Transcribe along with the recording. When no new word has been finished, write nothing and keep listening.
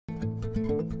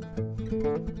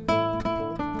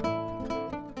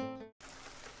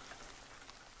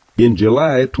In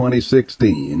July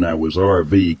 2016, I was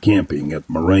RV camping at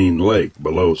Moraine Lake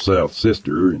below South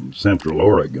Sister in Central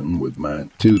Oregon with my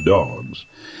 2 dogs.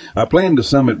 I planned to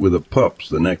summit with the pups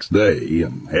the next day,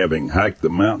 and having hiked the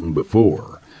mountain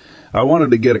before, I wanted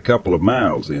to get a couple of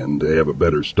miles in to have a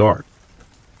better start.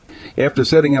 After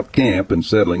setting up camp and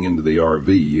settling into the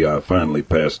RV, I finally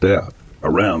passed out.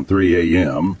 Around 3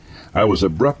 a.m., I was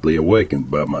abruptly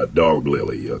awakened by my dog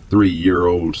Lily, a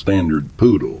 3-year-old standard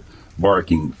poodle,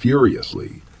 barking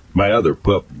furiously. My other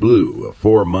pup, Blue, a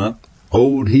 4-month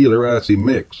old Heeler Aussie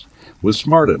mix, was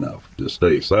smart enough to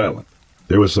stay silent.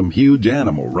 There was some huge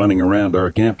animal running around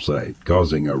our campsite,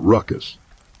 causing a ruckus.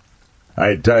 I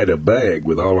had tied a bag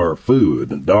with all our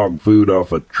food and dog food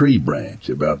off a tree branch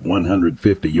about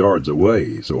 150 yards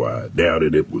away, so I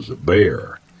doubted it was a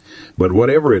bear. But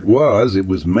whatever it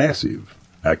was massive.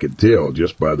 I could tell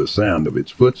just by the sound of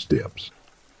its footsteps.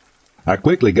 I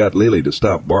quickly got Lily to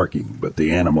stop barking, but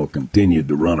the animal continued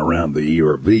to run around the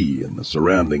ERV and the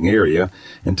surrounding area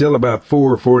until about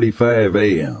 4:45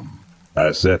 a.m.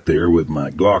 I sat there with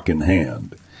my Glock in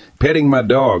hand, petting my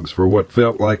dogs for what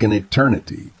felt like an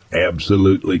eternity,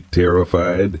 absolutely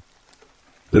terrified.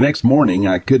 The next morning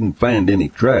I couldn't find any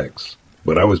tracks,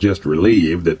 but I was just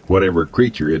relieved that whatever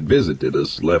creature had visited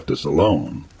us left us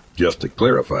alone. Just to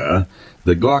clarify,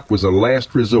 the Glock was a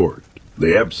last resort.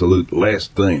 The absolute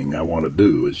last thing I want to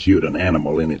do is shoot an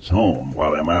animal in its home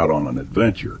while I'm out on an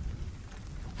adventure.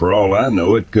 For all I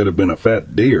know, it could have been a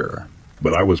fat deer,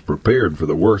 but I was prepared for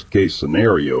the worst-case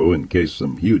scenario in case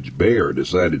some huge bear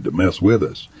decided to mess with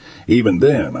us. Even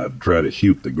then, I'd try to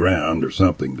shoot the ground or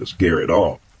something to scare it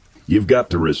off. You've got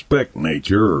to respect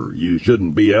nature, or you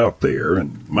shouldn't be out there,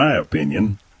 in my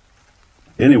opinion.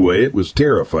 Anyway, it was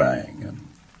terrifying, and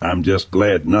I'm just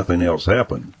glad nothing else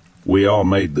happened. We all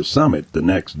made the summit the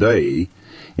next day,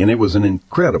 and it was an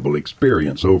incredible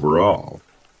experience overall.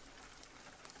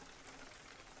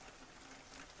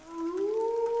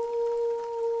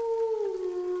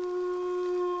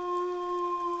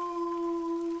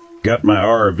 Got my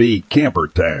RV camper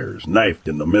tires knifed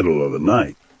in the middle of the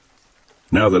night.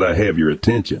 Now that I have your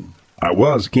attention, I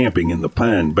was camping in the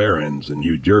Pine Barrens in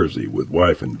New Jersey with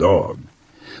wife and dog.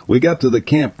 We got to the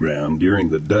campground during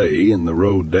the day, and the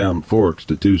road down forks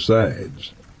to 2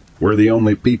 sides. We're the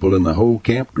only people in the whole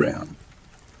campground.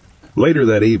 Later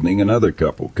that evening, another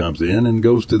couple comes in and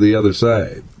goes to the other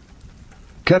side.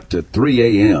 Cut to 3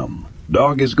 a.m.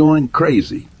 Dog is going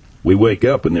crazy. We wake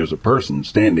up and there's a person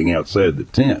standing outside the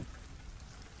tent.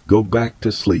 Go back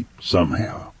to sleep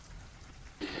somehow.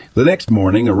 The next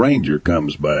morning, a ranger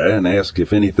comes by and asks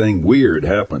if anything weird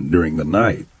happened during the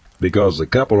night, because the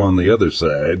couple on the other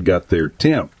side got their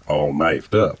tent all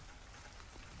knifed up.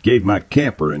 Gave my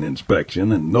camper an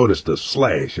inspection and noticed a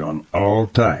slash on all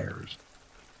tires.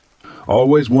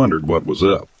 Always wondered what was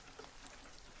up.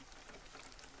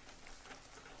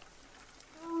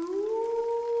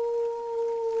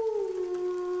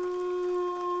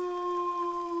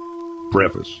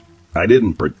 Preface: I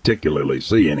didn't particularly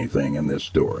see anything in this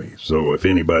story, so if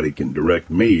anybody can direct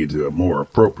me to a more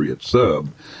appropriate sub,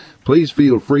 please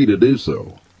feel free to do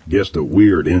so. Just a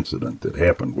weird incident that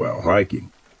happened while hiking.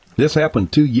 This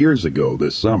happened 2 years ago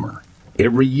this summer.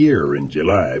 Every year in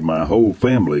July, my whole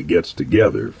family gets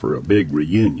together for a big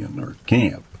reunion or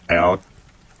camp out.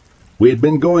 We had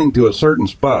been going to a certain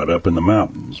spot up in the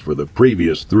mountains for the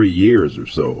previous 3 years or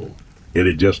so. It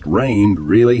had just rained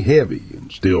really heavy,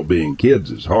 and still being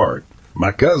kids is hard.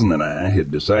 My cousin and I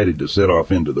had decided to set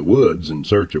off into the woods in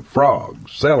search of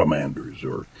frogs, salamanders,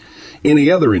 or any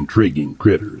other intriguing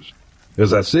critters.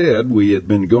 As I said, we had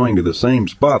been going to the same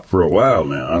spot for a while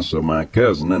now, so my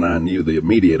cousin and I knew the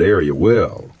immediate area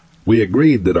well. We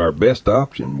agreed that our best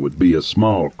option would be a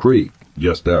small creek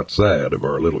just outside of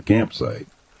our little campsite.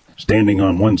 Standing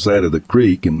on one side of the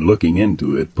creek and looking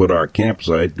into it put our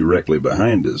campsite directly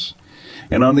behind us,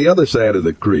 and on the other side of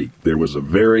the creek there was a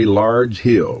very large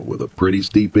hill with a pretty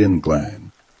steep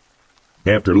incline.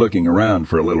 After looking around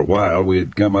for a little while, we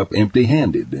had come up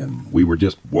empty-handed, and we were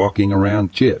just walking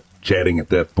around chatting at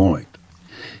that point.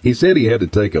 He said he had to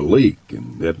take a leak,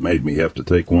 and that made me have to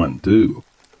take one too.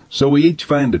 So we each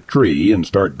find a tree and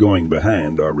start going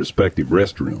behind our respective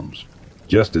restrooms.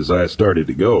 Just as I started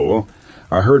to go,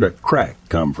 I heard a crack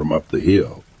come from up the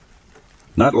hill.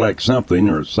 Not like something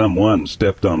or someone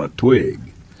stepped on a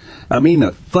twig. I mean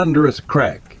a thunderous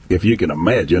crack. If you can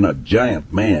imagine a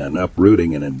giant man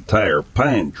uprooting an entire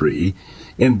pine tree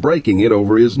and breaking it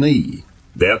over his knee.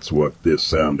 That's what this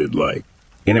sounded like.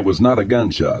 And it was not a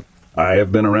gunshot. I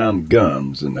have been around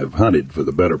guns and have hunted for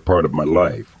the better part of my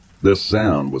life. This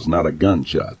sound was not a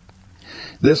gunshot.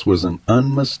 This was an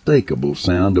unmistakable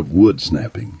sound of wood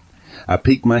snapping. I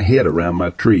peeked my head around my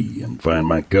tree and find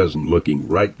my cousin looking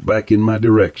right back in my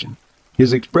direction.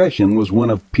 His expression was one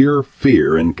of pure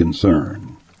fear and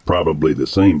concern. Probably the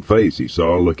same face he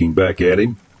saw looking back at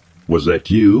him. "Was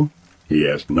that you?" he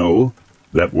asked. "No,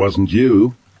 that wasn't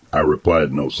you," I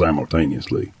replied no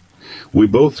simultaneously. We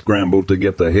both scrambled to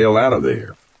get the hell out of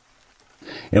there.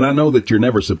 And I know that you're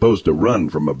never supposed to run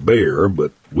from a bear,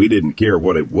 but we didn't care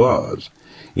what it was.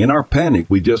 In our panic,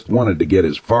 we just wanted to get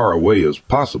as far away as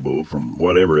possible from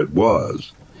whatever it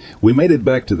was. We made it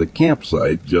back to the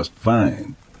campsite just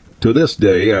fine. To this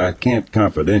day, I can't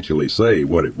confidentially say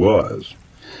what it was.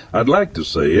 I'd like to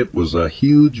say it was a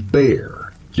huge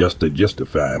bear, just to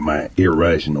justify my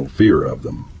irrational fear of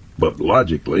them. But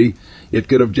logically, it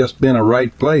could have just been a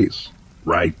right place,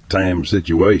 right time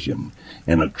situation,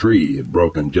 and a tree had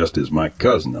broken just as my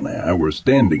cousin and I were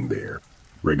standing there.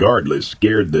 Regardless,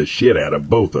 scared the shit out of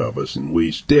both of us, and we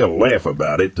still laugh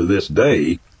about it to this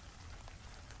day.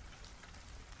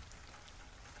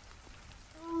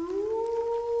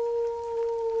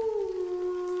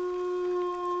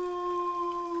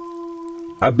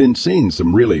 I've been seeing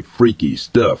some really freaky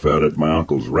stuff out at my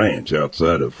uncle's ranch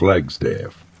outside of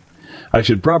Flagstaff. I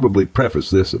should probably preface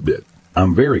this a bit.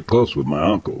 I'm very close with my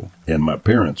uncle, and my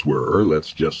parents were,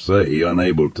 let's just say,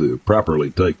 unable to properly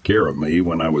take care of me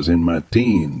when I was in my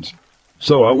teens.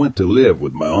 So I went to live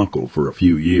with my uncle for a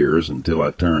few years until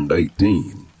I turned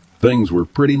 18. Things were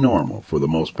pretty normal for the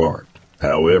most part.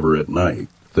 However, at night,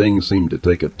 things seemed to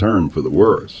take a turn for the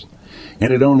worse,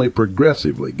 and it only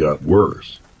progressively got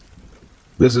worse.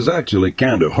 This is actually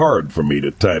kind of hard for me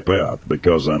to type out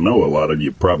because I know a lot of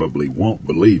you probably won't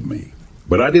believe me.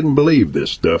 But I didn't believe this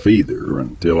stuff either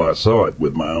until I saw it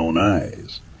with my own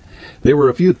eyes. There were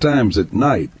a few times at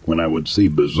night when I would see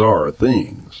bizarre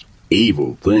things,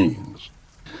 evil things.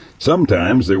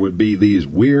 Sometimes there would be these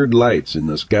weird lights in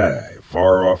the sky,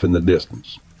 far off in the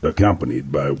distance,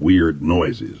 accompanied by weird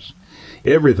noises.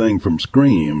 Everything from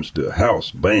screams to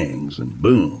house bangs and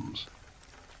booms.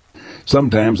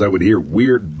 Sometimes I would hear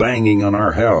weird banging on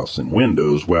our house and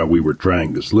windows while we were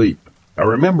trying to sleep. I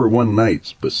remember one night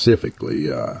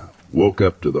specifically, I woke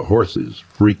up to the horses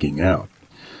freaking out.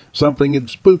 Something had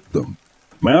spooked them.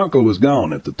 My uncle was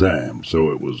gone at the time,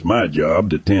 so it was my job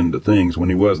to tend to things when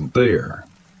he wasn't there.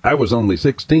 I was only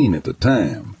 16 at the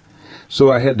time,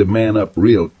 so I had to man up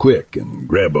real quick and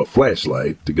grab a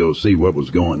flashlight to go see what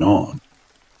was going on.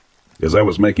 As I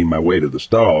was making my way to the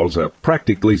stalls, I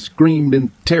practically screamed in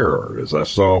terror as I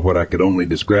saw what I could only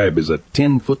describe as a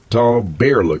 10-foot-tall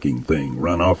bear-looking thing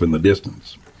run off in the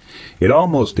distance. It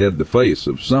almost had the face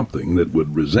of something that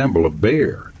would resemble a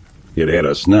bear. It had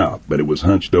a snout, but it was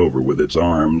hunched over with its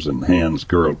arms and hands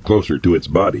curled closer to its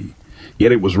body.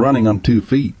 Yet it was running on 2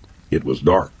 feet. It was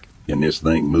dark, and this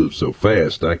thing moved so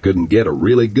fast I couldn't get a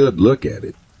really good look at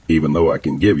it, even though I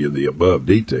can give you the above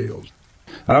details.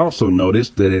 I also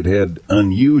noticed that it had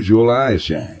unusual eye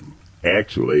shine.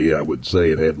 Actually, I would say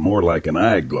it had more like an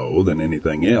eye glow than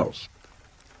anything else.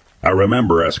 I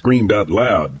remember I screamed out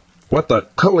loud, "What the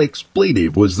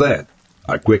expletive was that?"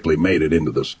 I quickly made it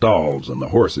into the stalls, and the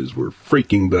horses were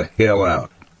freaking the hell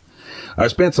out. I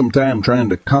spent some time trying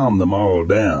to calm them all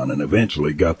down, and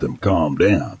eventually got them calmed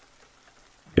down.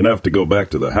 Enough to go back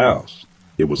to the house.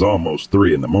 It was almost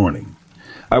 3 in the morning.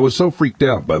 I was so freaked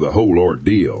out by the whole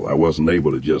ordeal, I wasn't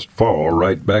able to just fall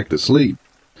right back to sleep.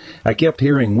 I kept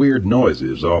hearing weird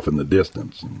noises off in the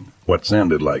distance, and what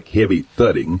sounded like heavy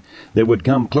thudding that would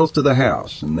come close to the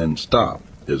house and then stop,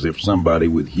 as if somebody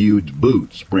with huge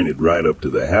boots sprinted right up to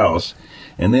the house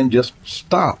and then just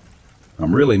stopped.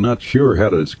 I'm really not sure how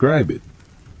to describe it.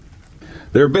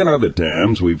 There have been other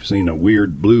times we've seen a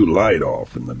weird blue light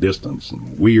off in the distance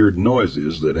and weird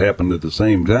noises that happened at the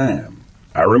same time.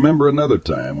 I remember another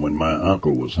time when my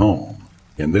uncle was home,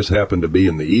 and this happened to be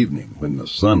in the evening when the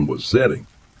sun was setting.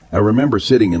 I remember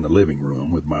sitting in the living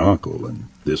room with my uncle, and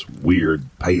this weird,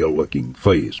 pale-looking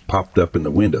face popped up in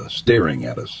the window, staring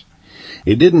at us.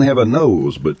 It didn't have a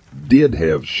nose, but did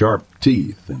have sharp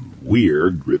teeth and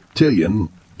weird,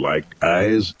 reptilian-like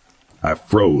eyes. I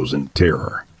froze in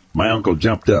terror. My uncle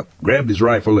jumped up, grabbed his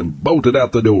rifle, and bolted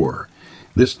out the door.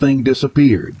 This thing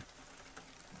disappeared.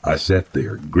 I sat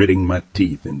there, gritting my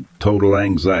teeth in total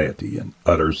anxiety and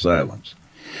utter silence.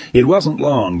 It wasn't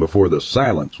long before the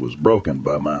silence was broken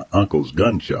by my uncle's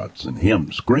gunshots and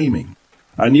him screaming.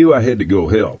 I knew I had to go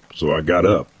help, so I got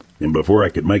up, and before I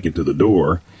could make it to the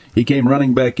door, he came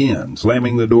running back in,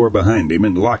 slamming the door behind him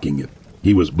and locking it.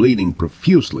 He was bleeding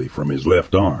profusely from his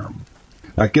left arm.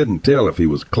 I couldn't tell if he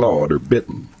was clawed or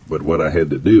bitten, but what I had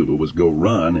to do was go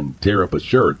run and tear up a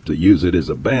shirt to use it as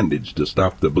a bandage to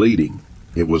stop the bleeding.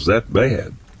 It was that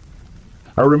bad.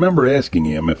 I remember asking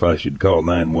him if I should call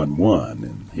 911,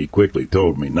 and he quickly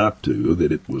told me not to,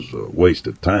 that it was a waste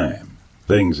of time.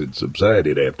 Things had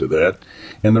subsided after that,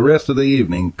 and the rest of the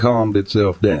evening calmed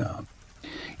itself down.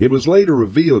 It was later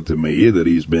revealed to me that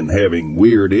he's been having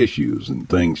weird issues and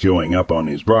things showing up on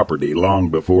his property long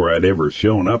before I'd ever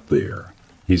shown up there.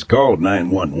 He's called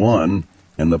 911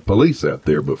 and the police out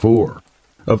there before.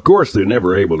 Of course, they're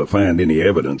never able to find any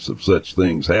evidence of such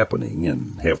things happening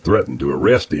and have threatened to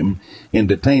arrest him and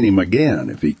detain him again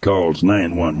if he calls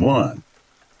 911.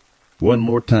 One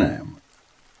more time.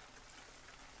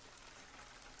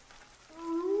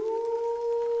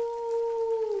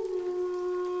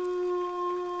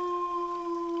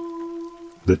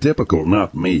 The typical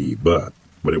not me, but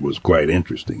it was quite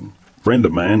interesting. A friend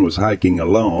of mine was hiking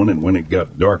alone, and when it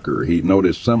got darker, he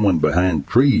noticed someone behind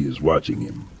trees watching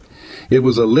him. It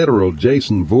was a literal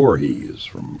Jason Voorhees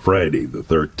from Friday the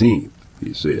 13th,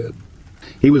 he said.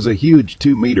 He was a huge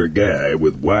 2-meter guy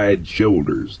with wide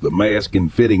shoulders, the mask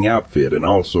and fitting outfit, and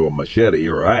also a machete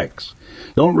or axe.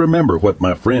 Don't remember what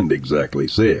my friend exactly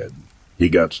said. He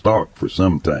got stalked for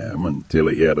some time until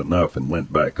he had enough and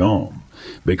went back home,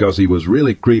 because he was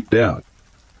really creeped out.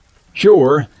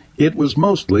 Sure, it was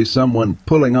mostly someone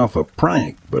pulling off a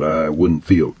prank, but I wouldn't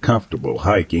feel comfortable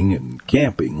hiking and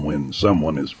camping when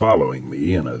someone is following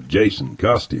me in a Jason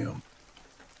costume.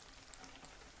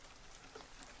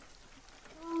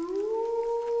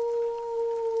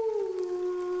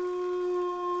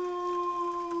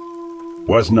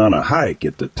 Wasn't on a hike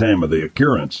at the time of the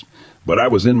occurrence, but I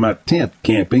was in my tent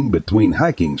camping between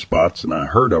hiking spots and I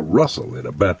heard a rustle at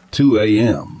about 2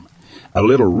 a.m. A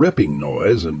little ripping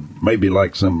noise and maybe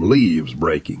like some leaves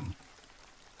breaking.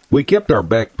 We kept our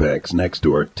backpacks next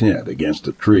to our tent against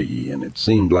a tree, and it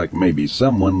seemed like maybe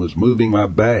someone was moving my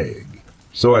bag.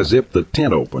 So I zipped the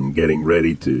tent open, getting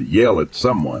ready to yell at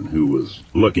someone who was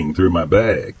looking through my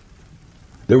bag.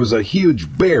 There was a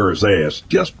huge bear's ass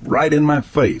just right in my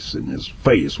face, and his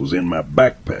face was in my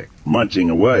backpack, munching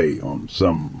away on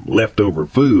some leftover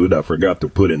food I forgot to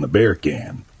put in the bear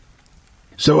can.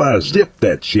 So I zipped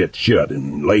that shit shut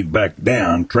and laid back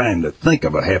down, trying to think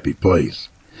of a happy place.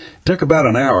 Took about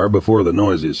an hour before the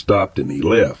noises stopped and he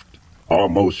left.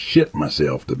 Almost shit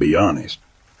myself, to be honest.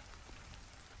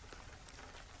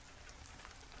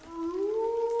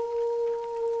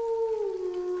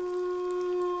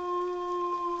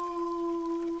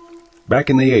 Back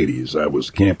in the 80s, I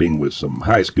was camping with some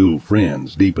high school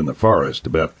friends deep in the forest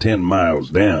about 10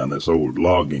 miles down this old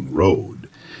logging road.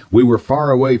 We were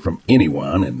far away from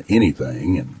anyone and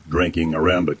anything and drinking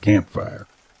around a campfire.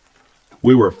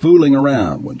 We were fooling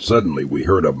around when suddenly we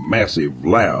heard a massive,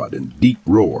 loud, and deep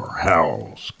roar,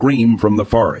 howl, scream from the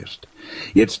forest.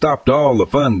 It stopped all the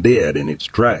fun dead in its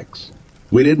tracks.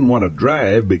 We didn't want to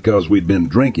drive because we'd been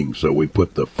drinking, so we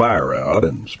put the fire out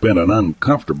and spent an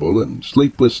uncomfortable and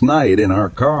sleepless night in our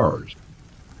cars.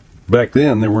 Back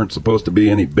then, there weren't supposed to be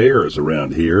any bears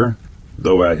around here,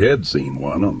 though I had seen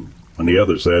one on the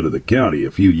other side of the county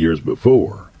a few years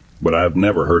before, but I've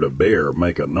never heard a bear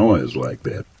make a noise like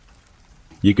that.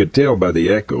 You could tell by the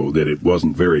echo that it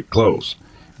wasn't very close,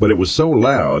 but it was so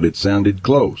loud it sounded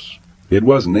close. It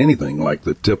wasn't anything like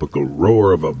the typical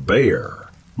roar of a bear,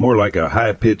 more like a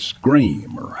high-pitched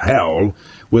scream or howl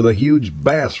with a huge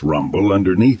bass rumble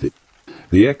underneath it.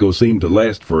 The echo seemed to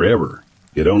last forever.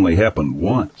 It only happened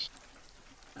once.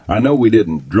 I know we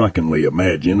didn't drunkenly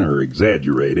imagine or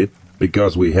exaggerate it,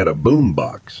 because we had a boom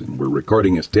box and were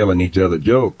recording us telling each other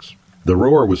jokes. The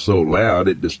roar was so loud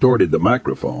it distorted the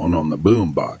microphone on the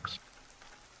boom box.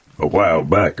 A while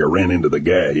back I ran into the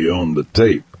guy who owned the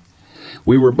tape.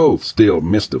 We were both still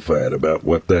mystified about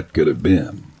what that could have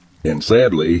been. And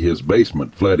sadly, his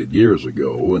basement flooded years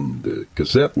ago and the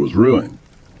cassette was ruined.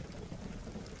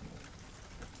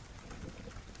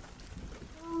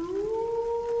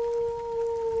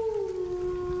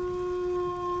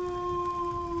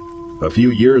 A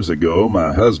few years ago,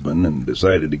 my husband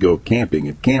decided to go camping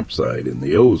at campsite in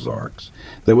the Ozarks.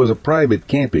 There was a private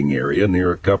camping area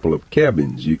near a couple of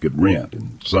cabins you could rent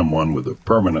and someone with a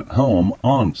permanent home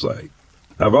on site.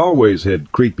 I've always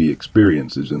had creepy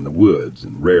experiences in the woods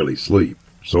and rarely sleep,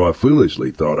 so I foolishly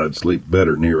thought I'd sleep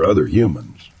better near other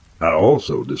humans. I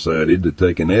also decided to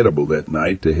take an edible that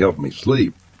night to help me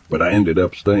sleep, but I ended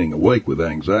up staying awake with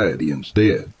anxiety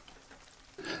instead.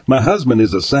 My husband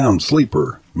is a sound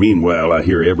sleeper. Meanwhile, I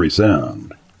hear every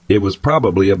sound. It was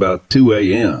probably about 2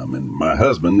 a.m., and my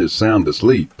husband is sound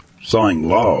asleep, sawing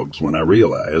logs when I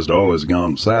realized all has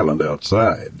gone silent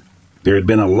outside. There had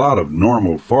been a lot of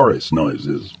normal forest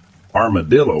noises,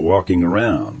 armadillo walking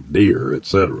around, deer,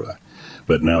 etc.,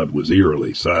 but now it was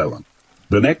eerily silent.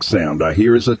 The next sound I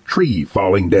hear is a tree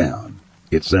falling down.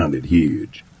 It sounded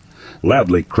huge,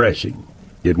 loudly crashing.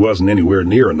 It wasn't anywhere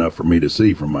near enough for me to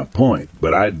see from my point,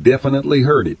 but I definitely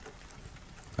heard it.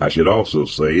 I should also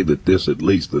say that this at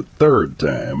least the third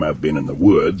time I've been in the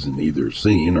woods and either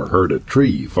seen or heard a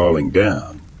tree falling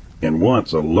down. And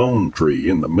once a lone tree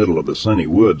in the middle of the sunny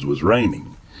woods was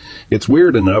raining. It's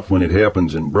weird enough when it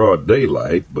happens in broad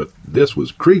daylight, but this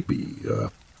was creepy.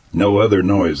 No other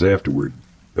noise afterward.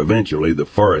 Eventually the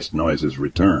forest noises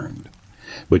returned.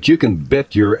 But you can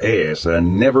bet your ass I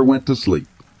never went to sleep.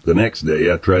 The next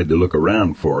day I tried to look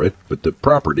around for it, but the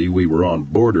property we were on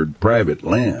bordered private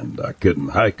land I couldn't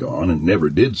hike on and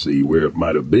never did see where it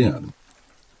might have been.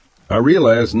 I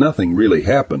realized nothing really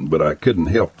happened, but I couldn't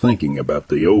help thinking about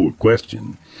the old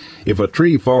question. If a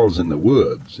tree falls in the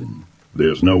woods and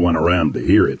there's no one around to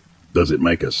hear it, does it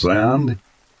make a sound?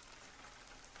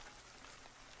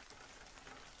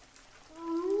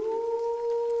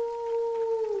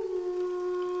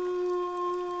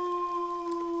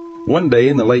 One day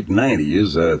in the late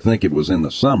 90s, I think it was in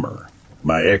the summer,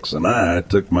 my ex and I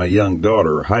took my young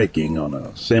daughter hiking on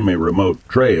a semi-remote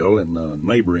trail in a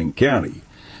neighboring county.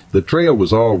 The trail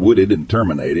was all wooded and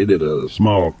terminated at a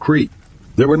small creek.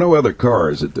 There were no other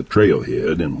cars at the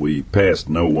trailhead, and we passed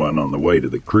no one on the way to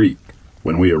the creek.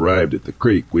 When we arrived at the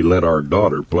creek, we let our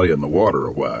daughter play in the water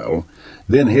a while,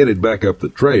 then headed back up the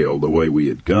trail the way we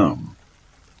had come.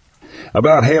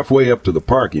 About halfway up to the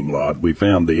parking lot, we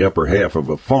found the upper half of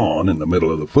a fawn in the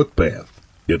middle of the footpath.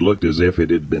 It looked as if it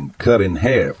had been cut in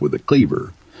half with a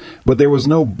cleaver, but there was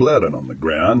no blood on the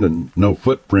ground and no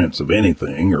footprints of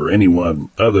anything or anyone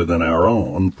other than our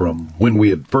own from when we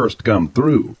had first come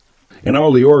through, and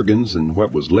all the organs and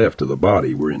what was left of the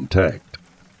body were intact.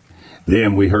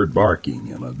 Then we heard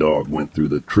barking, and a dog went through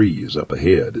the trees up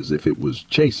ahead as if it was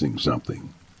chasing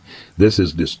something. This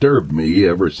has disturbed me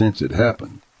ever since it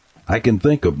happened. I can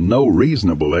think of no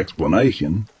reasonable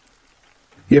explanation.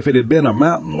 If it had been a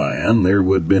mountain lion, there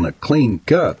would have been a clean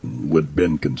cut and would have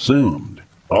been consumed.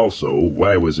 Also,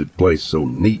 why was it placed so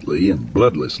neatly and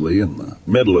bloodlessly in the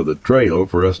middle of the trail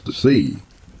for us to see?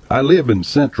 I live in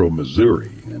central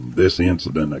Missouri, and this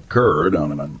incident occurred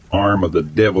on an arm of the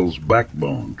Devil's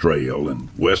Backbone Trail in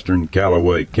western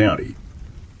Callaway County.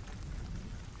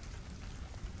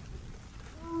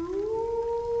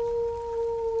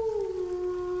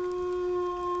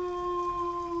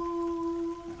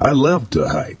 I love to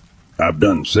hike. I've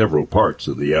done several parts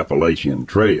of the Appalachian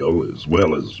Trail as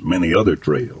well as many other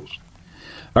trails.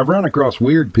 I've run across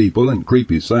weird people and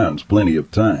creepy sounds plenty of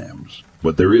times,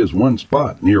 but there is one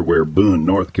spot near where Boone,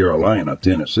 North Carolina,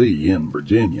 Tennessee, and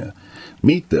Virginia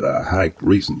meet that I hiked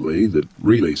recently that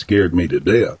really scared me to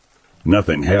death.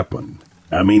 Nothing happened.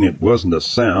 I mean, it wasn't a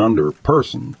sound or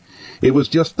person. It was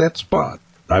just that spot.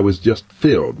 I was just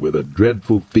filled with a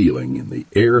dreadful feeling, and the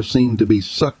air seemed to be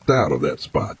sucked out of that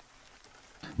spot.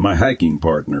 My hiking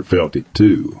partner felt it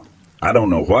too. I don't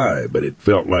know why, but it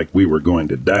felt like we were going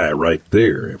to die right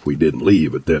there if we didn't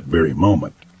leave at that very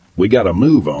moment. We got a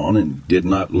move on and did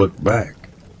not look back.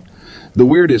 The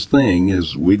weirdest thing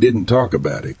is we didn't talk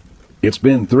about it. It's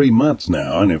been 3 months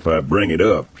now, and if I bring it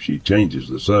up, she changes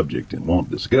the subject and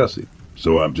won't discuss it,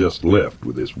 so I'm just left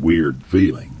with this weird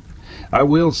feeling. I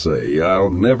will say I'll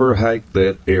never hike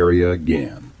that area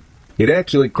again. It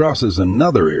actually crosses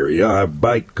another area I've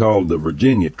biked called the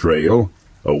Virginia Trail,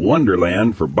 a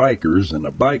wonderland for bikers and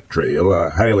a bike trail I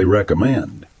highly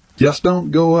recommend. Just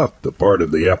don't go up the part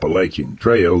of the Appalachian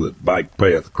Trail that Bike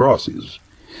Path crosses,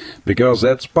 because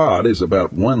that spot is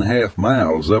about 1/2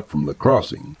 miles up from the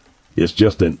crossing. It's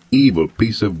just an evil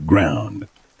piece of ground.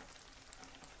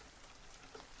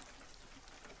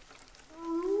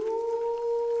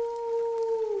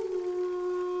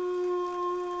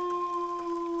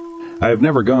 I have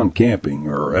never gone camping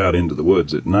or out into the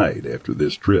woods at night after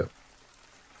this trip.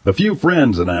 A few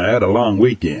friends and I had a long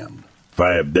weekend,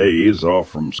 5 days off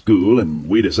from school, and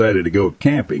we decided to go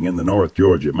camping in the North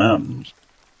Georgia mountains.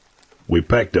 We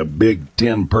packed a big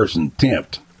 10-person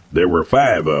tent. There were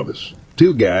 5 of us,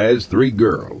 2 guys, 3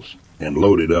 girls, and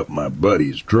loaded up my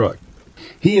buddy's truck.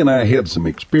 He and I had some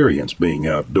experience being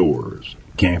outdoors,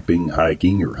 camping,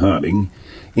 hiking, or hunting,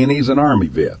 and he's an Army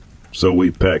vet. So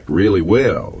we packed really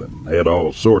well and had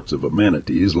all sorts of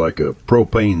amenities like a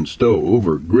propane stove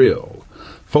or grill,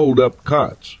 fold-up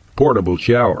cots, portable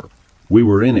shower. We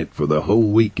were in it for the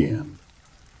whole weekend.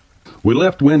 We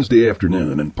left Wednesday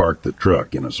afternoon and parked the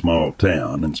truck in a small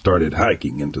town and started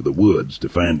hiking into the woods to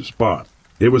find a spot.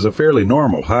 It was a fairly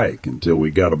normal hike until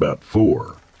we got about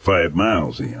 5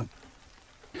 miles in.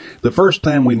 The first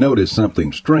time we noticed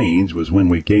something strange was when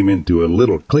we came into a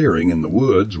little clearing in the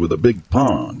woods with a big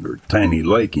pond or tiny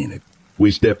lake in it.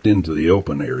 We stepped into the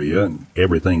open area and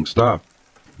everything stopped.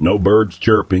 No birds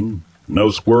chirping, no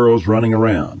squirrels running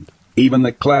around. Even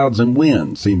the clouds and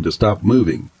wind seemed to stop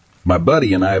moving. My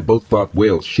buddy and I both thought,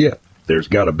 well, shit, there's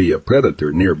got to be a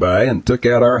predator nearby, and took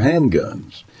out our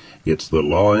handguns. It's the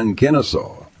law in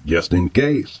Kennesaw, just in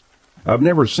case. I've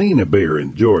never seen a bear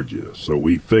in Georgia, so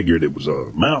we figured it was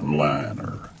a mountain lion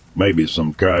or maybe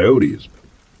some coyotes.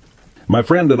 My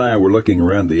friend and I were looking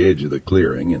around the edge of the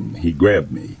clearing, and he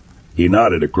grabbed me. He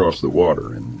nodded across the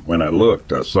water, and when I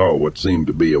looked, I saw what seemed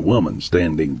to be a woman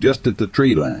standing just at the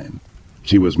tree line.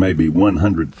 She was maybe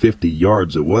 150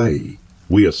 yards away.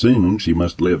 We assumed she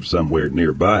must live somewhere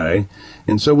nearby,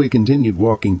 and so we continued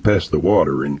walking past the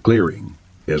water and clearing.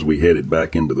 As we headed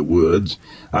back into the woods,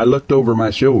 I looked over my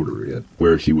shoulder at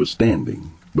where she was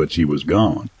standing, but she was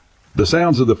gone. The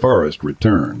sounds of the forest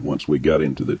returned once we got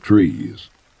into the trees.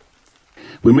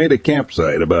 We made a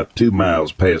campsite about 2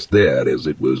 miles past that, as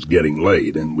it was getting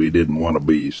late and we didn't want to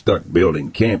be stuck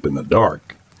building camp in the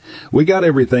dark. We got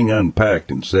everything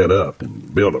unpacked and set up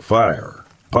and built a fire,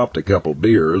 popped a couple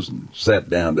beers, and sat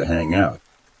down to hang out.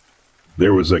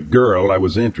 There was a girl I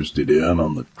was interested in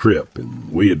on the trip,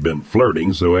 and we had been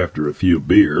flirting, so after a few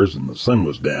beers and the sun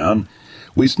was down,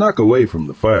 we snuck away from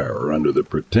the fire under the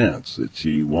pretense that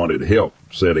she wanted help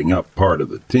setting up part of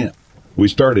the tent. We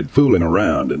started fooling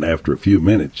around, and after a few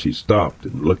minutes she stopped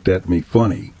and looked at me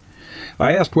funny.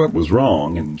 I asked what was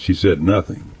wrong, and she said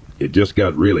nothing. It just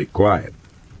got really quiet.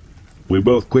 We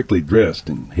both quickly dressed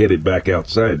and headed back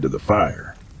outside to the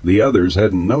fire. The others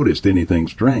hadn't noticed anything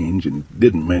strange and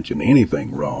didn't mention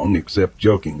anything wrong, except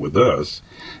joking with us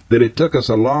that it took us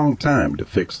a long time to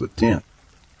fix the tent.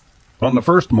 On the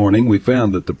first morning, we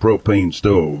found that the propane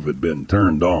stove had been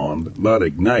turned on, but not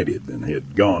ignited, and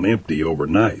had gone empty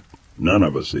overnight. None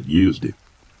of us had used it.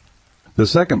 The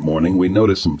second morning, we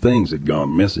noticed some things had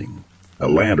gone missing. A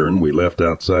lantern we left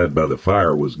outside by the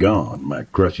fire was gone. My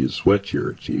crush's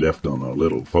sweatshirt she left on a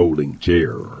little folding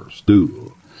chair or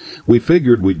stool. We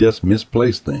figured we just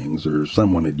misplaced things, or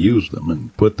someone had used them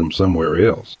and put them somewhere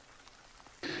else.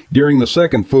 During the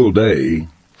second full day,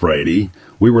 Friday,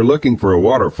 we were looking for a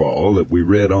waterfall that we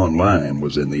read online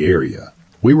was in the area.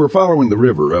 We were following the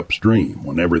river upstream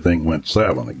when everything went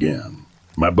silent again.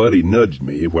 My buddy nudged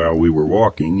me while we were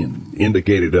walking and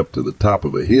indicated up to the top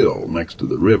of a hill next to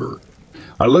the river.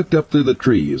 I looked up through the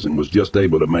trees and was just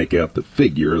able to make out the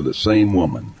figure of the same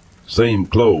woman, same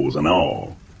clothes and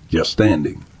all, just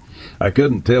standing. I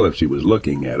couldn't tell if she was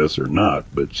looking at us or not,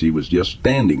 but she was just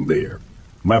standing there.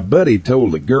 My buddy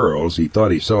told the girls he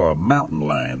thought he saw a mountain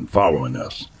lion following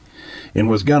us and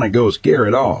was gonna go scare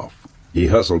it off. He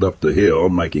hustled up the hill,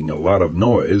 making a lot of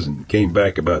noise, and came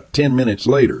back about 10 minutes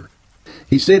later.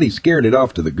 He said he scared it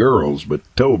off to the girls, but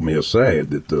told me aside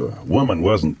that the woman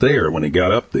wasn't there when he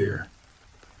got up there.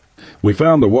 We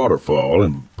found the waterfall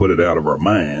and put it out of our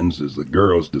minds, as the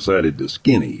girls decided to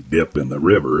skinny dip in the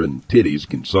river, and titties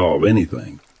can solve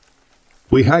anything.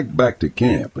 We hiked back to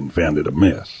camp and found it a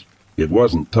mess. It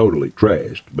wasn't totally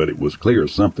trashed, but it was clear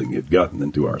something had gotten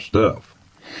into our stuff.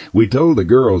 We told the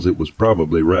girls it was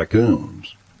probably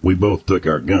raccoons. We both took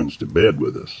our guns to bed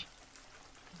with us.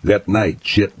 That night,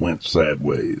 shit went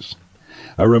sideways.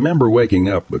 I remember waking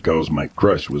up because my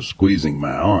crush was squeezing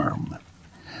my arm.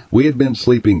 We had been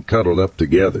sleeping cuddled up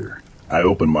together. I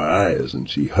opened my eyes and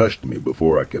she hushed me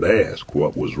before I could ask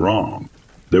what was wrong.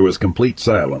 There was complete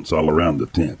silence all around the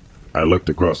tent. I looked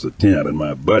across the tent and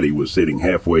my buddy was sitting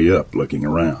halfway up looking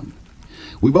around.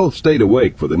 We both stayed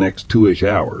awake for the next 2-ish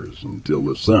hours until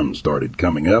the sun started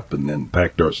coming up, and then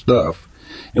packed our stuff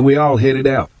and we all headed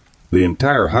out. The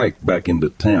entire hike back into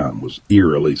town was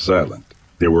eerily silent.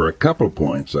 There were a couple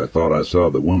points I thought I saw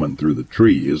the woman through the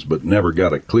trees, but never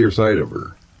got a clear sight of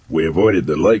her. We avoided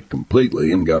the lake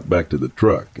completely and got back to the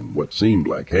truck in what seemed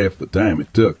like half the time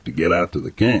it took to get out to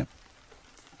the camp.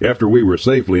 After we were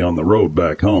safely on the road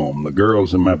back home, the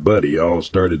girls and my buddy all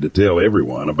started to tell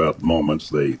everyone about moments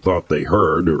they thought they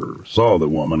heard or saw the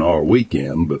woman all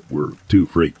weekend, but were too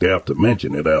freaked out to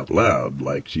mention it out loud,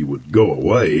 like she would go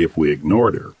away if we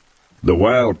ignored her. The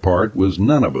wild part was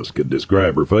none of us could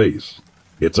describe her face.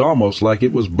 It's almost like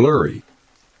it was blurry.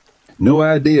 No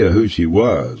idea who she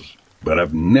was, but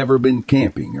I've never been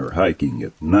camping or hiking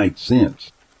at night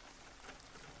since.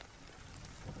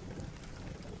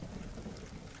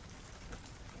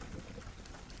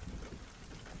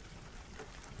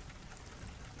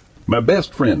 My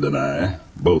best friend and I,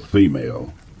 both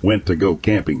female, went to go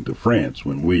camping to France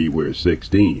when we were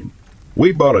 16.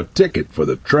 We bought a ticket for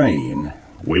the train.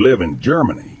 We live in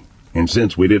Germany. And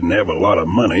since we didn't have a lot of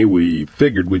money, we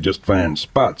figured we'd just find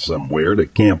spots somewhere to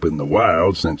camp in the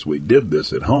wild since we did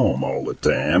this at home all the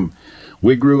time.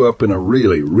 We grew up in a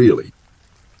really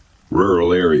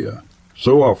rural area.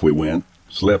 So off we went,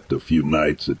 slept a few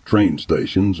nights at train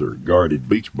stations or guarded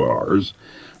beach bars,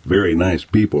 very nice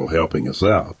people helping us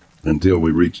out, until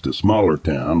we reached a smaller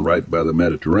town right by the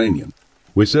Mediterranean.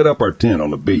 We set up our tent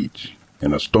on the beach,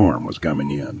 and a storm was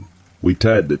coming in. We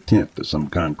tied the tent to some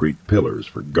concrete pillars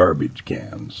for garbage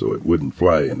cans so it wouldn't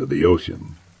fly into the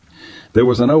ocean. There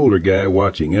was an older guy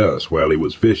watching us while he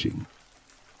was fishing.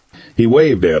 He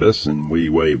waved at us and we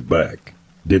waved back.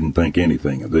 Didn't think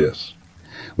anything of this.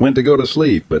 Went to go to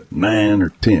sleep at 9 or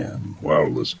 10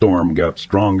 while the storm got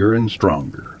stronger and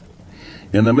stronger.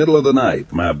 In the middle of the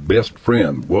night, my best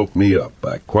friend woke me up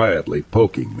by quietly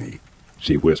poking me.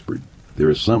 She whispered,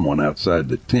 "There is someone outside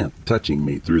the tent touching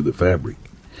me through the fabric."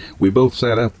 We both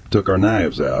sat up, took our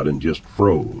knives out, and just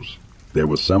froze. There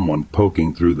was someone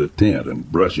poking through the tent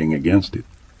and brushing against it.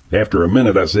 After a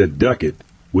minute, I said, "Duck it.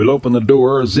 We'll open the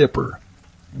door or zipper."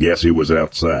 Guess who was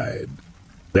outside?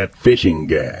 That fishing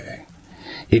guy.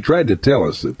 He tried to tell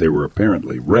us that there were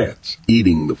apparently rats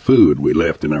eating the food we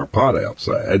left in our pot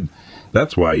outside.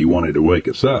 That's why he wanted to wake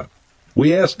us up.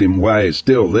 We asked him why he's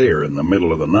still there in the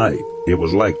middle of the night. It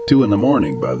was like 2 in the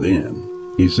morning by then.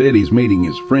 He said he's meeting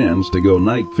his friends to go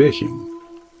night fishing.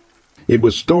 It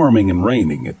was storming and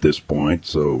raining at this point,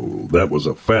 so that was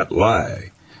a fat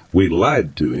lie. We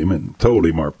lied to him and told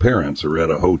him our parents are at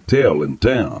a hotel in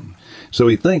town, so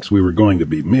he thinks we were going to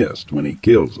be missed when he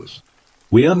kills us.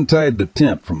 We untied the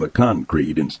tent from the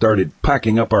concrete and started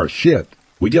packing up our shit.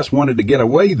 We just wanted to get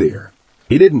away there.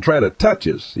 He didn't try to touch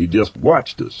us, he just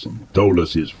watched us and told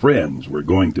us his friends were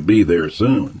going to be there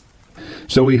soon.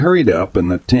 So we hurried up and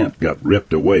the tent got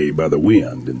ripped away by the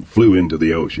wind and flew into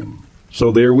the ocean.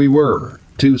 So there we were,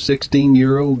 2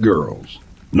 16-year-old girls.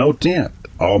 No tent,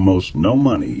 almost no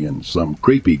money, and some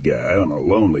creepy guy on a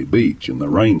lonely beach in the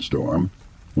rainstorm.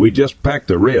 We just packed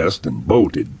the rest and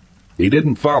bolted. He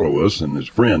didn't follow us and his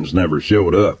friends never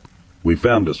showed up. We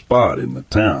found a spot in the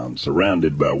town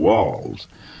surrounded by walls,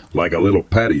 like a little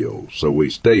patio, so we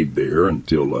stayed there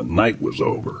until the night was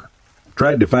over.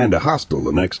 Tried to find a hostel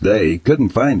the next day, couldn't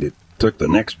find it, took the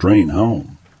next train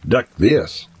home. Ducked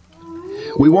this.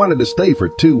 We wanted to stay for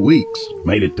 2 weeks,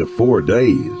 made it to 4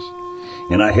 days,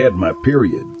 and I had my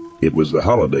period. It was the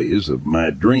holidays of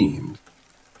my dreams.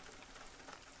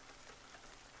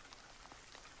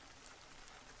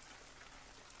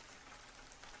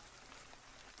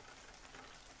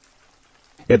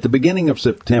 At the beginning of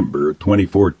September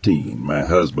 2014, my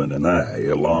husband and I,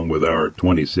 along with our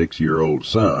 26-year-old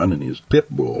son and his pit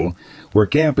bull, were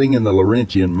camping in the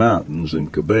Laurentian Mountains in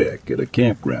Quebec at a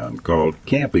campground called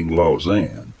Camping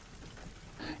Lausanne.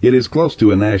 It is close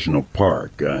to a national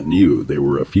park. I knew there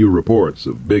were a few reports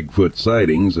of Bigfoot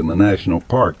sightings in the national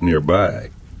park nearby.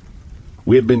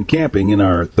 We had been camping in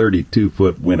our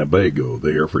 32-foot Winnebago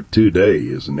there for 2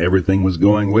 days, and everything was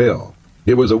going well.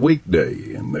 It was a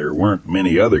weekday, and there weren't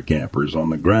many other campers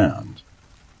on the grounds.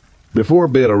 Before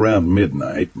bed around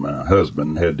midnight, my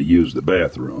husband had to use the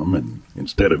bathroom, and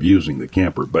instead of using the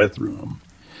camper bathroom,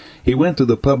 he went to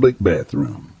the public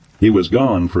bathroom. He was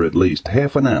gone for at least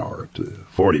half an hour to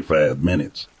 45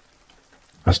 minutes.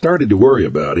 I started to worry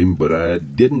about him, but I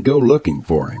didn't go looking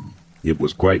for him. It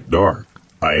was quite dark.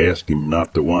 I asked him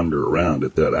not to wander around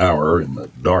at that hour in the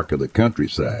dark of the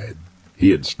countryside. He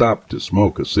had stopped to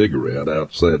smoke a cigarette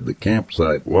outside the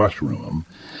campsite washroom,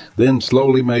 then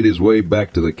slowly made his way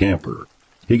back to the camper.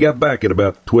 He got back at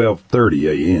about 12:30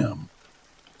 a.m.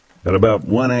 At about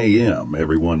 1 a.m.,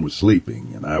 everyone was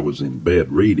sleeping, and I was in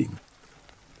bed reading.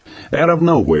 Out of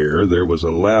nowhere, there was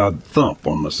a loud thump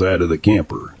on the side of the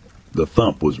camper. The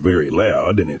thump was very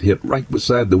loud, and it hit right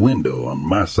beside the window on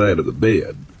my side of the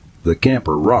bed. The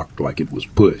camper rocked like it was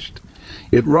pushed.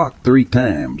 It rocked 3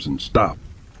 times and stopped.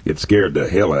 It scared the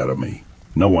hell out of me.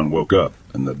 No one woke up,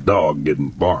 and the dog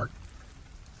didn't bark.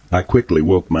 I quickly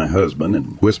woke my husband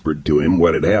and whispered to him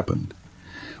what had happened.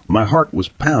 My heart was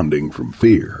pounding from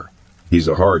fear. He's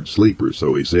a hard sleeper,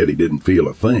 so he said he didn't feel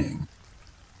a thing.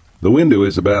 The window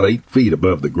is about 8 feet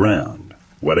above the ground.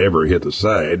 Whatever hit the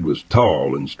side was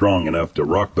tall and strong enough to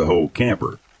rock the whole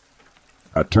camper.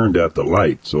 I turned out the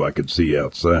light so I could see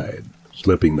outside.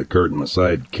 Slipping the curtain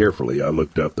aside carefully, I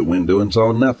looked out the window and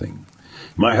saw nothing.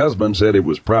 My husband said it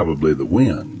was probably the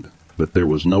wind, but there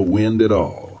was no wind at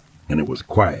all, and it was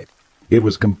quiet. It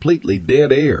was completely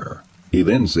dead air. He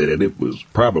then said it was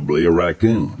probably a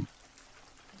raccoon.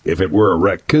 If it were a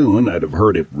raccoon, I'd have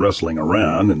heard it rustling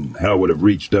around, and Hal would have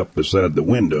reached up beside the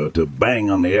window to bang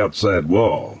on the outside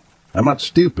wall. I'm not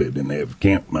stupid and have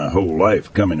camped my whole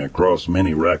life, coming across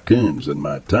many raccoons in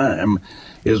my time,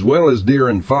 as well as deer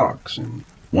and fox, and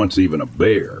once even a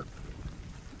bear.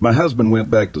 My husband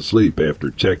went back to sleep after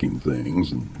checking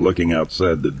things and looking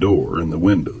outside the door and the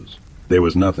windows. There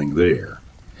was nothing there,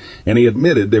 and he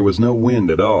admitted there was no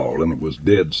wind at all, and it was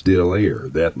dead still air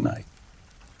that night.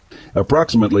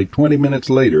 Approximately 20 minutes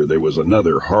later, there was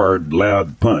another hard,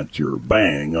 loud punch or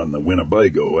bang on the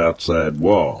Winnebago outside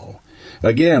wall,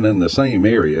 again in the same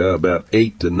area, about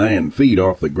 8 to 9 feet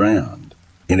off the ground,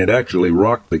 and it actually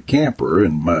rocked the camper,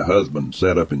 and my husband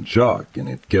sat up in shock, and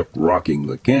it kept rocking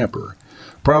the camper,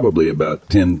 probably about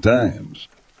 10 times.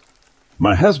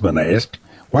 My husband asked,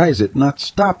 "Why is it not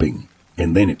stopping?"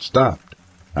 And then it stopped.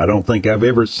 I don't think I've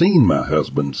ever seen my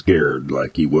husband scared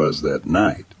like he was that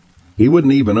night. He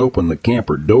wouldn't even open the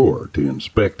camper door to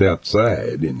inspect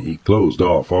outside, and he closed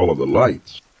off all of the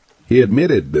lights. He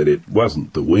admitted that it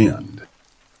wasn't the wind.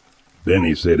 Then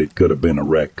he said it could have been a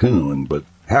raccoon, but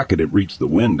how could it reach the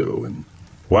window, and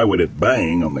why would it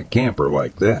bang on the camper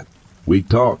like that? We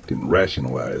talked and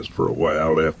rationalized for a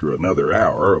while. After another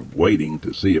hour of waiting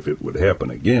to see if it would happen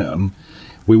again,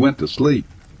 we went to sleep.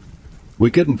 We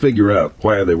couldn't figure out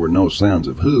why there were no sounds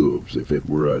of hooves, if it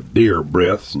were a deer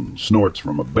breaths and snorts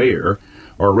from a bear,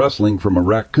 or rustling from a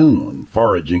raccoon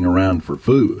foraging around for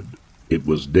food. It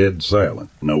was dead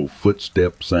silent, no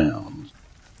footstep sounds,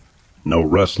 no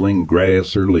rustling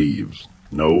grass or leaves,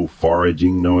 no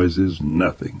foraging noises,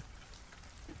 nothing.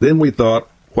 Then we thought,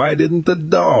 why didn't the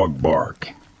dog bark?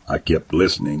 I kept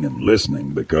listening and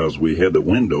listening because we had the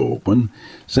window open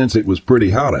since it was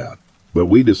pretty hot out, but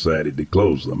we decided to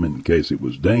close them in case it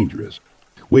was dangerous.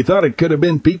 We thought it could have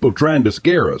been people trying to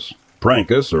scare us, prank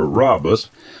us, or rob us,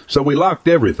 so we locked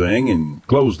everything and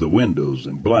closed the windows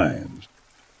and blinds.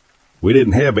 We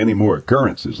didn't have any more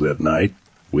occurrences that night.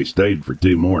 We stayed for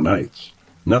 2 more nights.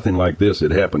 Nothing like this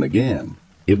had happened again.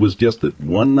 It was just that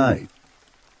one night.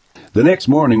 The next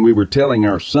morning we were telling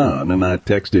our son, and I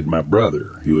texted my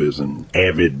brother, who is an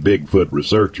avid Bigfoot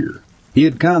researcher. He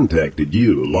had contacted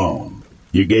you alone.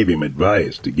 You gave him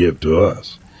advice to give to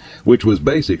us, which was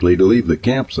basically to leave the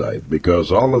campsite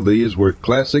because all of these were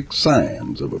classic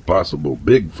signs of a possible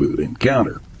Bigfoot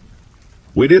encounter.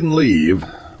 We didn't leave,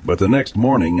 but the next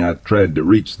morning I tried to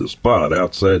reach the spot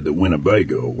outside the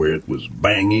Winnebago where it was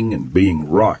banging and being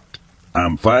rocked.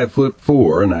 I'm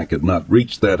 5'4", and I could not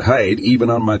reach that height even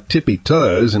on my tippy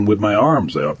toes and with my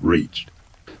arms outreached.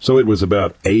 So it was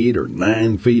about 8 or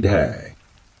 9 feet high.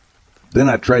 Then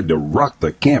I tried to rock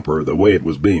the camper the way it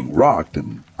was being rocked,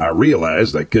 and I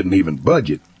realized I couldn't even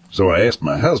budge it, so I asked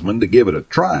my husband to give it a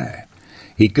try.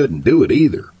 He couldn't do it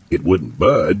either. It wouldn't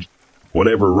budge.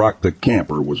 Whatever rocked the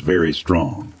camper was very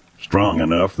strong. Strong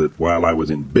enough that while I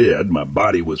was in bed, my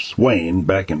body was swaying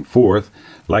back and forth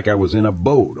like I was in a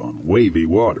boat on wavy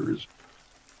waters.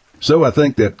 So I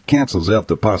think that cancels out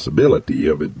the possibility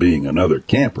of it being another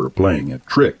camper playing a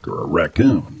trick or a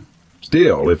raccoon.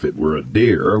 Still, if it were a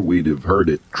deer, we'd have heard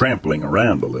it trampling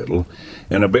around a little,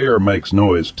 and a bear makes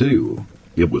noise too.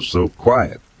 It was so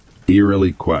quiet,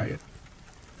 eerily quiet.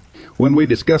 When we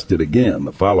discussed it again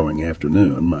the following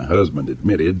afternoon, my husband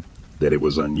admitted that it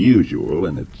was unusual,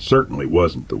 and it certainly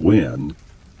wasn't the wind.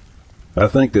 I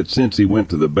think that since he went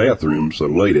to the bathroom so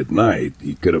late at night,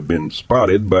 he could have been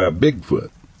spotted by a Bigfoot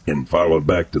and followed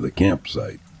back to the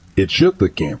campsite. It shook the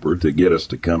camper to get us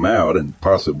to come out and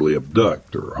possibly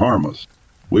abduct or harm us.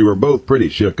 We were both pretty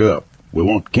shook up. We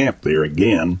won't camp there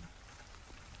again.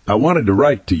 I wanted to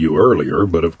write to you earlier,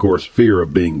 but of course fear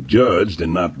of being judged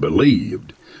and not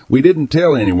believed. We didn't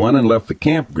tell anyone and left the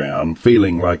campground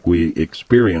feeling like we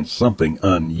experienced something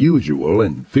unusual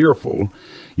and fearful,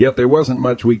 yet there wasn't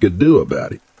much we could do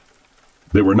about it.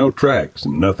 There were no tracks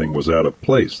and nothing was out of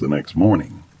place the next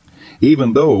morning,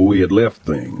 even though we had left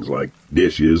things like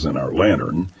dishes and our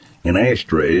lantern, an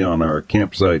ashtray on our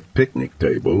campsite picnic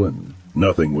table, and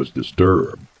nothing was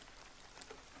disturbed.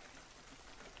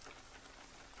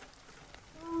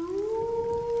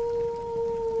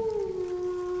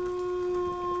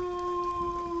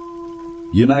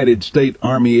 United States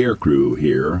Army Aircrew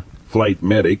here, flight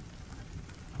medic.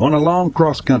 On a long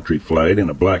cross-country flight in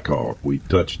a Black Hawk, we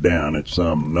touched down at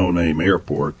some no-name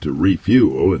airport to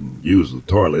refuel and use the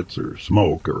toilets or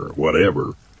smoke or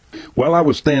whatever. While I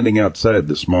was standing outside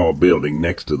the small building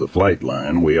next to the flight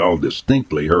line, we all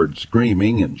distinctly heard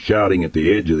screaming and shouting at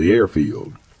the edge of the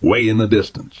airfield, way in the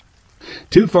distance.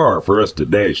 Too far for us to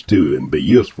dash to and be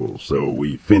useful, so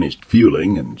we finished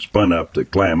fueling and spun up to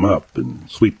climb up and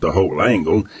sweep the whole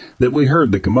angle that we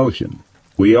heard the commotion.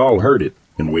 We all heard it,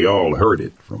 and we all heard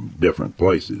it from different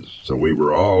places, so we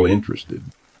were all interested.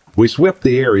 We swept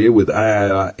the area with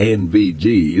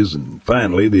INVGs, and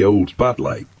finally the old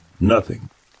spotlight. Nothing.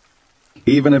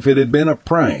 Even if it had been a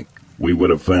prank, we would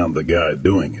have found the guy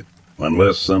doing it.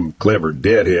 Unless some clever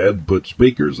deadhead put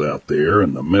speakers out there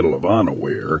in the middle of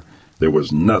unaware, there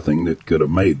was nothing that could have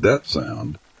made that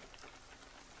sound.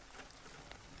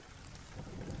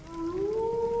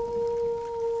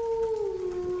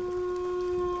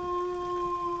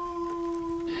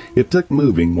 It took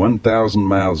moving 1,000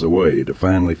 miles away to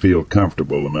finally feel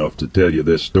comfortable enough to tell you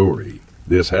this story.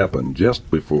 This happened just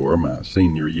before my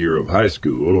senior year of high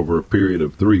school over a period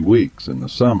of 3 weeks in the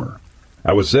summer.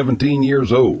 I was 17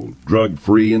 years old,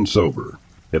 drug-free and sober.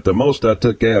 At the most, I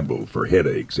took Advil for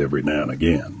headaches every now and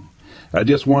again. I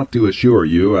just want to assure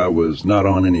you I was not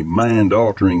on any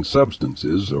mind-altering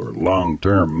substances or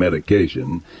long-term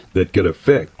medication that could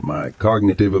affect my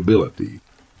cognitive ability.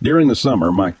 During the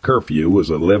summer, my curfew was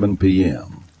 11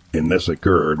 p.m., and this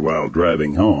occurred while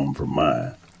driving home from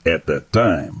my, at that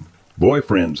time,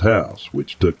 boyfriend's house,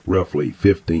 which took roughly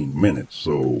 15 minutes,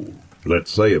 so let's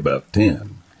say about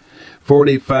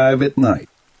 10:45 at night.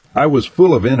 I was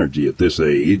full of energy at this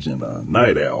age and a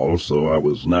night owl, so I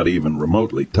was not even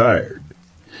remotely tired.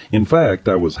 In fact,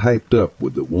 I was hyped up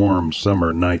with the warm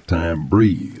summer nighttime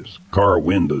breeze, car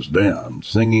windows down,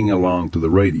 singing along to the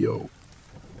radio.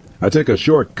 I took a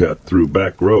shortcut through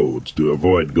back roads to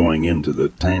avoid going into the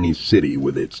tiny city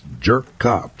with its jerk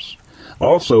cops.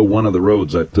 Also, one of the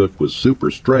roads I took was super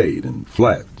straight and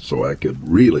flat, so I could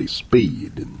really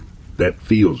speed, and that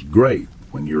feels great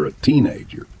when you're a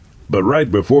teenager. But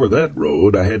right before that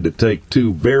road, I had to take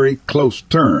 2 very close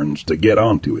turns to get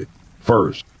onto it.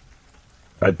 First,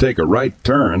 I'd take a right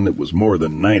turn that was more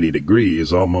than 90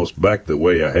 degrees, almost back the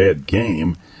way I had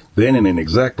came. Then in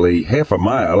exactly half a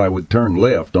mile, I would turn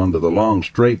left onto the long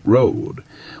straight road,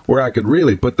 where I could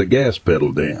really put the gas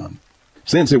pedal down.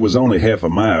 Since it was only half a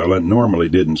mile, I normally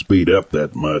didn't speed up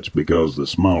that much because the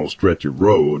small stretch of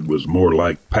road was more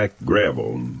like packed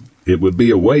gravel, and it would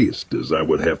be a waste as I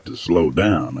would have to slow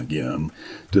down again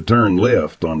to turn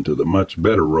left onto the much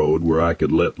better road where I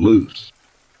could let loose.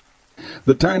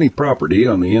 The tiny property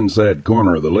on the inside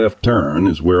corner of the left turn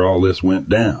is where all this went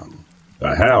down.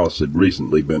 A house had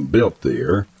recently been built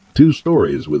there, 2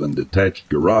 stories with a detached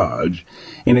garage,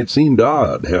 and it seemed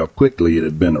odd how quickly it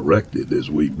had been erected as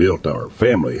we built our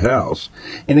family house,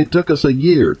 and it took us a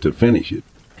year to finish it.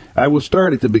 I will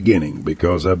start at the beginning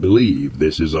because I believe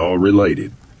this is all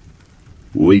related.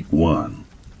 Week 1.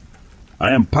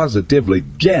 I am positively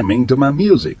jamming to my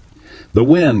music. The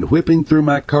wind whipping through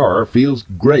my car feels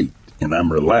great, and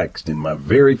I'm relaxed in my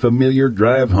very familiar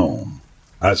drive home.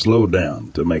 I slow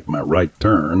down to make my right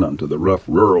turn onto the rough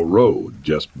rural road,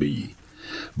 just be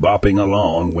bopping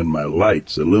along when my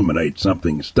lights illuminate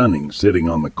something stunning sitting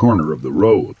on the corner of the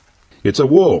road. It's a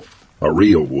wolf, a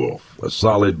real wolf, a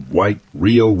solid white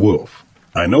real wolf.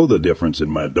 I know the difference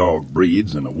in my dog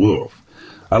breeds and a wolf.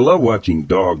 I love watching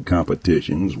dog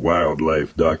competitions,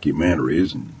 wildlife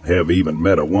documentaries, and have even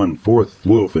met a 1/4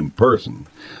 wolf in person.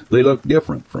 They look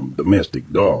different from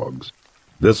domestic dogs.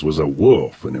 This was a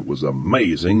wolf, and it was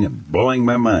amazing and blowing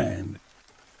my mind.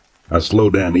 I slow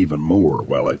down even more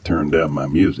while I turn down my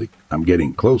music. I'm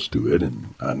getting close to it,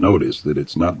 and I notice that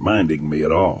it's not minding me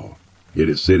at all. It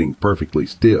is sitting perfectly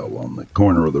still on the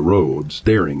corner of the road,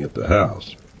 staring at the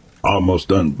house,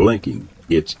 almost unblinking.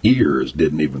 Its ears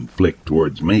didn't even flick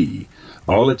towards me.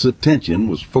 All its attention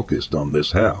was focused on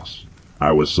this house.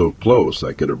 I was so close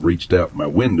I could have reached out my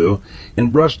window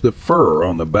and brushed the fur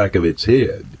on the back of its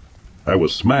head. I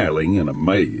was smiling and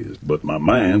amazed, but my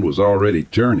mind was already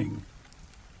churning.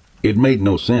 It made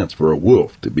no sense for a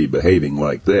wolf to be behaving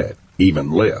like that,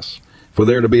 even less for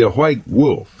there to be a white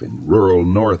wolf in rural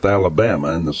North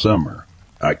Alabama in the summer.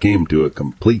 I came to a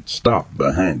complete stop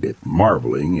behind it,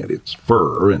 marveling at its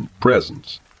fur and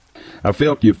presence. I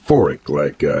felt euphoric,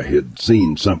 like I had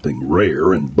seen something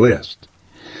rare and blessed.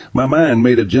 My mind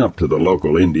made a jump to the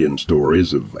local Indian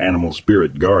stories of animal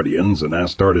spirit guardians, and I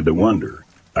started to wonder.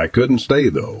 I couldn't stay,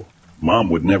 though. Mom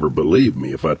would never believe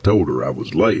me if I told her I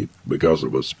was late because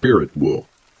of a spirit wolf.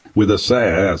 With a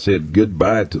sigh, I said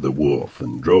goodbye to the wolf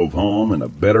and drove home in a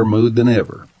better mood than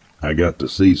ever. I got to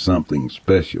see something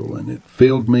special, and it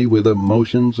filled me with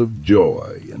emotions of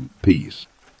joy and peace.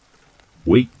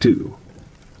 Week 2.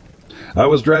 I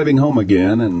was driving home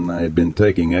again, and I had been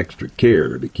taking extra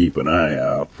care to keep an eye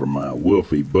out for my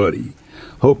wolfy buddy,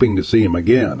 hoping to see him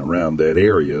again around that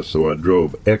area, so I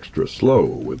drove extra slow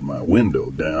with my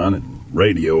window down and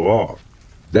radio off.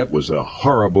 That was a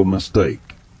horrible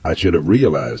mistake. I should have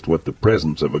realized what the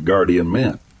presence of a guardian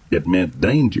meant. It meant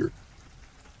danger.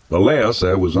 Alas,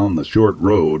 I was on the short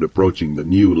road approaching the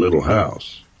new little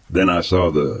house. Then I saw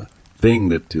the thing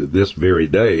that to this very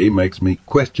day makes me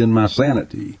question my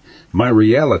sanity, my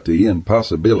reality and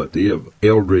possibility of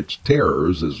eldritch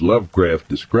terrors as Lovecraft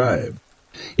described.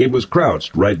 It was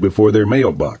crouched right before their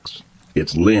mailbox,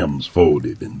 its limbs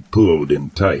folded and pulled in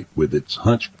tight with its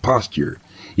hunched posture,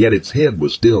 yet its head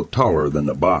was still taller than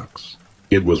the box.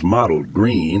 It was mottled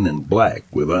green and black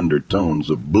with undertones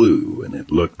of blue, and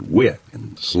it looked wet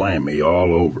and slimy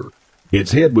all over.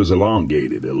 Its head was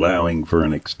elongated, allowing for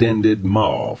an extended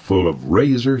maw full of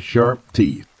razor-sharp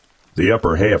teeth. The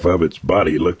upper half of its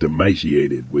body looked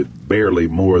emaciated, with barely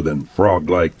more than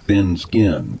frog-like thin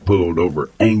skin pulled over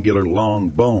angular long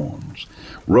bones,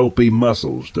 ropey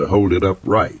muscles to hold it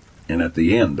upright, and at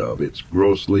the end of its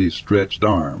grossly stretched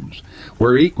arms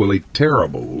were equally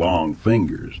terrible long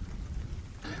fingers,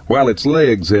 while its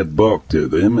legs had bulk to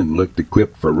them and looked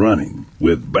equipped for running,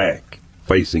 with back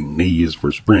facing knees for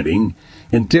sprinting,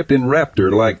 and tipped in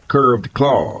raptor-like curved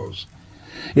claws.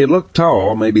 It looked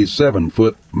tall, maybe 7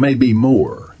 foot, maybe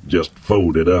more, just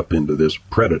folded up into this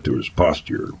predator's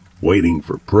posture, waiting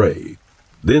for prey.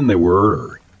 Then there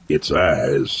were its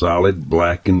eyes, solid,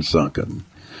 black, and sunken.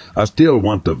 I still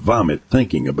want to vomit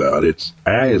thinking about its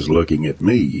eyes looking at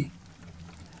me.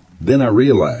 Then I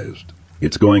realized,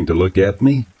 it's going to look at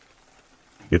me.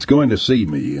 It's going to see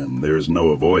me, and there's no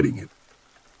avoiding it.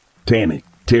 Panic,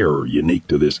 terror unique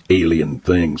to this alien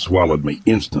thing swallowed me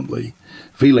instantly,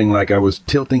 feeling like I was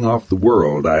tilting off the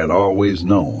world I had always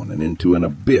known and into an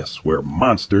abyss where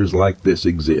monsters like this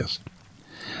exist.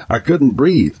 I couldn't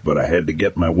breathe, but I had to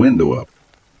get my window up.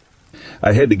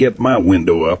 I had to get my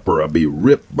window up or I'd be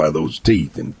ripped by those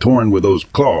teeth and torn with those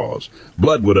claws.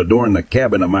 Blood would adorn the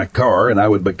cabin of my car and I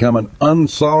would become an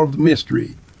unsolved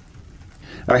mystery.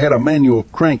 I had a manual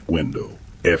crank window.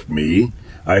 F me.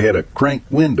 I had a crank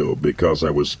window because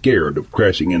I was scared of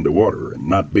crashing into water and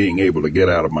not being able to get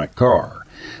out of my car.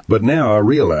 But now I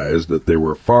realized that there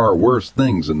were far worse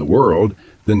things in the world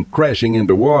than crashing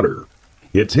into water.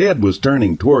 Its head was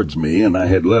turning towards me and I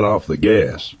had let off the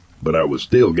gas, but I was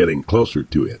still getting closer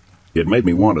to it. It made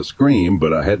me want to scream,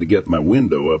 but I had to get my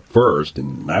window up first,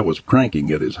 and I was cranking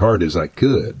it as hard as I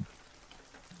could.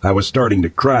 I was starting to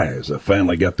cry as I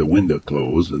finally got the window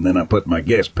closed, and then I put my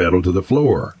gas pedal to the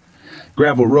floor.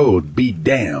 Gravel road be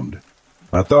damned.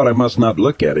 I thought I must not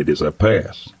look at it as I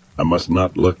passed. I must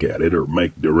not look at it or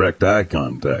make direct eye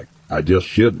contact. I just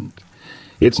shouldn't.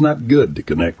 It's not good to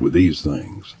connect with these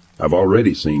things. I've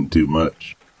already seen too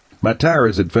much. My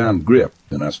tires had found grip,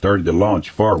 and I started to launch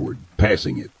forward,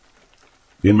 passing it.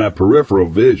 In my peripheral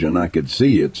vision, I could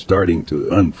see it starting to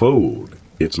unfold,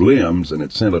 its limbs, and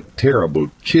it sent a terrible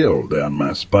chill down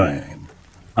my spine.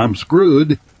 I'm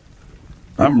screwed.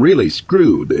 I'm really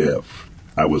screwed, F.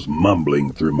 I was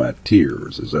mumbling through my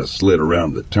tears as I slid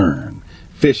around the turn,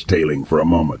 fishtailing for a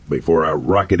moment before I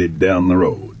rocketed down the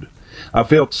road. I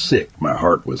felt sick, my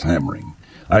heart was hammering.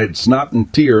 I had snot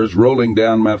and tears rolling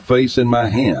down my face and my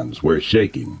hands were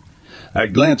shaking. I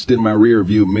glanced in my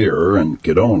rear-view mirror and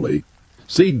could only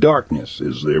see darkness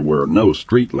as there were no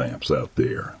street lamps out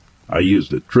there. I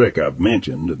used a trick I've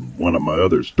mentioned in one of my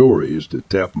other stories to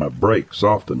tap my brakes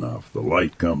soft enough the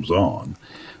light comes on,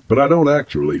 but I don't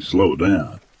actually slow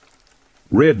down.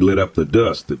 Red lit up the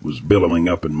dust that was billowing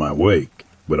up in my wake,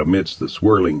 but amidst the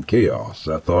swirling chaos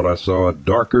I thought I saw a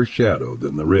darker shadow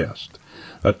than the rest.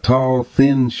 A tall,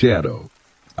 thin shadow.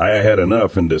 I had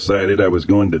enough and decided I was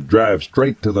going to drive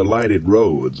straight to the lighted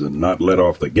roads and not let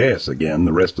off the gas again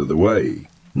the rest of the way.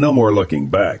 No more looking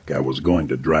back. I was going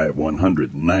to drive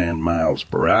 109 miles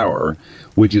per hour,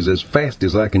 which is as fast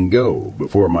as I can go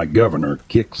before my governor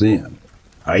kicks in.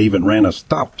 I even ran a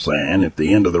stop sign at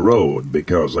the end of the road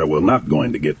because I was not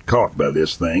going to get caught by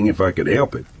this thing if I could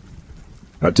help it.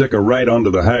 I took a right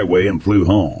onto the highway and flew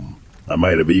home. I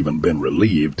might have even been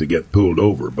relieved to get pulled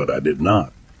over, but I did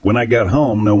not. When I got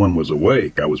home, no one was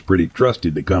awake. I was pretty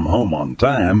trusted to come home on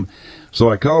time,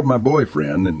 so I called my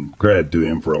boyfriend and cried to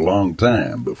him for a long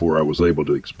time before I was able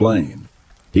to explain.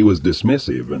 He was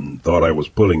dismissive and thought I was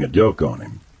pulling a joke on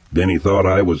him. Then he thought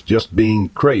I was just being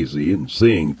crazy and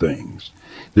seeing things.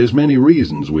 There's many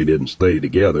reasons we didn't stay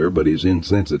together, but his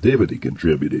insensitivity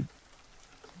contributed.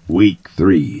 Week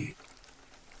 3.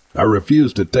 I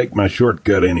refused to take my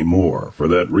shortcut anymore. For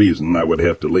that reason, I would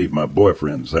have to leave my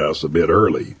boyfriend's house a bit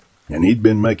early, and he'd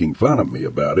been making fun of me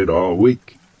about it all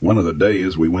week. One of the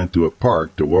days we went to a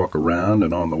park to walk around,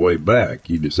 and on the way back,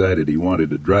 he decided he wanted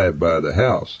to drive by the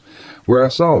house where I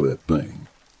saw that thing.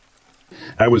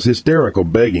 I was hysterical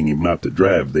begging him not to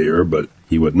drive there, but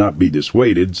he would not be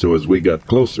dissuaded, so as we got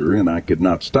closer and I could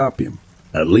not stop him,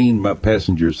 I leaned my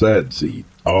passenger side seat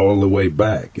all the way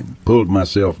back and pulled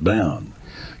myself down,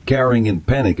 cowering in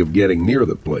panic of getting near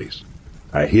the place.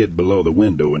 I hid below the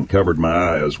window and covered my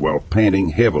eyes while panting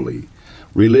heavily,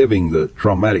 reliving the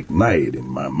traumatic night in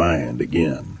my mind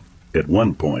again. At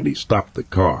one point, he stopped the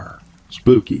car.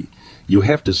 "Spooky, you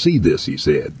have to see this," he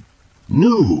said.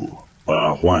 "No,"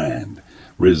 I whined,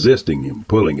 resisting him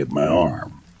pulling at my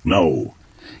arm. "No,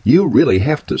 you really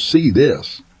have to see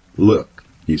this." "Look,"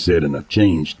 he said in a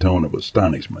changed tone of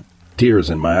astonishment.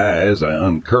 Tears in my eyes, I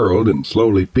uncurled and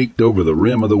slowly peeked over the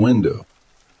rim of the window.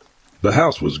 The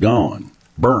house was gone,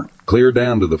 burnt clear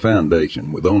down to the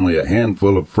foundation, with only a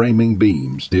handful of framing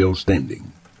beams still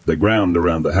standing. The ground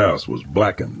around the house was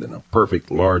blackened in a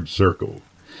perfect large circle.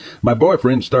 My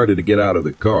boyfriend started to get out of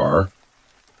the car.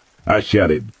 I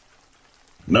shouted,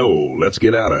 "No, let's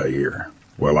get out of here."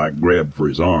 Well, I grabbed for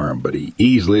his arm, but he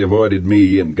easily avoided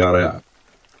me and got out.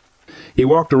 He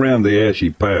walked around the ashy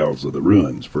piles of the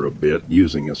ruins for a bit,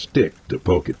 using a stick to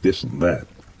poke at this and that.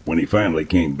 When he finally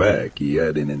came back, he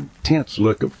had an intense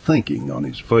look of thinking on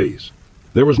his face.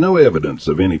 There was no evidence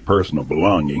of any personal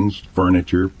belongings,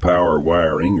 furniture, power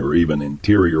wiring, or even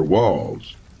interior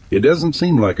walls. "It doesn't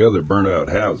seem like other burnt-out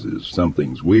houses.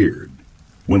 Something's weird."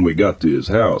 When we got to his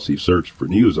house, he searched for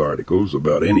news articles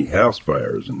about any house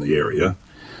fires in the area.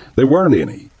 There weren't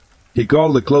any. He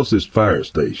called the closest fire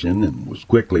station and was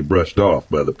quickly brushed off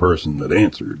by the person that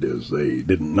answered, as they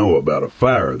didn't know about a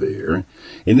fire there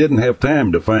and didn't have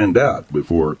time to find out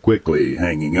before quickly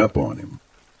hanging up on him.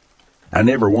 I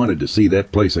never wanted to see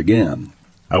that place again.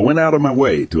 I went out of my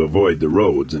way to avoid the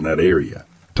roads in that area.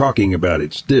 Talking about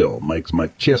it still makes my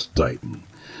chest tighten,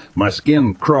 my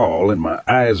skin crawl, and my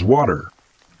eyes water.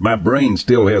 My brain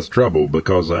still has trouble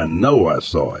because I know I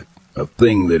saw it. A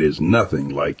thing that is nothing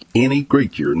like any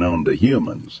creature known to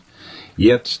humans.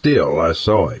 Yet still I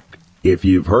saw it. If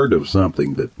you've heard of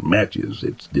something that matches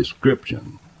its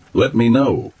description, let me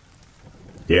know.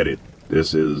 Edit.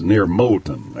 This is near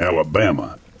Moulton,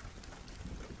 Alabama.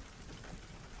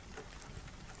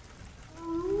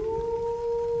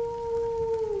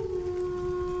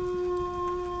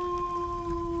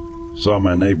 Saw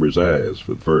my neighbor's eyes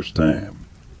for the first time.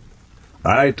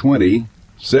 I, 20,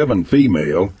 7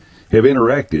 female, have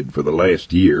interacted for the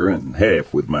last year and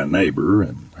half with my neighbor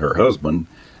and her husband,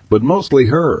 but mostly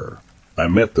her. I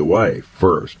met the wife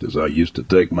first, as I used to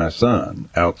take my son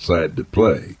outside to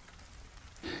play,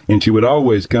 and she would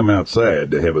always come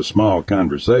outside to have a small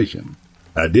conversation.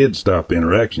 I did stop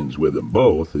interactions with them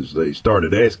both, as they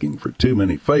started asking for too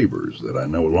many favors that I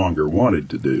no longer wanted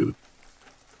to do.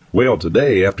 Well,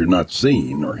 today, after not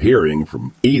seeing or hearing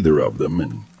from either of them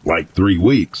in like 3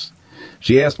 weeks,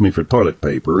 she asked me for toilet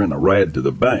paper and a ride to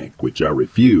the bank, which I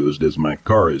refused as my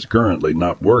car is currently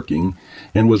not working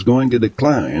and was going to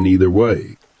decline either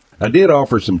way. I did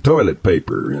offer some toilet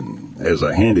paper, and as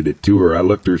I handed it to her, I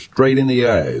looked her straight in the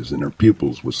eyes and her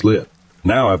pupils were slit.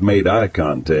 Now I've made eye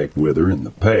contact with her in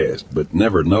the past, but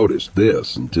never noticed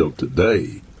this until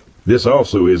today. This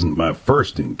also isn't my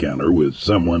first encounter with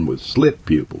someone with slit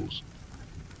pupils.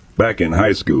 Back in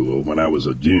high school, when I was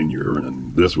a junior,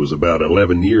 and this was about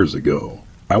 11 years ago,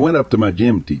 I went up to my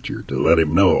gym teacher to let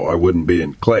him know I wouldn't be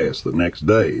in class the next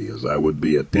day, as I would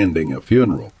be attending a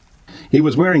funeral. He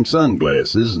was wearing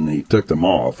sunglasses, and he took them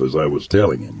off as I was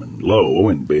telling him, and lo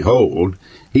and behold,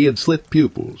 he had slit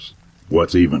pupils.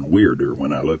 What's even weirder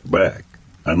when I look back,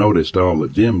 I noticed all the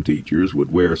gym teachers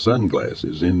would wear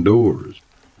sunglasses indoors.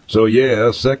 So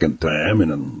yeah, second time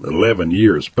in an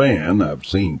 11-year span, I've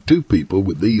seen 2 people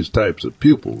with these types of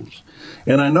pupils,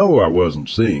 and I know I wasn't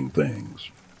seeing things.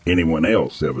 Anyone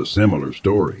else have a similar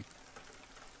story?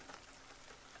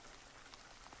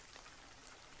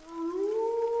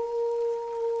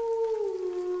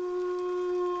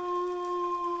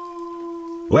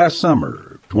 Last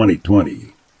summer,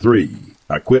 2023,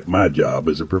 I quit my job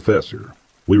as a professor.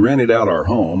 We rented out our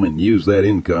home and used that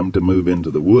income to move into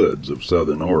the woods of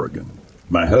southern Oregon.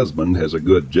 My husband has a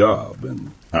good job,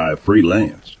 and I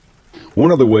freelance.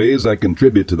 One of the ways I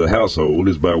contribute to the household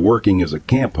is by working as a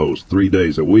camp host 3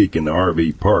 days a week in the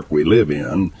RV park we live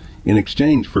in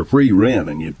exchange for free rent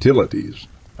and utilities.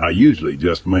 I usually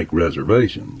just make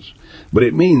reservations, but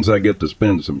it means I get to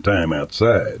spend some time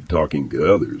outside talking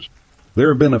to others. There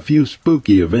have been a few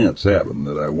spooky events happen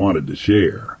that I wanted to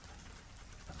share.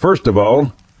 First of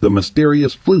all, the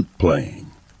mysterious flute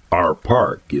playing. Our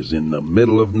park is in the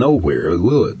middle of nowhere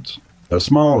woods. A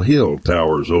small hill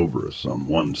towers over us on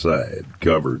one side,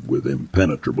 covered with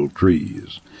impenetrable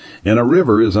trees, and a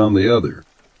river is on the other.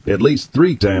 At least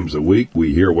 3 times a week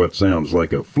we hear what sounds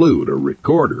like a flute or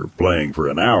recorder playing for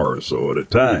an hour or so at a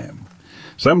time.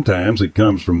 Sometimes it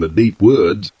comes from the deep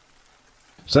woods,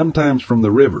 sometimes from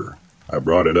the river. I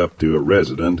brought it up to a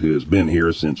resident who has been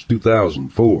here since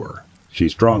 2004. She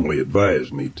strongly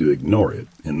advised me to ignore it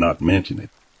and not mention it.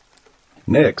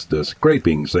 Next, a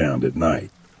scraping sound at night.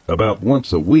 About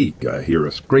once a week I hear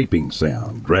a scraping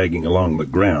sound dragging along the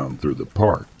ground through the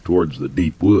park towards the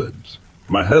deep woods.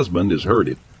 My husband has heard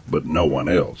it, but no one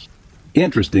else.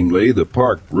 Interestingly, the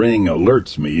park ring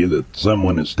alerts me that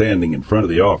someone is standing in front of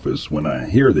the office when I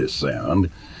hear this sound,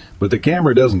 but the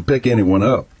camera doesn't pick anyone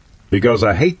up. Because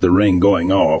I hate the ring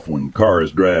going off when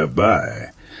cars drive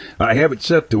by, I have it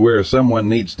set to where someone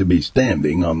needs to be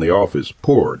standing on the office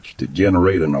porch to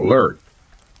generate an alert.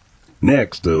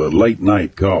 Next, a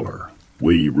late-night caller.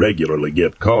 We regularly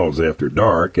get calls after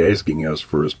dark asking us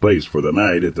for a space for the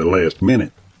night at the last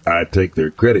minute. I take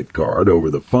their credit card over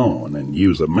the phone and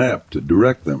use a map to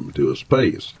direct them to a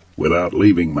space without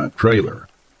leaving my trailer.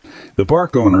 The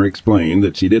park owner explained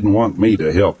that she didn't want me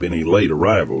to help any late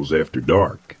arrivals after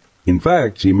dark. In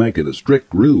fact, she made it a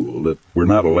strict rule that we're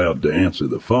not allowed to answer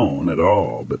the phone at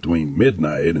all between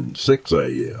midnight and 6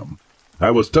 a.m.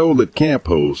 I was told that camp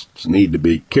hosts need to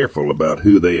be careful about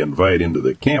who they invite into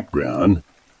the campground.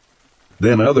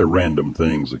 Then other random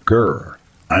things occur.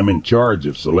 I'm in charge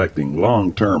of selecting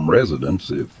long-term residents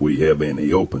if we have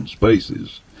any open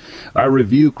spaces. I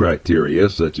review criteria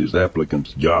such as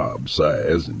applicants' job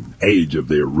size and age of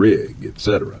their rig,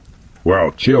 etc.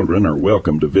 While children are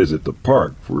welcome to visit the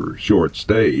park for short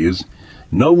stays,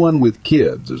 no one with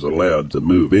kids is allowed to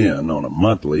move in on a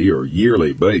monthly or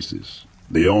yearly basis.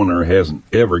 The owner hasn't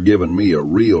ever given me a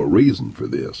real reason for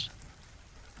this.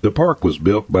 The park was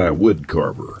built by a wood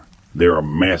carver. There are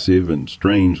massive and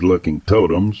strange-looking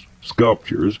totems,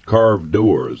 sculptures, carved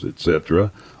doors,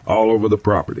 etc., all over the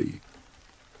property.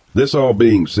 This all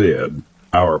being said,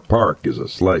 our park is a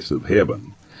slice of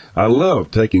heaven. I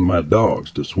love taking my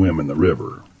dogs to swim in the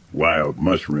river, wild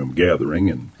mushroom gathering,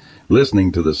 and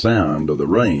listening to the sound of the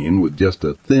rain with just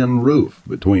a thin roof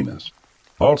between us.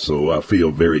 Also, I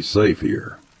feel very safe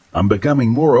here. I'm becoming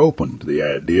more open to the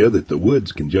idea that the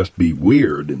woods can just be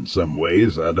weird in some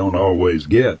ways I don't always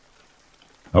get.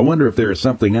 I wonder if there is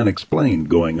something unexplained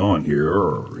going on here,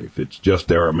 or if it's just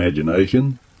our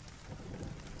imagination.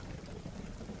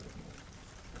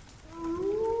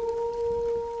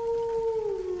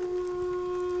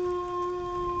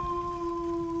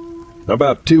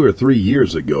 About 2 or 3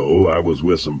 years ago, I was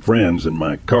with some friends in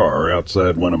my car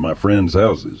outside one of my friends'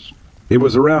 houses. It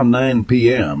was around 9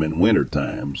 p.m. in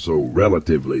wintertime, so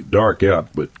relatively dark out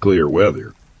but clear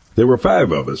weather. There were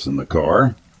 5 of us in the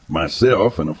car,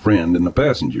 myself and a friend in the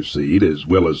passenger seat, as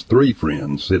well as 3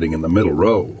 friends sitting in the middle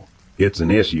row. It's an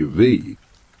SUV.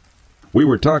 We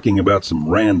were talking about some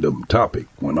random topic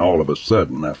when all of a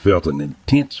sudden I felt an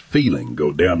intense feeling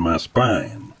go down my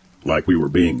spine, like we were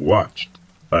being watched.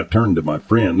 I turned to my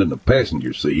friend in the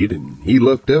passenger seat, and he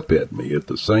looked up at me at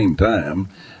the same time,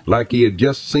 like he had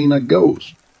just seen a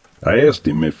ghost. I asked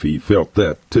him if he felt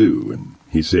that too, and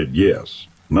he said yes.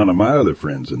 None of my other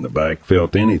friends in the back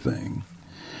felt anything.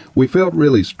 We felt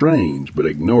really strange, but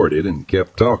ignored it and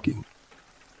kept talking.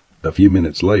 A few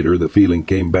minutes later, the feeling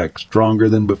came back stronger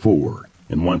than before,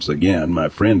 and once again my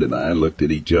friend and I looked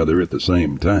at each other at the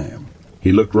same time.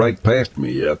 He looked right past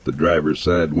me out the driver's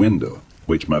side window,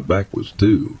 which my back was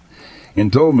to,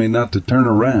 and told me not to turn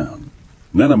around.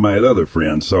 None of my other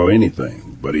friends saw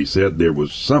anything, but he said there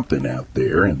was something out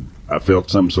there, and I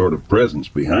felt some sort of presence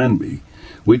behind me.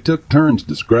 We took turns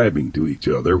describing to each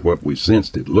other what we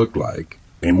sensed it looked like,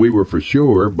 and we were for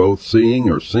sure both seeing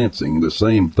or sensing the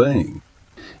same thing.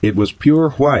 It was pure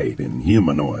white and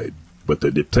humanoid, but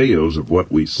the details of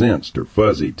what we sensed are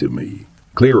fuzzy to me.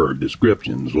 Clearer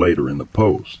descriptions later in the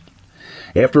post.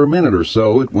 After a minute or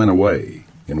so, it went away,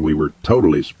 and we were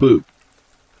totally spooked.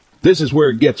 This is where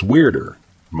it gets weirder.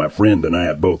 My friend and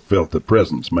I both felt the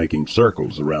presence making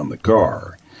circles around the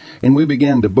car, and we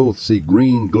began to both see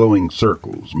green glowing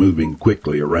circles moving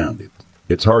quickly around it.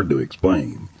 It's hard to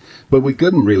explain, but we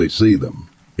couldn't really see them.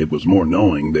 It was more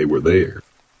knowing they were there.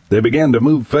 They began to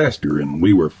move faster, and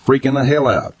we were freaking the hell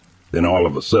out. Then all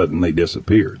of a sudden, they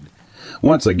disappeared.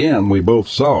 Once again, we both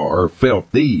saw or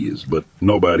felt these, but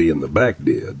nobody in the back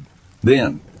did.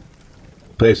 Then,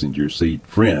 passenger seat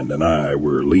friend and I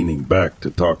were leaning back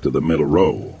to talk to the middle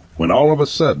row, when all of a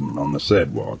sudden, on the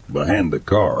sidewalk behind the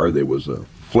car, there was a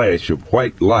flash of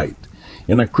white light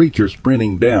and a creature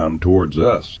sprinting down towards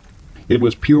us. It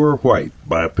was pure white,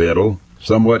 bipedal,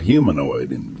 somewhat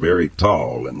humanoid, and very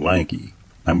tall and lanky.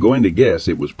 I'm going to guess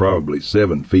it was probably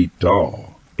 7 feet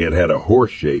tall. It had a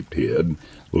horse-shaped head,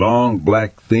 long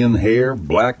black thin hair,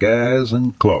 black eyes,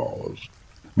 and claws.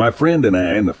 My friend and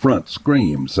I in the front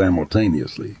screamed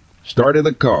simultaneously, started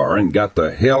the car, and got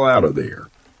the hell out of there.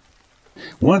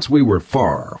 Once we were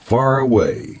far, far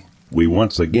away, we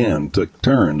once again took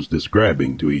turns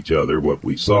describing to each other what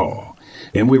we saw,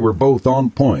 and we were both on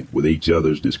point with each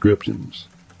other's descriptions.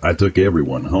 I took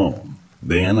everyone home.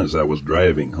 Then, as I was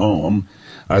driving home,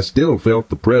 I still felt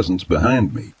the presence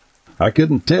behind me. I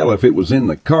couldn't tell if it was in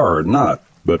the car or not,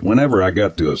 but whenever I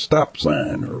got to a stop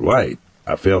sign or light,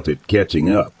 I felt it catching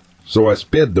up. So I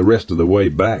sped the rest of the way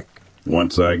back.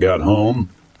 Once I got home,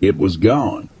 it was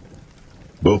gone.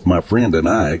 Both my friend and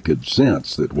I could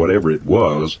sense that whatever it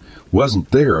was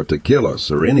wasn't there to kill us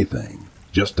or anything,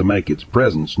 just to make its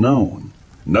presence known.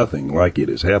 Nothing like it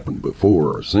has happened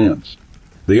before or since.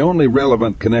 The only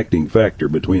relevant connecting factor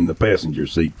between the passenger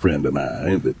seat friend and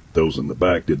I, that those in the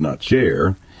back did not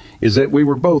share, is that we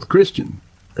were both Christian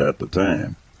at the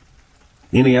time.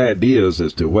 Any ideas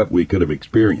as to what we could have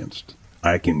experienced?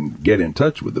 I can get in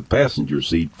touch with the passenger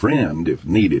seat friend if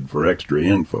needed for extra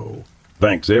info.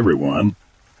 Thanks, everyone.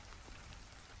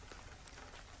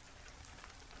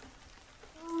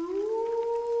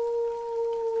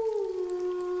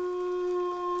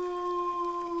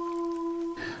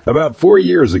 About 4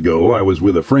 years ago, I was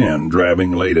with a friend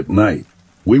driving late at night.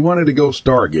 We wanted to go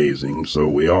stargazing, so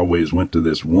we always went to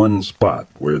this one spot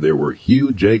where there were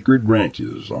huge acred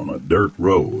ranches on a dirt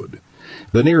road.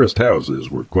 The nearest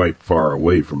houses were quite far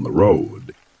away from the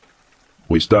road.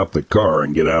 We stop the car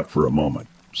and get out for a moment.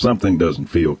 Something doesn't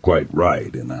feel quite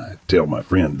right, and I tell my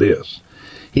friend this.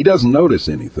 He doesn't notice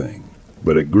anything,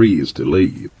 but agrees to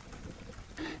leave.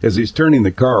 As he's turning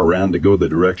the car around to go the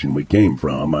direction we came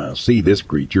from, I see this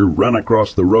creature run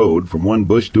across the road from one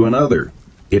bush to another.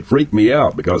 It freaked me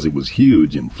out because it was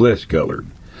huge and flesh-colored,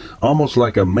 almost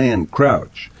like a man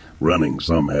crouch, running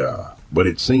somehow, but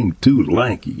it seemed too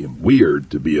lanky and weird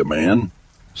to be a man.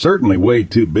 Certainly way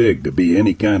too big to be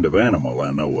any kind of animal I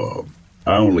know of.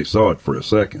 I only saw it for a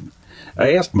second.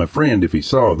 I asked my friend if he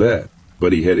saw that,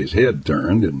 but he had his head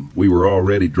turned, and we were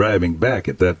already driving back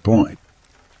at that point.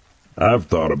 I've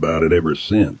thought about it ever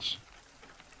since.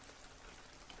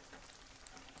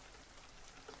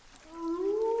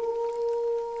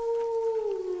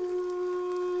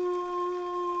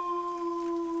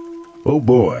 Oh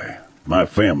boy, my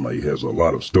family has a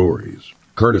lot of stories,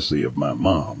 courtesy of my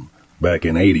mom. Back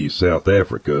in 80s South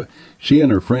Africa, she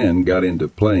and her friend got into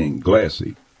playing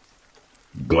glassy.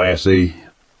 Glassy,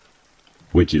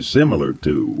 which is similar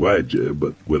to Ouija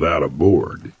but without a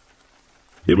board.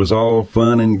 It was all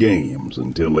fun and games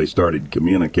until they started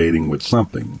communicating with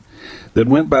something that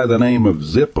went by the name of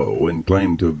Zippo and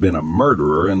claimed to have been a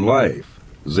murderer in life.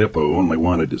 Zippo only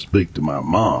wanted to speak to my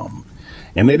mom,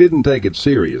 and they didn't take it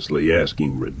seriously,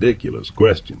 asking ridiculous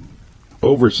questions.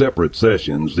 Over separate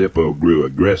sessions, Zippo grew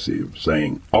aggressive,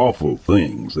 saying awful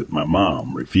things that my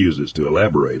mom refuses to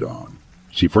elaborate on.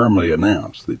 She firmly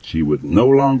announced that she would no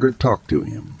longer talk to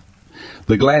him.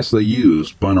 The glass they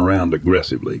used spun around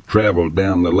aggressively, traveled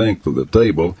down the length of the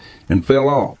table, and fell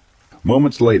off.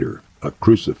 Moments later, a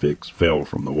crucifix fell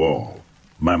from the wall.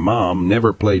 My mom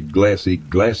never played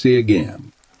glassy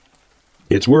again.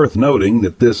 It's worth noting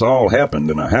that this all happened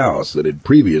in a house that had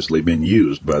previously been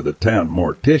used by the town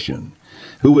mortician,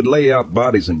 who would lay out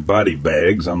bodies in body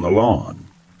bags on the lawn.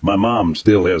 My mom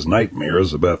still has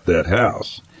nightmares about that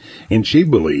house, and she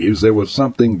believes there was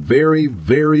something very,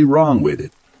 very wrong with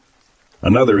it.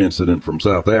 Another incident from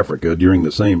South Africa during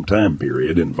the same time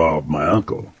period involved my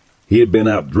uncle. He had been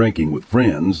out drinking with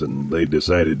friends, and they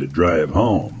decided to drive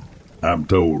home. I'm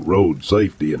told road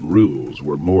safety and rules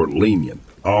were more lenient,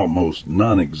 almost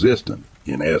non-existent,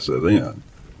 in Asa then.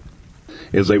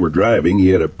 As they were driving, he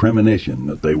had a premonition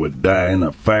that they would die in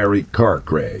a fiery car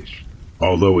crash.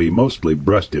 Although he mostly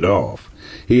brushed it off,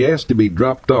 he asked to be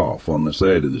dropped off on the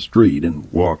side of the street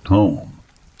and walked home.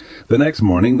 The next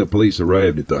morning, the police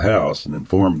arrived at the house and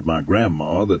informed my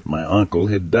grandma that my uncle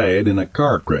had died in a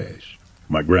car crash.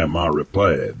 My grandma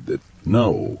replied that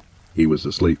no, he was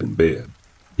asleep in bed.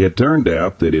 It turned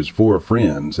out that his 4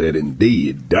 friends had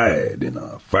indeed died in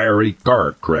a fiery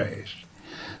car crash,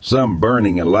 some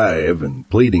burning alive and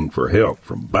pleading for help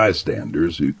from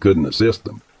bystanders who couldn't assist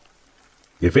them.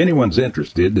 If anyone's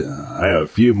interested, I have a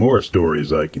few more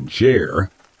stories I can share.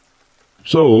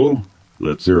 So,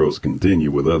 let's Zeros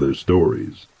continue with other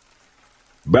stories.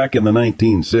 Back in the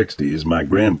 1960s, my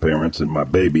grandparents and my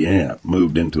baby aunt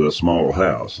moved into a small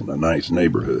house in a nice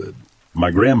neighborhood. My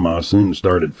grandma soon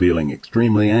started feeling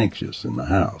extremely anxious in the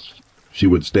house. She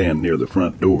would stand near the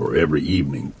front door every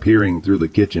evening, peering through the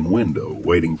kitchen window,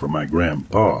 waiting for my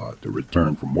grandpa to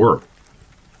return from work.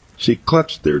 She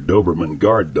clutched their Doberman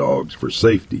guard dogs for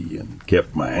safety and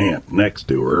kept my aunt next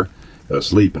to her,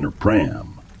 asleep in her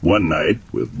pram. One night,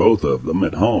 with both of them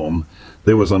at home,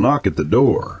 there was a knock at the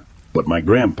door. but my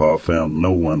grandpa found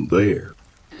no one there.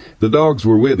 The dogs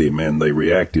were with him, and they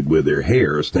reacted with their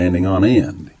hair standing on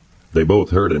end. They both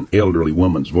heard an elderly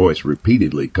woman's voice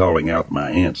repeatedly calling out my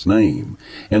aunt's name,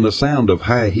 and the sound of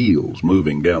high heels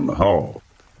moving down the hall.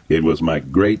 It was my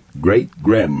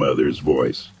great-great-grandmother's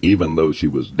voice, even though she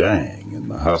was dying in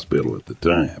the hospital at the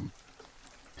time.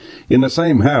 In the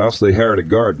same house, they hired a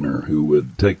gardener who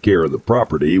would take care of the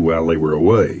property while they were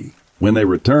away. When they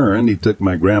returned, he took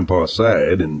my grandpa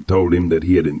aside and told him that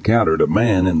he had encountered a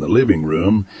man in the living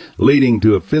room, leading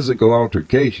to a physical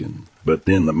altercation, but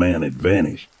then the man had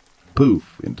vanished.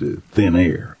 Poof, into thin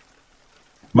air.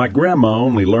 My grandma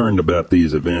only learned about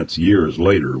these events years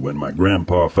later when my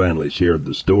grandpa finally shared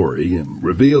the story and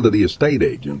revealed that the estate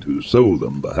agent who sold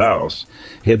them the house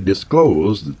had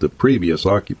disclosed that the previous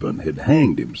occupant had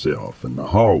hanged himself in the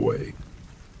hallway.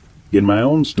 In my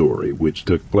own story, which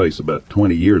took place about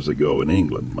 20 years ago in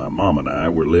England, my mom and I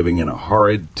were living in a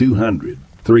horrid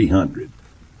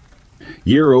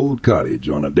 300-year-old cottage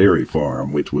on a dairy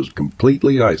farm which was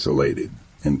completely isolated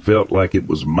and felt like it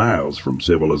was miles from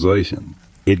civilization.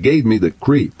 It gave me the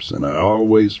creeps, and I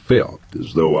always felt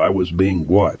as though I was being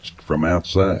watched from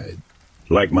outside.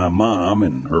 Like my mom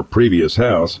in her previous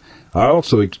house, I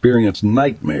also experienced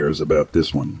nightmares about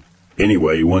this one.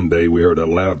 Anyway, one day we heard a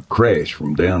loud crash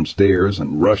from downstairs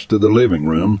and rushed to the living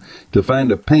room to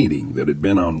find a painting that had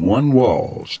been on one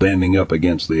wall standing up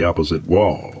against the opposite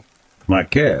wall. My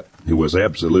cat, who was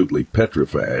absolutely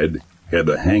petrified, had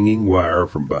a hanging wire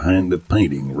from behind the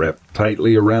painting wrapped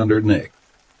tightly around her neck.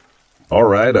 All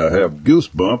right, I have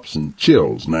goosebumps and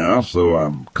chills now, so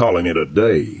I'm calling it a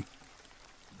day.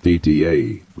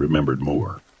 TTA remembered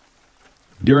more.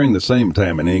 During the same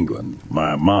time in England,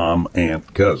 my mom,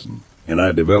 aunt, cousin, and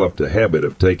I developed a habit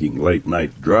of taking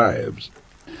late-night drives.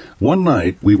 One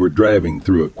night, we were driving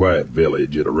through a quiet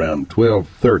village at around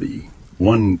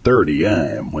 1:30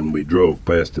 a.m. when we drove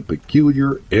past a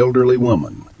peculiar elderly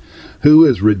woman who,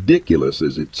 as ridiculous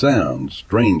as it sounds,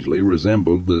 strangely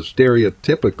resembled the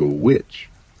stereotypical witch.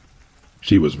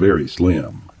 She was very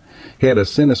slim, had a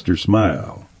sinister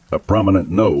smile, a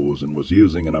prominent nose, and was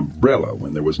using an umbrella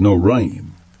when there was no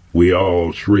rain. We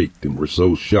all shrieked and were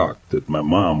so shocked that my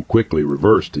mom quickly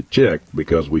reversed to check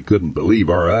because we couldn't believe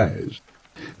our eyes.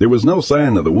 There was no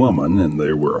sign of the woman, and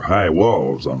there were high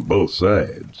walls on both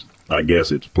sides. I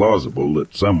guess it's plausible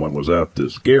that someone was out to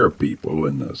scare people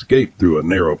and escaped through a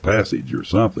narrow passage or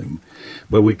something,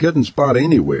 but we couldn't spot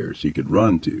anywhere she could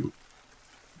run to.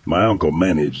 My uncle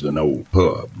managed an old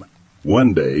pub.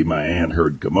 One day my aunt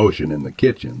heard commotion in the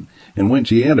kitchen, and when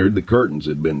she entered, the curtains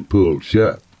had been pulled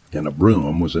shut, and a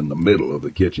broom was in the middle of the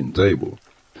kitchen table.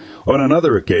 On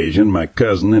another occasion, my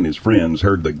cousin and his friends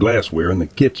heard the glassware in the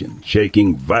kitchen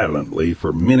shaking violently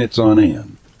for minutes on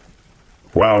end.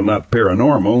 While not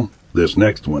paranormal, this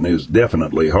next one is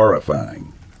definitely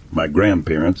horrifying. My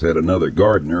grandparents had another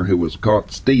gardener who was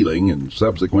caught stealing and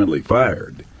subsequently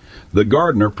fired. The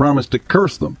gardener promised to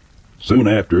curse them. Soon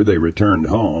after, they returned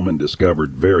home and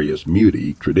discovered various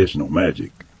muti, traditional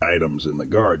magic, items in the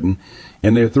garden,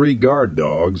 and their 3 guard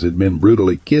dogs had been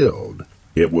brutally killed.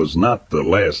 It was not the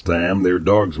last time their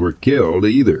dogs were killed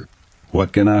either.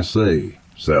 What can I say?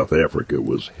 South Africa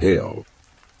was hell.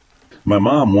 My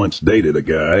mom once dated a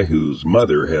guy whose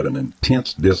mother had an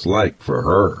intense dislike for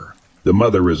her. The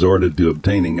mother resorted to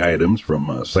obtaining items from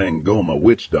a Sangoma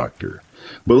witch doctor,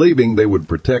 believing they would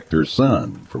protect her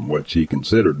son from what she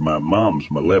considered my mom's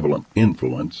malevolent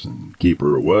influence and keep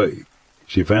her away.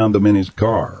 She found them in his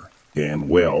car, and,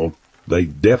 well, they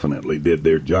definitely did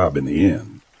their job in the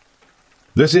end.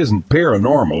 This isn't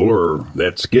paranormal or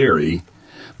that scary.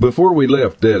 Before we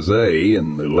left SA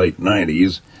in the late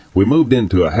 90s, we moved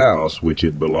into a house which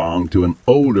had belonged to an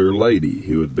older lady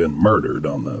who had been murdered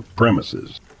on the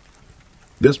premises.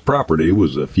 This property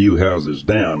was a few houses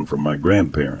down from my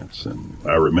grandparents, and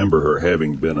I remember her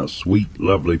having been a sweet,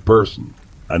 lovely person.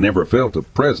 I never felt a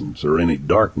presence or any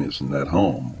darkness in that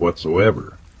home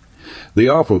whatsoever. The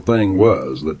awful thing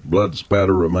was that blood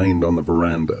spatter remained on the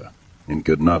veranda and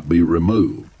could not be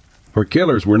removed. Her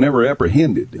killers were never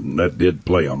apprehended, and that did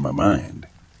play on my mind.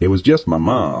 It was just my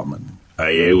mom and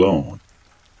I alone.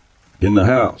 In the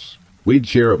house, we'd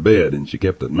share a bed, and she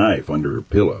kept a knife under her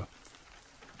pillow.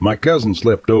 My cousin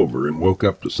slept over and woke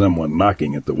up to someone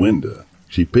knocking at the window.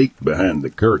 She peeked behind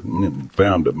the curtain and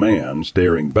found a man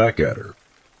staring back at her.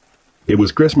 It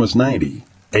was Christmas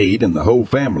 '98, and the whole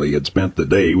family had spent the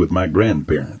day with my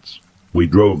grandparents. We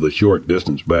drove the short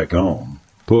distance back home,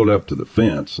 pulled up to the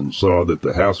fence, and saw that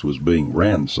the house was being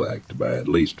ransacked by at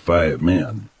least 5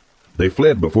 men. They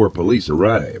fled before police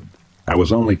arrived. I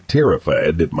was only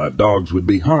terrified that my dogs would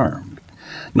be harmed.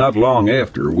 Not long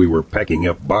after, we were packing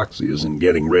up boxes and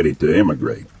getting ready to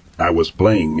emigrate. I was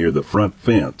playing near the front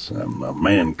fence, and a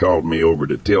man called me over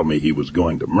to tell me he was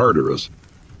going to murder us.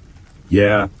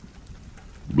 Yeah,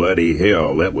 bloody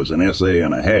hell, that was an essay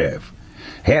and a half.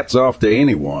 Hats off to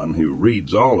anyone who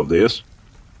reads all of this.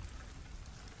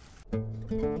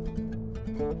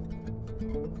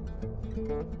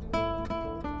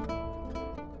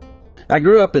 I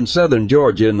grew up in southern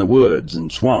Georgia in the woods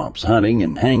and swamps, hunting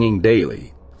and hanging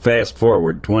daily. Fast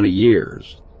forward 20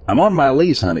 years. I'm on my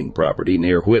lease hunting property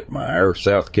near Whitmire,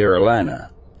 South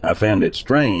Carolina. I found it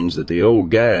strange that the old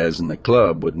guys in the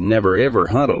club would never ever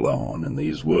hunt alone in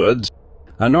these woods.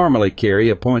 I normally carry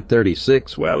a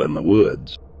 .36 while in the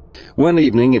woods. One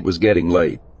evening it was getting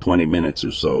late, 20 minutes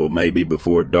or so, maybe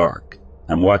before dark.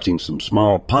 I'm watching some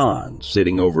small ponds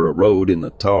sitting over a road in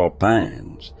the tall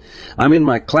pines. I'm in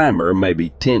my climber, maybe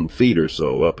 10 feet or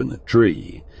so up in the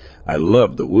tree. I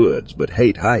love the woods, but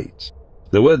hate heights.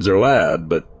 The woods are loud,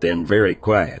 but then very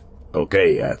quiet.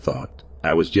 Okay, I thought.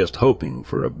 I was just hoping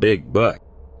for a big buck.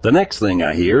 The next thing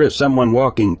I hear is someone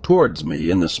walking towards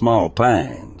me in the small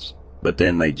pines. But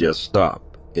then they just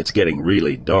stop. It's getting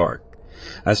really dark.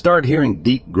 I start hearing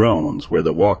deep groans where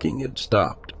the walking had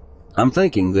stopped. I'm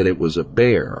thinking that it was a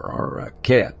bear or a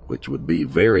cat, which would be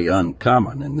very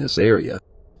uncommon in this area.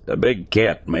 A big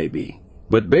cat, maybe.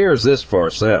 But bears this far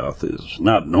south is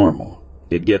not normal.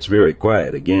 It gets very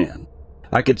quiet again.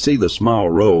 I could see the small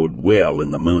road well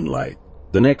in the moonlight.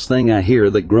 The next thing I hear,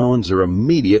 the groans are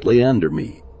immediately under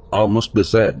me, almost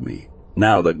beside me.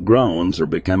 Now the groans are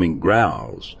becoming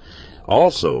growls.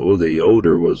 Also, the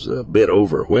odor was a bit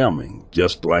overwhelming,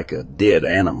 just like a dead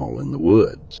animal in the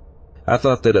woods. I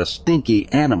thought that a stinky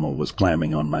animal was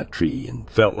climbing on my tree and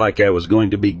felt like I was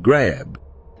going to be grabbed.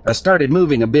 I started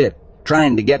moving a bit,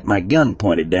 trying to get my gun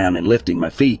pointed down and lifting my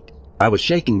feet. I was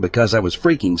shaking because I was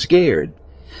freaking scared.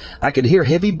 I could hear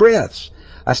heavy breaths.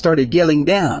 I started yelling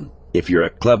down, "If you're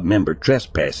a club member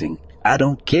trespassing, I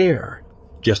don't care.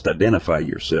 Just identify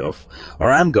yourself,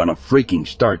 or I'm gonna freaking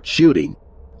start shooting."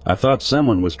 I thought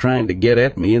someone was trying to get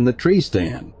at me in the tree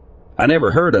stand. I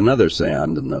never heard another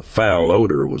sound, and the foul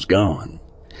odor was gone.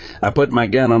 I put my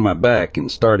gun on my back and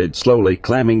started slowly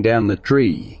climbing down the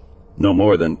tree. No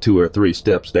more than 2 or 3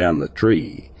 steps down the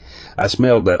tree, I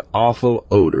smelled that awful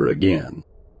odor again.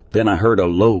 Then I heard a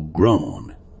low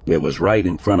groan. It was right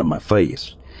in front of my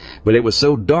face, but it was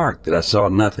so dark that I saw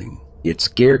nothing. It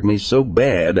scared me so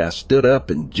bad I stood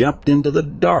up and jumped into the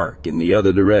dark in the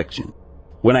other direction.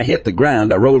 When I hit the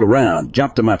ground, I rolled around,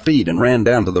 jumped to my feet, and ran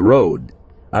down to the road.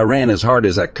 I ran as hard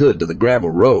as I could to the gravel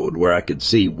road where I could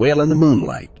see well in the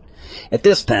moonlight. At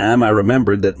this time, I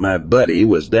remembered that my buddy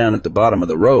was down at the bottom of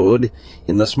the road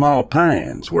in the small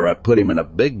pines where I put him in a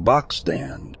big box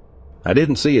stand. I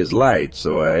didn't see his light,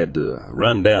 so I had to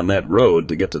run down that road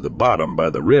to get to the bottom by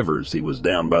the rivers. He was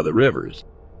down by the rivers.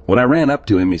 When I ran up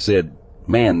to him, he said,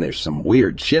 "Man, there's some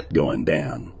weird shit going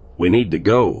down. We need to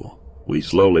go." We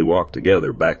slowly walked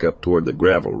together back up toward the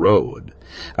gravel road.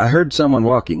 I heard someone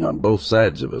walking on both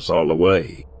sides of us all the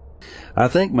way. I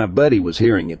think my buddy was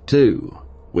hearing it too.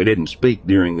 We didn't speak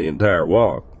during the entire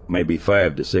walk, maybe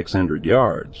 500 to 600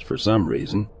 yards, for some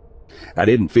reason. I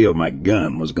didn't feel my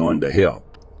gun was going to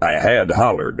help. I had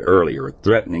hollered earlier,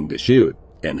 threatening to shoot,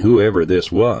 and whoever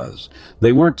this was,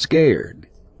 they weren't scared.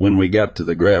 When we got to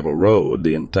the gravel road,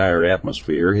 the entire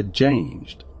atmosphere had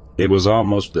changed. It was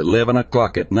almost 11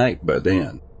 o'clock at night by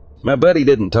then. My buddy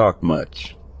didn't talk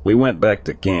much. We went back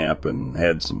to camp and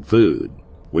had some food.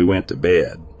 We went to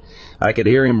bed. I could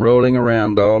hear him rolling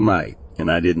around all night,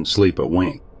 and I didn't sleep a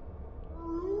wink.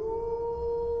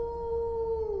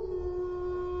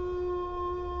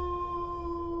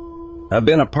 I've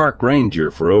been a park ranger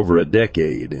for over a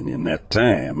decade, and in that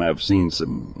time I've seen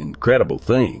some incredible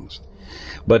things.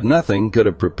 But nothing could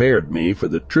have prepared me for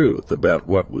the truth about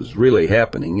what was really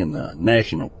happening in the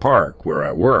national park where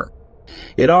I work.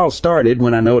 It all started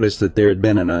when I noticed that there had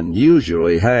been an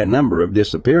unusually high number of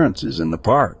disappearances in the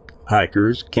park.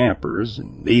 Hikers, campers,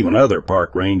 and even other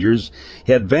park rangers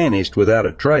had vanished without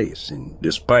a trace, and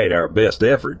despite our best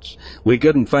efforts, we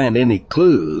couldn't find any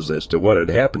clues as to what had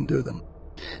happened to them.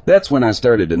 That's when I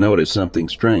started to notice something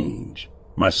strange.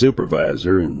 My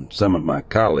supervisor and some of my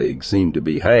colleagues seemed to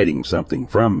be hiding something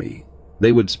from me.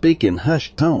 They would speak in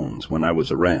hushed tones when I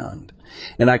was around,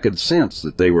 and I could sense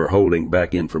that they were holding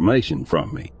back information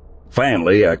from me.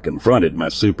 Finally, I confronted my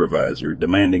supervisor,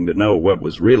 demanding to know what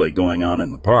was really going on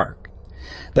in the park.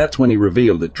 That's when he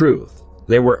revealed the truth.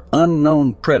 There were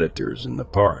unknown predators in the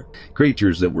park,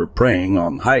 creatures that were preying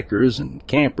on hikers and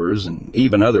campers and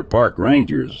even other park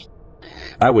rangers.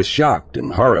 I was shocked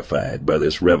and horrified by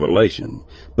this revelation,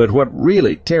 but what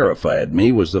really terrified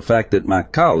me was the fact that my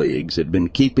colleagues had been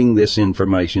keeping this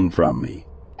information from me.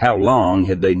 How long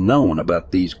had they known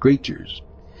about these creatures?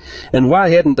 And why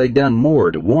hadn't they done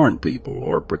more to warn people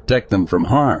or protect them from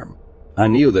harm? I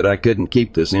knew that I couldn't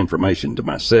keep this information to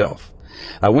myself.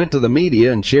 I went to the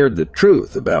media and shared the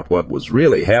truth about what was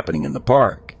really happening in the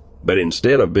park. But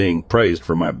instead of being praised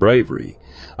for my bravery,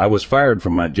 I was fired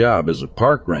from my job as a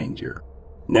park ranger.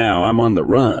 Now I'm on the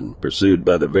run, pursued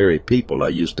by the very people I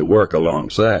used to work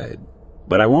alongside.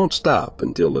 But I won't stop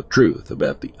until the truth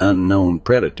about the unknown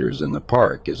predators in the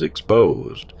park is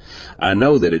exposed. I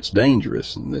know that it's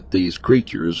dangerous and that these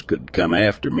creatures could come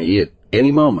after me at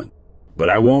any moment. But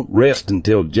I won't rest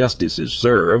until justice is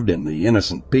served and the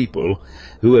innocent people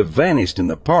who have vanished in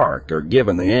the park are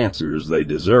given the answers they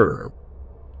deserve.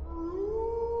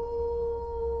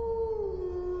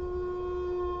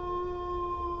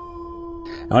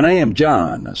 And I am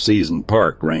John, a seasoned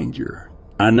park ranger.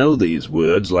 I know these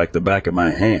woods like the back of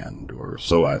my hand, or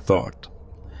so I thought.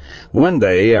 One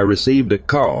day I received a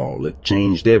call that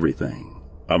changed everything.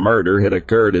 A murder had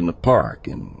occurred in the park,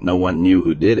 and no one knew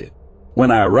who did it.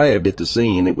 When I arrived at the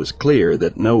scene, it was clear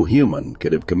that no human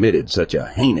could have committed such a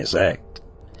heinous act.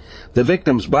 The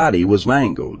victim's body was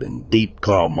mangled, and deep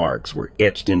claw marks were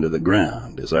etched into the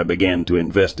ground. As I began to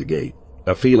investigate,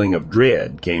 a feeling of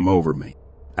dread came over me.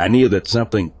 I knew that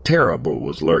something terrible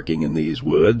was lurking in these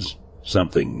woods,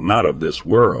 something not of this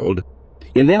world.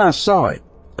 And then I saw it,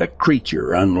 a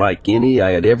creature unlike any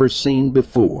I had ever seen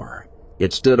before.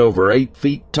 It stood over 8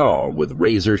 feet tall, with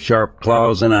razor-sharp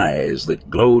claws and eyes that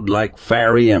glowed like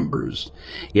fiery embers.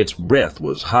 Its breath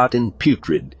was hot and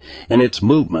putrid, and its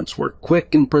movements were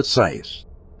quick and precise.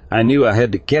 I knew I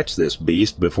had to catch this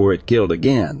beast before it killed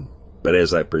again. But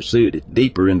as I pursued it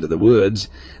deeper into the woods,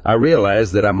 I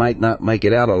realized that I might not make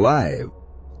it out alive.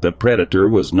 The predator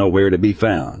was nowhere to be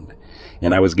found,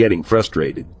 and I was getting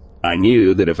frustrated. I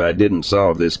knew that if I didn't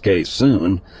solve this case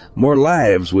soon, more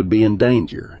lives would be in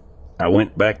danger. I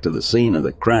went back to the scene of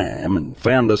the crime and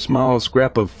found a small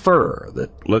scrap of fur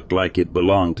that looked like it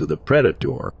belonged to the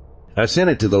predator. I sent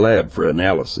it to the lab for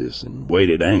analysis and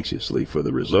waited anxiously for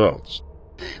the results.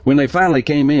 When they finally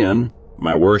came in,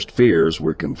 my worst fears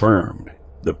were confirmed.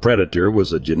 The predator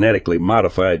was a genetically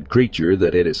modified creature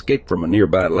that had escaped from a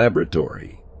nearby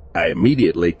laboratory. I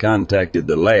immediately contacted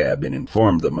the lab and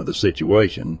informed them of the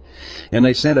situation, and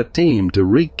they sent a team to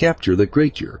recapture the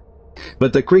creature.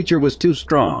 But the creature was too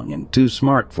strong and too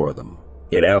smart for them.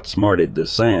 It outsmarted the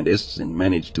scientists and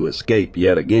managed to escape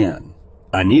yet again.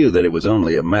 I knew that it was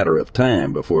only a matter of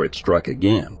time before it struck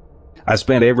again. I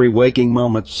spent every waking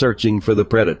moment searching for the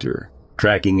predator,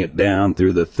 tracking it down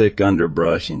through the thick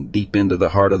underbrush and deep into the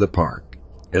heart of the park.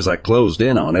 As I closed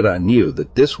in on it, I knew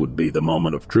that this would be the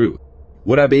moment of truth.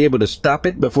 Would I be able to stop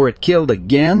it before it killed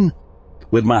again?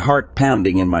 With my heart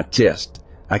pounding in my chest,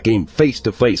 I came face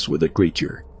to face with the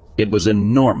creature. It was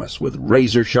enormous, with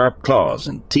razor-sharp claws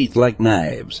and teeth like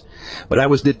knives. But I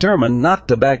was determined not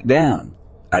to back down.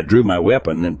 I drew my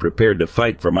weapon and prepared to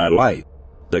fight for my life.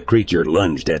 The creature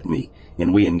lunged at me,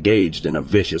 and we engaged in a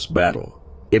vicious battle.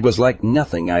 It was like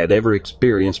nothing I had ever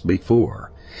experienced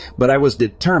before, but I was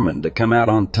determined to come out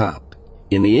on top.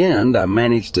 In the end, I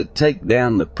managed to take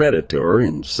down the predator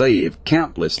and save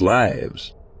countless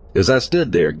lives. As I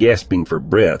stood there gasping for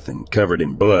breath and covered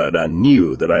in blood, I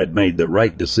knew that I had made the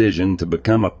right decision to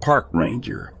become a park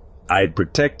ranger. I had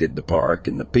protected the park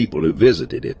and the people who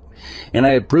visited it, and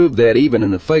I had proved that even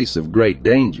in the face of great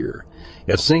danger,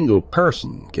 a single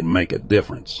person can make a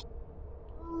difference.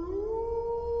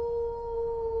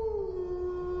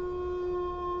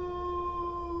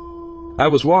 I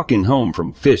was walking home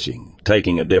from fishing,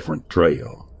 taking a different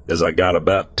trail. As I got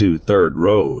about 2/3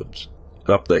 roads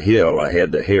up the hill, I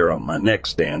had the hair on my neck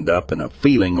stand up and a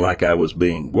feeling like I was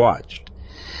being watched.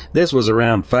 This was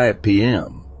around 5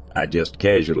 p.m. I just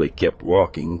casually kept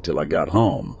walking till I got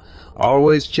home,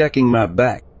 always checking my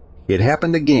back. It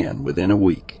happened again within a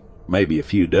week, maybe a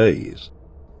few days.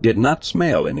 Did not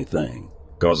smell anything,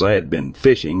 'cause I had been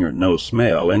fishing or no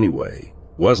smell anyway.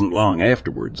 Wasn't long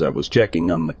afterwards I was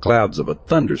checking on the clouds of a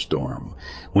thunderstorm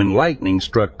when lightning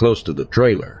struck close to the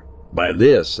trailer. By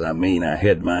this, I mean I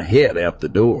had my head out the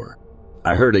door.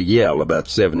 I heard a yell about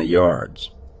 70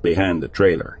 yards behind the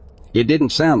trailer. It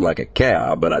didn't sound like a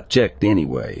cow, but I checked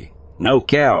anyway. No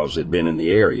cows had been in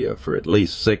the area for at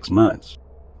least 6 months.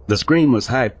 The scream was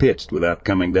high-pitched without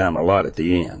coming down a lot at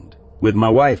the end. With my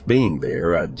wife being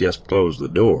there, I just closed the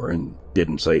door and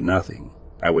didn't say nothing.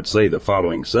 I would say the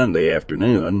following Sunday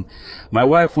afternoon, my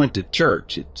wife went to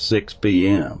church at 6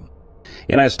 p.m.,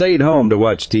 and I stayed home to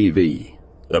watch TV.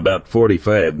 About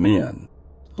 45 men.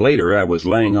 Later, I was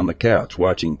laying on the couch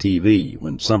watching TV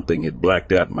when something had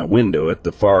blacked out my window at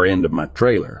the far end of my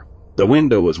trailer. The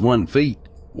window was 1 foot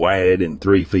wide and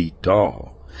 3 feet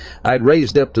tall. I'd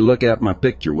raised up to look out my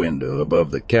picture window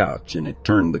above the couch, and it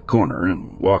turned the corner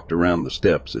and walked around the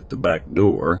steps at the back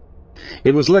door.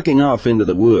 It was looking off into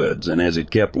the woods, and as it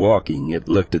kept walking, it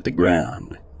looked at the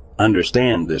ground.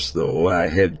 Understand this, though, I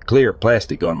had clear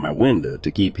plastic on my window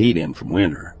to keep heat in from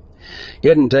winter. It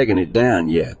hadn't taken it down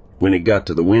yet. When it got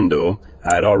to the window,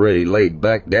 I'd already laid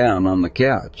back down on the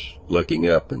couch, looking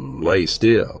up and lay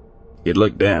still. It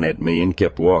looked down at me and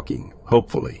kept walking,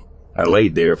 hopefully. I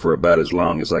laid there for about as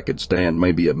long as I could stand,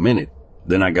 maybe a minute.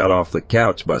 Then I got off the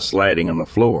couch by sliding on the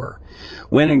floor.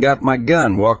 Went and got my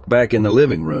gun, walked back in the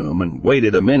living room, and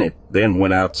waited a minute, then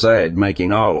went outside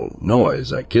making all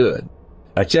noise I could.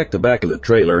 I checked the back of the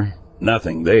trailer.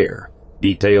 Nothing there.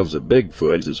 Details of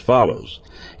Bigfoot as follows.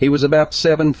 He was about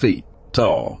 7 feet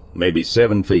tall, maybe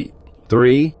 7 feet.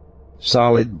 3,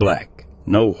 solid black,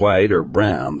 no white or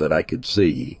brown that I could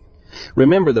see.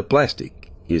 Remember the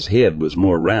plastic. His head was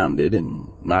more rounded and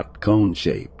not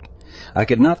cone-shaped. I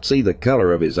could not see the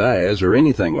color of his eyes or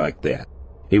anything like that.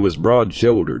 He was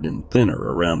broad-shouldered and thinner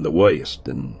around the waist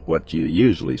than what you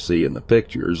usually see in the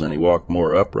pictures, and he walked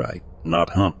more upright,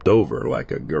 not humped over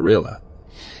like a gorilla.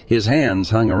 His hands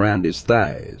hung around his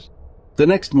thighs. The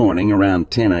next morning,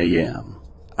 around 10 a.m.,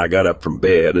 I got up from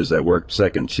bed as I worked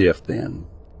second shift then.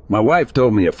 My wife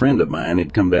told me a friend of mine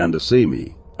had come down to see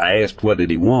me. I asked what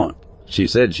did he want. She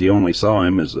said she only saw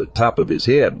him as the top of his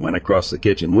head went across the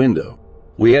kitchen window.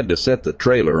 We had to set the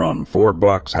trailer on 4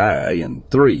 blocks high and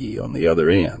 3 on the other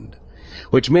end,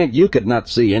 which meant you could not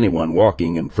see anyone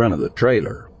walking in front of the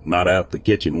trailer, not out the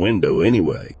kitchen window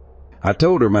anyway. I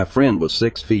told her my friend was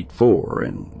 6 feet 4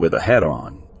 and with a hat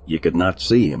on. You could not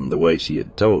see him the way she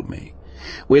had told me.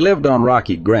 We lived on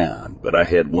rocky ground, but I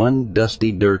had one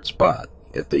dusty dirt spot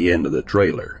at the end of the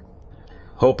trailer,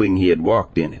 hoping he had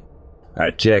walked in it.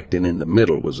 I checked, and in the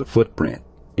middle was a footprint.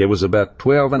 It was about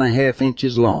 12.5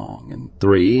 inches long and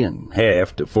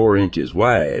 3.5 to 4 inches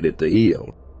wide at the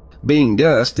heel. Being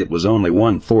dust, it was only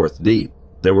 1/4 deep.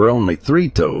 There were only 3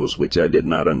 toes, which I did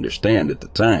not understand at the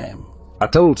time. I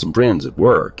told some friends at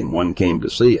work, and one came to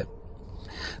see it.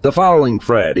 The following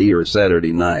Friday or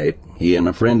Saturday night, he and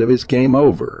a friend of his came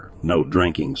over, no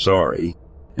drinking, sorry,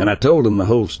 and I told him the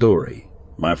whole story.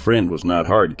 My friend was not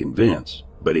hard convinced,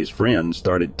 but his friend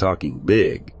started talking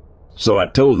big. So I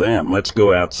told them, let's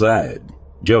go outside,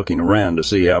 joking around to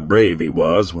see how brave he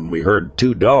was when we heard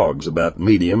 2 dogs about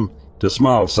medium to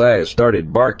small size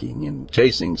started barking and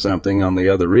chasing something on the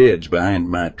other ridge behind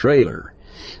my trailer,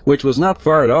 which was not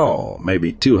far at all,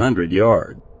 maybe 200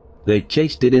 yards. They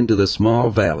chased it into the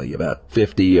small valley about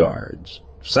 50 yards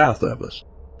south of us.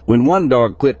 When one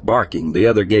dog quit barking, the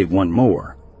other gave one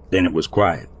more. Then it was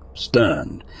quiet,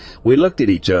 stunned. We looked at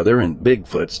each other, and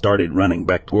Bigfoot started running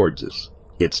back towards us.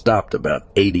 It stopped about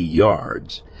 80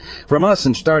 yards from us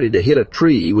and started to hit a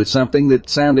tree with something that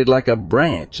sounded like a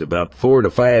branch about 4 to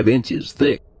 5 inches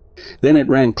thick. Then it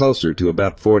ran closer to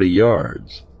about 40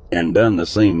 yards and done the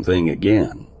same thing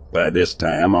again. By this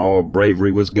time, all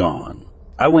bravery was gone.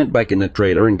 I went back in the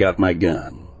trailer and got my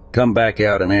gun, come back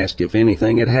out and asked if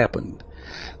anything had happened.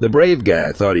 The brave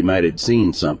guy thought he might have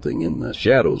seen something in the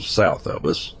shadows south of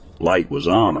us. Light was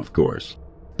on, of course.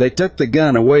 They took the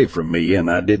gun away from me, and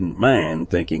I didn't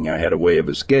mind, thinking I had a way of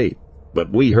escape,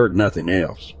 but we heard nothing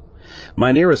else.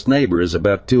 My nearest neighbor is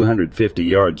about 250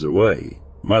 yards away,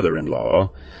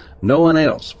 mother-in-law, no one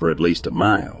else for at least a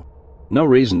mile. No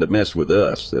reason to mess with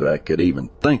us that I could even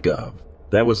think of.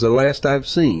 That was the last I've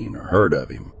seen or heard of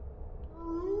him.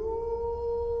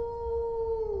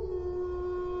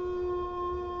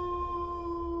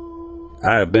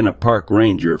 I have been a park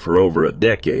ranger for over a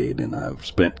decade, and I've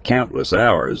spent countless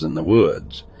hours in the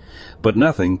woods, but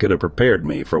nothing could have prepared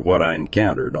me for what I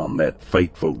encountered on that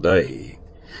fateful day.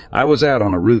 I was out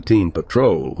on a routine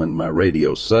patrol when my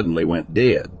radio suddenly went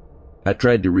dead. I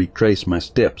tried to retrace my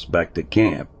steps back to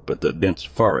camp, but the dense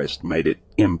forest made it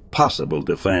impossible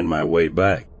to find my way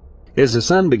back. As the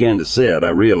sun began to set, I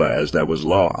realized I was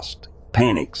lost.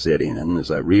 Panic set in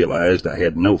as I realized I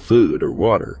had no food or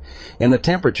water, and the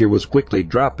temperature was quickly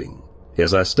dropping.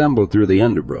 As I stumbled through the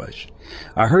underbrush,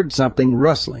 I heard something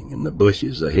rustling in the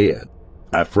bushes ahead.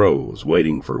 I froze,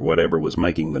 waiting for whatever was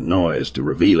making the noise to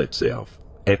reveal itself.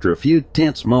 After a few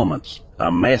tense moments,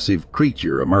 a massive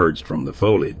creature emerged from the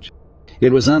foliage.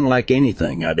 It was unlike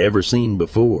anything I'd ever seen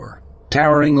before,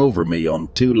 towering over me on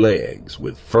 2 legs,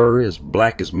 with fur as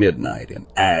black as midnight and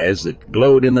eyes that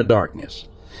glowed in the darkness.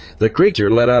 The creature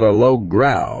let out a low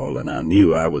growl, and I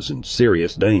knew I was in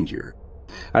serious danger.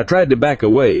 I tried to back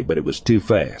away, but it was too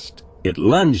fast. It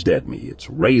lunged at me, its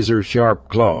razor-sharp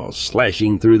claws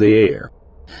slashing through the air.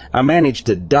 I managed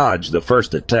to dodge the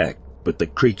first attack, but the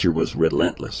creature was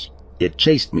relentless. It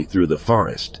chased me through the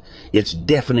forest, its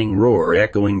deafening roar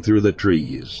echoing through the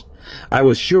trees. I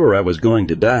was sure I was going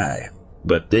to die,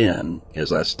 but then,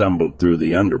 as I stumbled through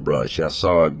the underbrush, I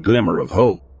saw a glimmer of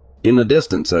hope. In the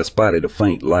distance, I spotted a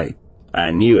faint light.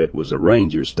 I knew it was a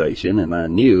ranger station, and I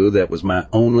knew that was my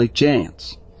only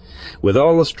chance. With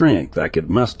all the strength I could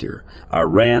muster, I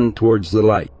ran towards the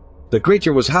light. The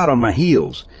creature was hot on my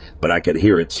heels, but I could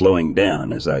hear it slowing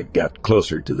down as I got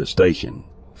closer to the station.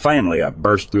 Finally, I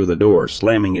burst through the door,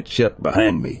 slamming it shut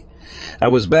behind me. I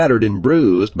was battered and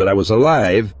bruised, but I was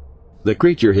alive. The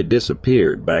creature had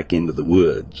disappeared back into the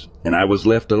woods, and I was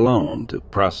left alone to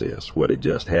process what had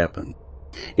just happened.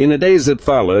 In the days that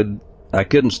followed, I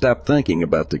couldn't stop thinking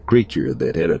about the creature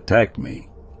that had attacked me.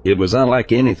 It was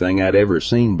unlike anything I'd ever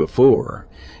seen before,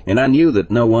 and I knew that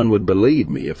no one would believe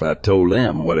me if I told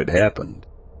them what had happened.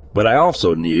 But I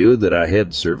also knew that I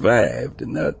had survived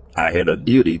and that I had a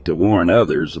duty to warn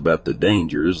others about the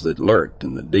dangers that lurked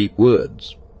in the deep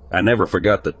woods. I never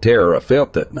forgot the terror I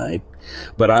felt that night,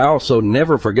 but I also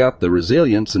never forgot the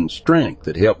resilience and strength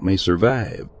that helped me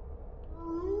survive.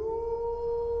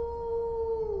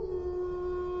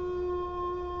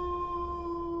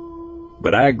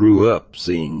 But I grew up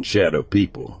seeing shadow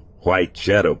people, white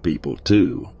shadow people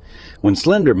too. When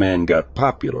Slender Man got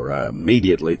popular, I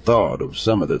immediately thought of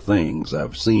some of the things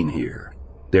I've seen here.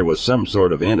 There was some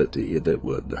sort of entity that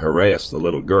would harass the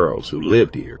little girls who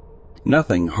lived here.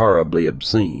 Nothing horribly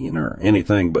obscene or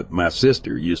anything, but my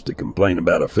sister used to complain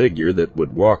about a figure that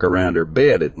would walk around her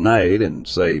bed at night and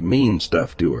say mean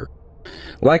stuff to her.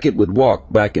 Like it would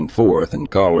walk back and forth and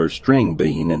call her string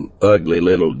bean an ugly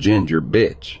little ginger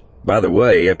bitch. By the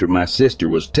way, after my sister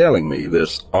was telling me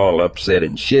this all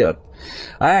upsetting shit,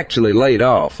 I actually laid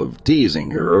off of teasing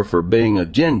her for being a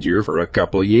ginger for a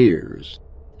couple years.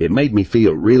 It made me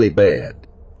feel really bad.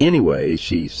 Anyway,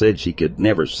 she said she could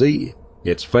never see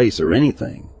its face or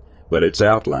anything, but its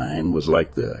outline was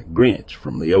like the Grinch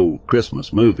from the old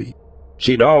Christmas movie.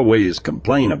 She'd always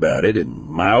complain about it, and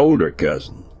my older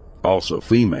cousin, also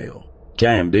female,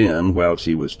 chimed in while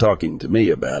she was talking to me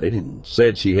about it and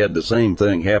said she had the same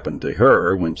thing happen to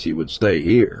her when she would stay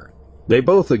here. They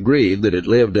both agreed that it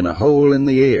lived in a hole in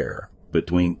the air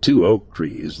between two oak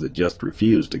trees that just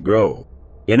refused to grow,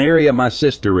 an area my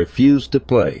sister refused to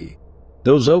play.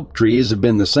 Those oak trees have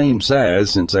been the same size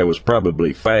since I was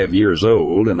probably 5 years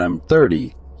old, and I'm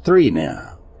 33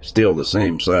 now, still the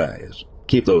same size.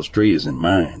 Keep those trees in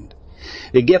mind.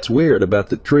 It gets weird about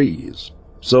the trees.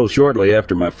 So shortly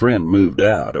after my friend moved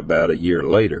out, about a year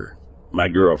later, my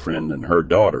girlfriend and her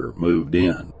daughter moved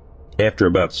in. After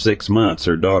about 6 months,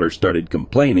 her daughter started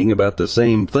complaining about the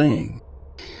same thing.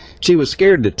 She was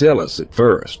scared to tell us at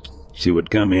first. She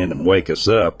would come in and wake us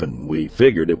up, and we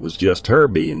figured it was just her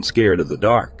being scared of the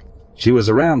dark. She was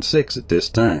around 6 at this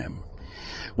time.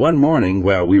 One morning,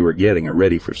 while we were getting her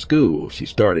ready for school, she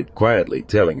started quietly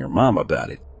telling her mom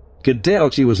about it. Could tell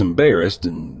she was embarrassed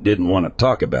and didn't want to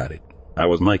talk about it. I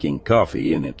was making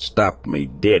coffee, and it stopped me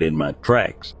dead in my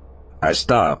tracks. I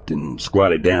stopped and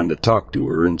squatted down to talk to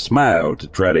her and smiled to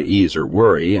try to ease her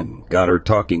worry and got her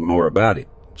talking more about it.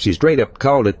 She straight up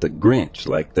called it the Grinch,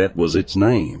 like that was its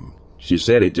name. She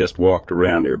said it just walked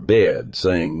around her bed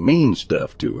saying mean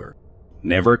stuff to her.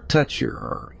 Never touch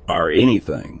her or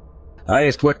anything. I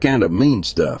asked what kind of mean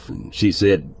stuff, and she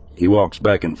said, he walks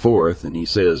back and forth and he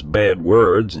says bad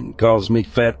words and calls me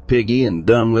fat piggy and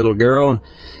dumb little girl.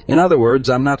 In other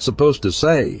words, I'm not supposed to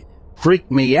say.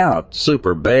 Freaked me out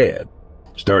super bad.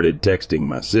 Started texting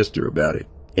my sister about it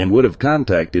and would have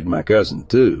contacted my cousin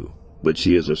too, but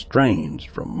she is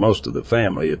estranged from most of the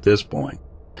family at this point.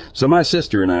 So my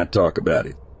sister and I talk about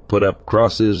it, put up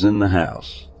crosses in the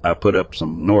house. I put up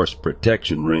some Norse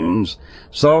protection runes,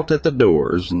 salt at the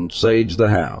doors, and sage the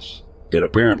house. It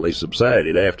apparently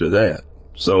subsided after that,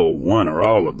 so one or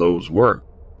all of those worked.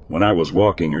 When I was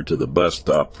walking her to the bus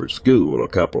stop for school a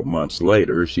couple months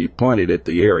later, she pointed at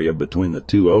the area between the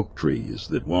two oak trees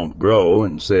that won't grow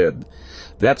and said,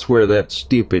 "That's where that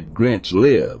stupid Grinch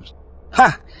lives."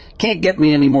 Ha! Can't get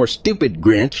me any more stupid,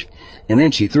 Grinch. And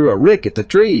then she threw a rick at the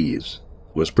trees.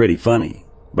 Was pretty funny,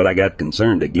 but I got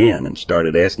concerned again and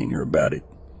started asking her about it.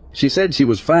 She said she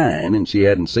was fine and she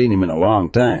hadn't seen him in a long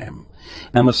time.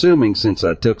 I'm assuming since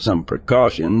I took some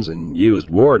precautions and used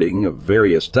warding of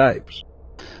various types.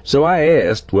 So I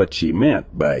asked what she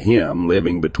meant by him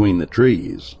living between the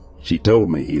trees. She told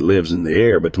me he lives in the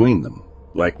air between them,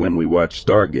 like when we watch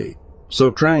Stargate. So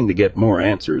trying to get more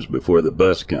answers before the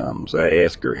bus comes, I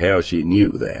asked her how she knew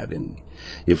that and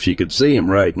if she could see him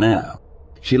right now.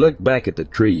 She looked back at the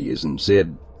trees and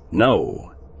said,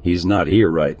 "No, he's not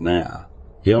here right now.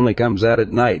 He only comes out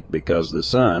at night because the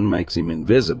sun makes him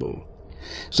invisible."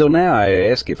 So now I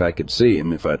ask if I could see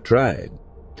him if I tried.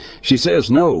 She says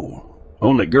no,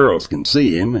 only girls can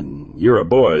see him, and you're a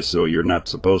boy, so you're not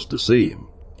supposed to see him.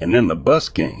 And then the bus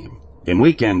came, and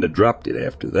we kinda dropped it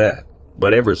after that.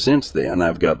 But ever since then,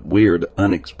 I've got weird,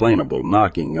 unexplainable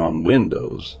knocking on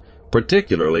windows,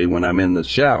 particularly when I'm in the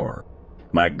shower.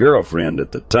 My girlfriend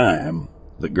at the time,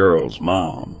 the girl's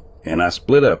mom, and I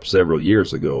split up several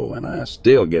years ago, and I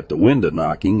still get the window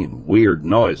knocking and weird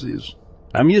noises.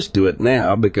 I'm used to it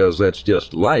now because that's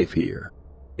just life here.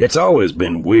 It's always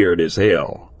been weird as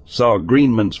hell. Saw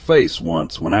Greenman's face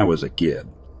once when I was a kid.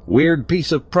 Weird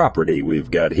piece of property we've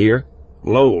got here.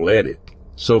 Low let it.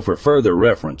 So for further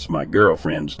reference, my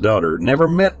girlfriend's daughter never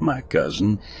met my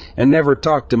cousin and never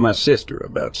talked to my sister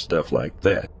about stuff like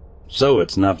that. So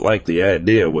it's not like the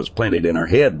idea was planted in her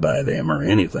head by them or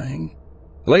anything.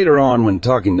 Later on, when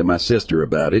talking to my sister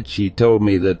about it, she told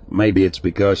me that maybe it's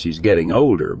because she's getting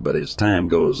older, but as time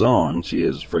goes on, she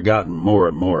has forgotten more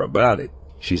and more about it.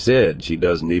 She said she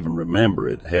doesn't even remember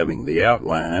it having the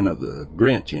outline of the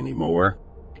Grinch anymore.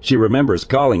 She remembers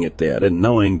calling it that and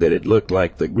knowing that it looked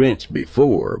like the Grinch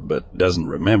before, but doesn't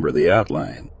remember the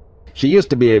outline. She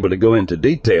used to be able to go into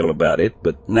detail about it,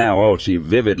 but now all she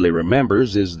vividly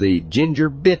remembers is the ginger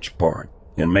bitch part.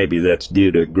 And maybe that's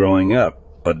due to growing up,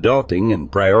 adulting and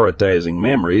prioritizing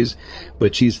memories,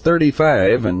 but she's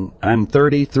 35 and I'm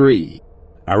 33.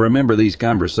 I remember these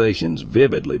conversations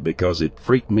vividly because it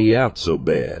freaked me out so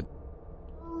bad.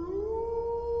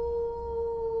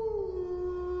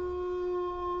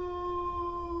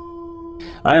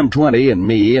 I am 20, and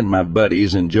me and my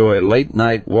buddies enjoy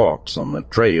late-night walks on the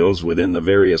trails within the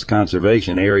various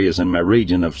conservation areas in my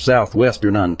region of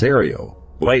southwestern Ontario.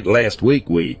 Late last week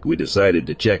we decided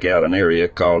to check out an area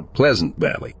called Pleasant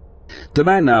Valley. To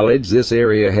my knowledge, this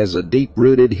area has a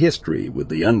deep-rooted history with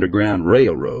the Underground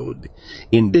Railroad,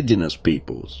 indigenous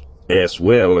peoples, as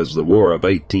well as the War of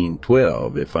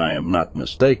 1812, if I am not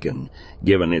mistaken,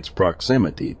 given its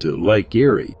proximity to Lake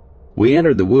Erie. We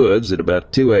entered the woods at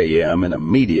about 2 a.m., and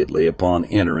immediately upon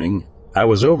entering, I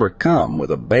was overcome with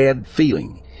a bad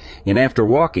feeling, and after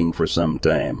walking for some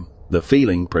time, the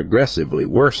feeling progressively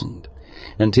worsened,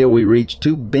 until we reached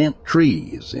 2 bent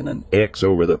trees and an X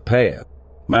over the path.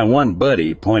 My one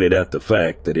buddy pointed out the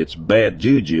fact that it's bad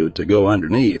juju to go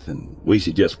underneath, and we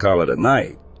should just call it a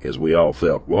night, as we all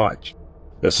felt watched.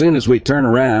 As soon as we turn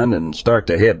around and start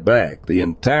to head back, the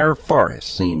entire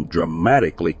forest seemed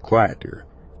dramatically quieter.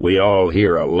 We all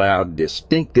hear a loud,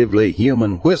 distinctively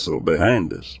human whistle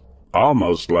behind us,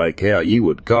 almost like how you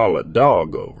would call a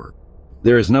dog over.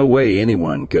 There is no way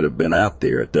anyone could have been out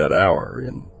there at that hour,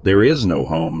 and there is no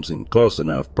homes in close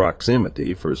enough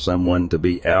proximity for someone to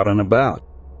be out and about.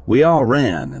 We all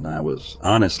ran, and I was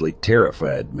honestly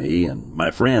terrified. Me and my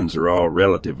friends are all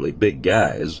relatively big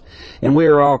guys, and we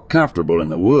are all comfortable in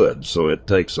the woods, so it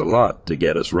takes a lot to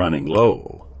get us running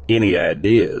low. Any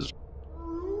ideas?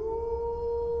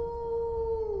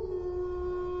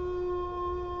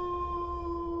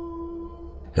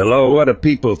 Hello, what do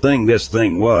people think this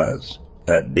thing was?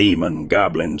 A demon,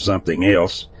 goblin, something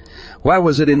else? Why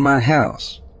was it in my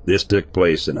house? This took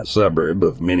place in a suburb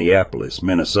of Minneapolis,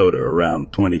 Minnesota,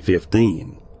 around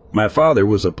 2015. My father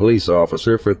was a police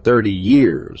officer for 30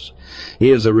 years.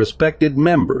 He is a respected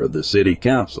member of the city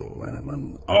council and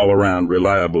an all-around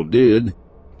reliable dude.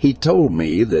 He told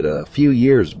me that a few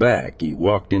years back he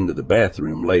walked into the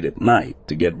bathroom late at night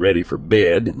to get ready for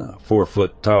bed, and a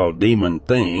 4-foot-tall demon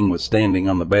thing was standing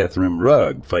on the bathroom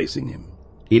rug facing him.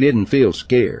 He didn't feel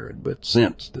scared, but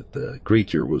sensed that the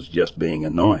creature was just being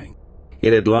annoying.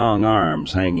 It had long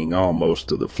arms hanging almost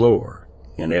to the floor,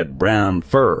 and had brown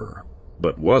fur,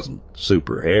 but wasn't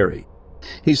super hairy.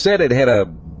 He said it had a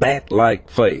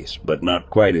bat-like face, but not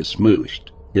quite as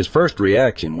smooshed. His first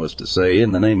reaction was to say,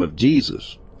 "In the name of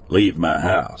Jesus, leave my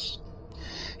house."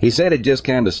 He said it just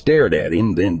kind of stared at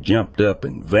him, then jumped up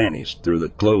and vanished through the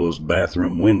closed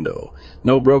bathroom window.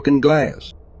 No broken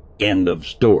glass. End of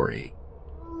story.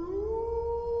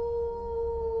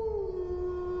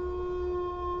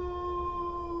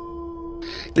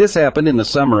 This happened in the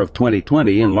summer of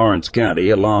 2020 in Lawrence County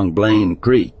along Blaine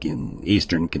Creek in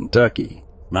eastern Kentucky.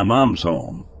 My mom's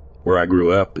home, where I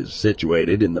grew up, is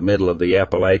situated in the middle of the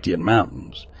Appalachian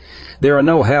Mountains. There are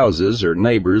no houses or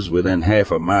neighbors within half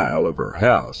a mile of her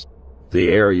house. The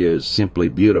area is simply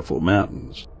beautiful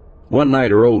mountains. One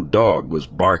night her old dog was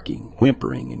barking,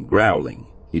 whimpering, and growling.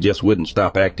 He just wouldn't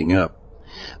stop acting up.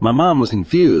 My mom was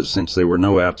confused since there were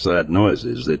no outside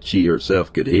noises that she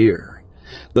herself could hear.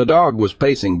 The dog was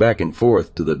pacing back and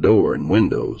forth to the door and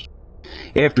windows.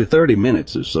 After 30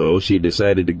 minutes or so, she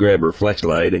decided to grab her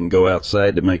flashlight and go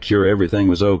outside to make sure everything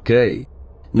was okay.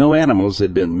 No animals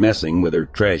had been messing with her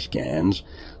trash cans,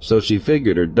 so she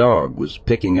figured her dog was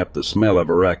picking up the smell of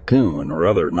a raccoon or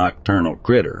other nocturnal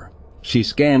critter. She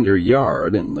scanned her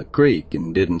yard and the creek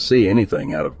and didn't see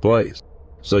anything out of place.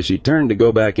 So she turned to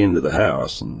go back into the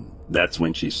house, and that's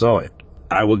when she saw it.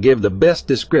 I will give the best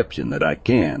description that I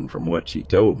can from what she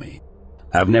told me.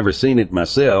 I've never seen it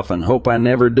myself and hope I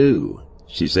never do.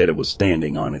 She said it was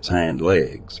standing on its hind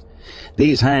legs.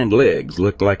 These hind legs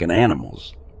looked like an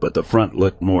animal's, but the front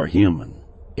looked more human.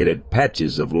 It had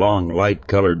patches of long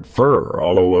light-colored fur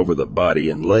all over the body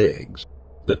and legs.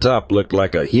 The top looked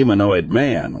like a humanoid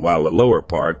man, while the lower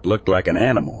part looked like an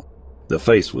animal. The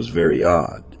face was very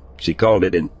odd. She called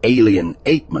it an alien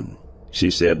ape-man. She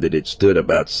said that it stood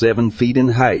about 7 feet in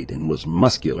height and was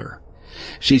muscular.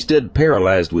 She stood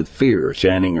paralyzed with fear,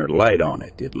 shining her light on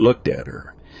it. It looked at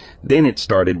her. Then it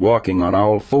started walking on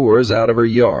all fours out of her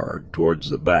yard, towards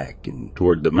the back and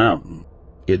toward the mountain.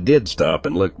 It did stop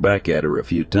and look back at her a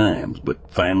few times,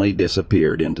 but finally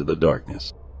disappeared into the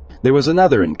darkness. There was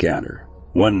another encounter.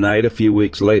 One night, a few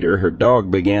weeks later, her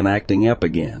dog began acting up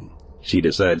again. She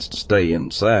decides to stay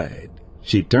inside.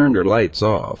 She turned her lights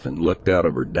off and looked out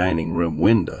of her dining room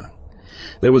window.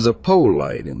 There was a pole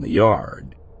light in the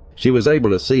yard. She was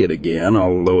able to see it again,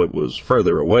 although it was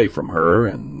further away from her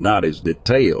and not as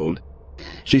detailed.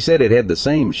 She said it had the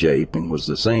same shape and was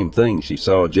the same thing she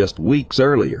saw just weeks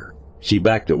earlier. She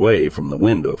backed away from the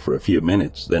window for a few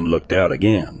minutes, then looked out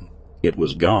again. It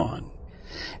was gone.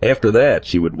 After that,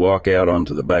 she would walk out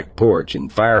onto the back porch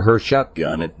and fire her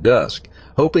shotgun at dusk,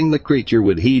 hoping the creature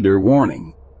would heed her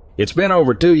warning. It's been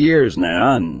over 2 years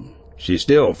now, and she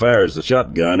still fires the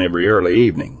shotgun every early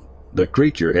evening. The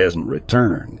creature hasn't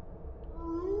returned.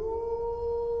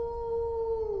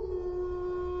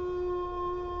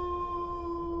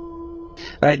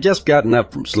 I had just gotten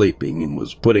up from sleeping and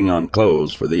was putting on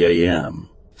clothes for the a.m.,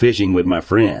 fishing with my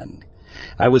friend.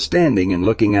 I was standing and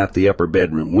looking out the upper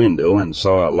bedroom window and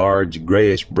saw a large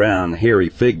grayish-brown hairy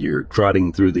figure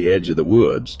trotting through the edge of the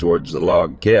woods towards the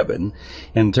log cabin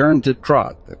and turned to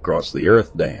trot across the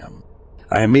earth dam.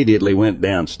 I immediately went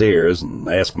downstairs and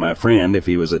asked my friend if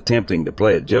he was attempting to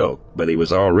play a joke, but he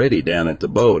was already down at the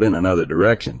boat in another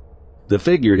direction. The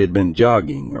figure had been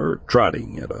jogging or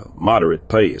trotting at a moderate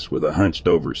pace with a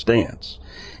hunched-over stance,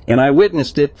 and I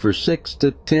witnessed it for 6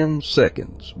 to 10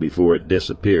 seconds before it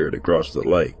disappeared across the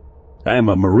lake. I am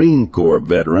a Marine Corps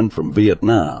veteran from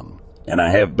Vietnam, and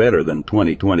I have better than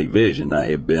 20/20 vision. I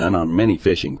have been on many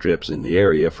fishing trips in the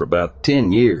area for about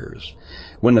 10 years.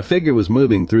 When the figure was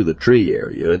moving through the tree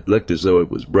area, it looked as though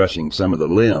it was brushing some of the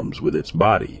limbs with its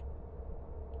body.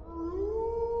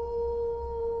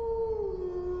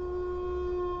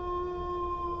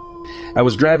 I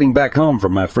was driving back home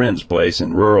from my friend's place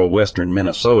in rural western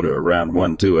Minnesota around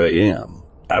 1-2 a.m.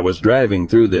 I was driving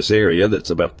through this area that's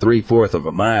about 3/4 of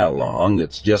a mile long,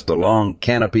 that's just a long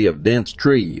canopy of dense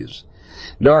trees.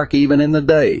 Dark even in the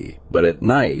day, but at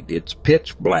night it's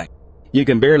pitch black. You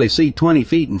can barely see 20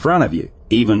 feet in front of you,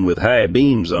 even with high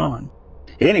beams on.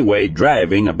 Anyway,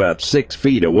 driving about 6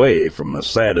 feet away from the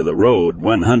side of the road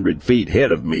 100 feet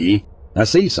ahead of me, I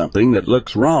see something that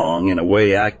looks wrong in a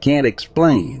way I can't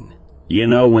explain. You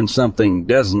know when something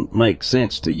doesn't make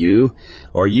sense to you,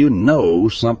 or you know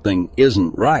something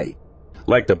isn't right.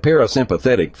 Like the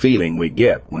parasympathetic feeling we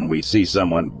get when we see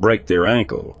someone break their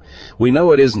ankle. We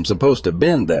know it isn't supposed to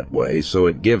bend that way, so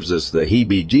it gives us the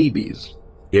heebie-jeebies.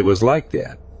 It was like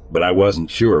that, but I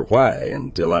wasn't sure why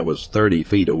until I was 30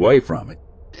 feet away from it.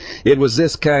 It was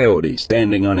this coyote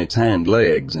standing on its hind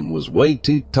legs and was way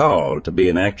too tall to be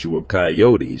an actual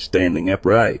coyote standing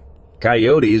upright.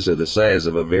 Coyotes are the size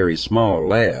of a very small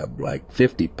lab, like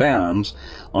 50 pounds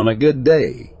on a good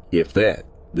day, if that.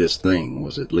 This thing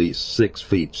was at least 6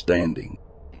 feet standing.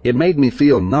 It made me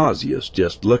feel nauseous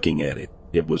just looking at it.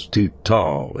 It was too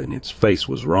tall and its face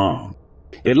was wrong.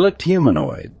 It looked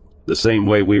humanoid, the same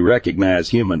way we recognize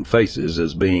human faces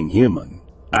as being human.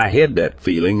 I had that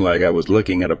feeling like I was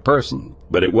looking at a person,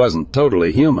 but it wasn't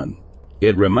totally human.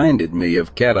 It reminded me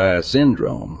of cat-eye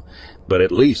syndrome, but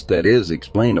at least that is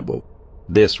explainable.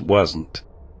 This wasn't.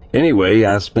 Anyway,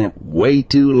 I spent way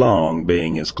too long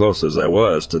being as close as I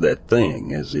was to that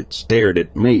thing as it stared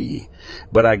at me,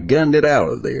 but I gunned it out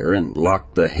of there and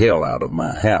locked the hell out of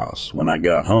my house when I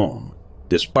got home,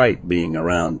 despite being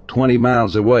around 20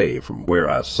 miles away from where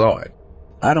I saw it.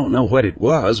 I don't know what it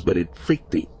was, but it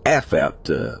freaked the F out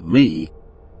to me.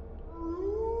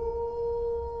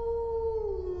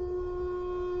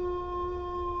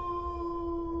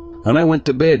 And I went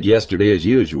to bed yesterday as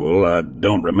usual. I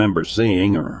don't remember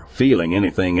seeing or feeling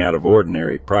anything out of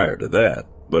ordinary prior to that,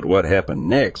 but what happened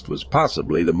next was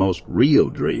possibly the most real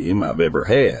dream I've ever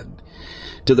had,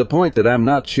 to the point that I'm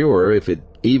not sure if it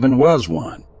even was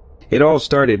one. It all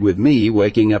started with me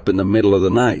waking up in the middle of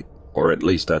the night, or at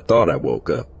least I thought I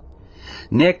woke up.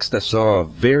 Next, I saw a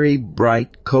very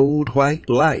bright, cold white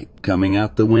light coming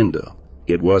out the window.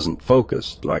 It wasn't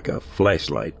focused like a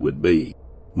flashlight would be,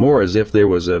 more as if there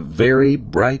was a very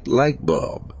bright light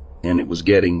bulb, and it was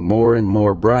getting more and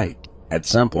more bright. At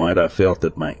some point, I felt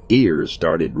that my ears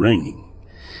started ringing.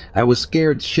 I was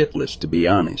scared shitless, to be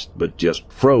honest, but just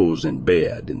froze in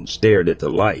bed and stared at the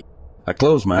light. I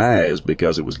closed my eyes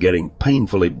because it was getting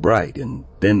painfully bright, and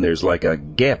then there's like a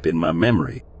gap in my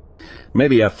memory.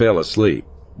 Maybe I fell asleep,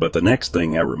 but the next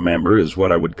thing I remember is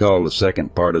what I would call the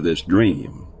second part of this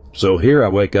dream. So here I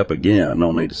wake up again,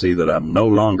 only to see that I'm no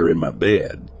longer in my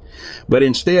bed, but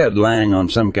instead lying on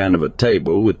some kind of a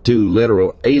table with two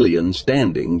literal aliens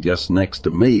standing just next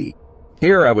to me.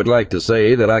 Here I would like to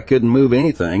say that I couldn't move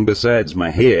anything besides my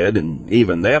head, and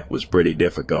even that was pretty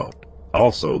difficult.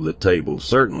 Also, the table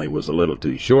certainly was a little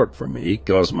too short for me,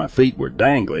 'cause my feet were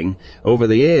dangling over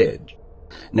the edge.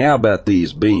 Now about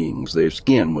these beings, their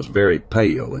skin was very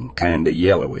pale and kinda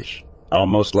yellowish,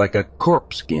 almost like a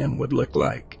corpse skin would look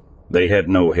like. They had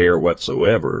no hair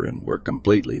whatsoever and were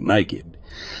completely naked.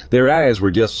 Their eyes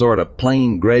were just sort of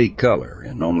plain gray color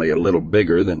and only a little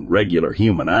bigger than regular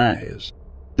human eyes.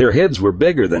 Their heads were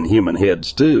bigger than human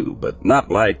heads too, but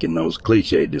not like in those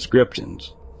cliche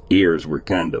descriptions. Ears were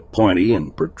kind of pointy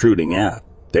and protruding out.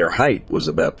 Their height was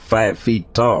about 5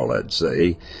 feet tall, I'd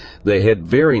say. They had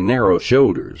very narrow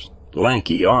shoulders,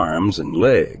 lanky arms and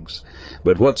legs,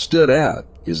 but what stood out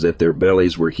is that their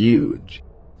bellies were huge.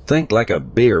 Think like a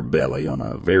bear belly on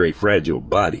a very fragile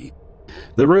body.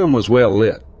 The room was well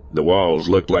lit. The walls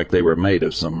looked like they were made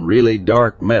of some really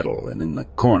dark metal, and in the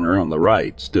corner on the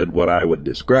right stood what I would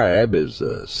describe as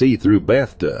a see-through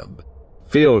bathtub,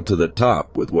 filled to the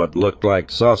top with what looked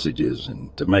like sausages,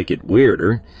 and to make it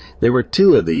weirder, there were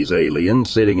two of these aliens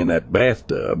sitting in that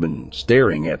bathtub and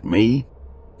staring at me.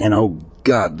 And oh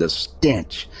God, the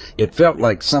stench! It felt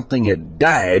like something had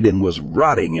died and was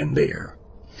rotting in there.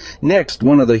 Next,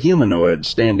 one of the humanoids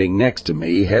standing next to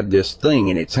me had this thing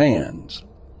in its hands.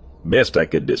 Best I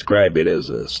could describe it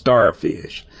as a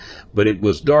starfish, but it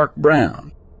was dark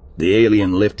brown. The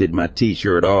alien lifted my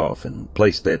t-shirt off and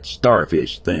placed that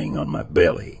starfish thing on my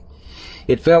belly.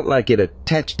 It felt like it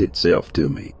attached itself to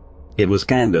me. It was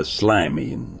kinda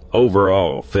slimy and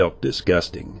overall felt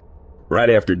disgusting. Right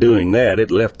after doing that,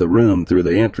 it left the room through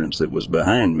the entrance that was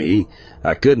behind me.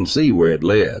 I couldn't see where it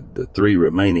led. The three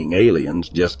remaining aliens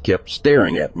just kept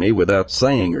staring at me without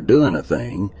saying or doing a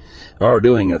thing.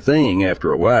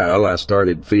 After a while, I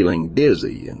started feeling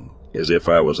dizzy and as if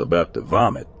I was about to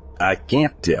vomit. I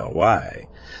can't tell why.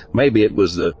 Maybe it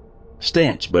was the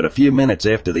stench, but a few minutes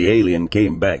after the alien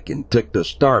came back and took the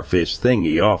starfish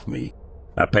thingy off me,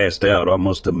 I passed out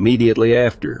almost immediately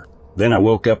after. Then I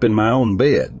woke up in my own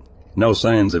bed. No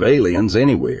signs of aliens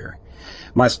anywhere.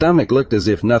 My stomach looked as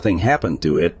if nothing happened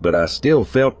to it, but I still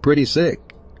felt pretty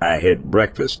sick. I had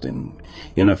breakfast, and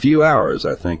in a few hours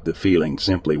I think the feeling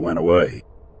simply went away.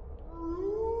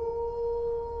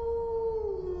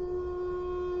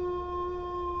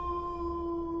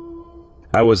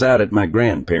 I was out at my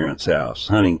grandparents' house,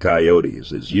 hunting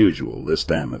coyotes as usual this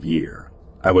time of year.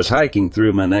 I was hiking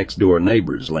through my next-door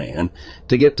neighbor's land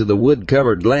to get to the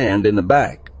wood-covered land in the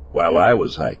back. While I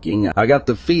was hiking, I got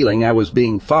the feeling I was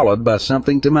being followed by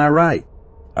something to my right.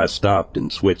 I stopped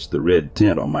and switched the red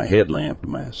tint on my headlamp to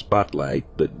my spotlight,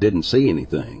 but didn't see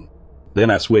anything. Then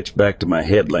I switched back to my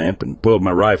headlamp and pulled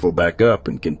my rifle back up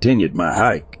and continued my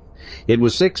hike. It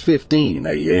was 6:15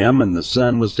 a.m. and the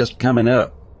sun was just coming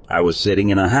up. I was sitting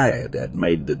in a hide I'd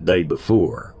made the day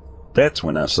before. That's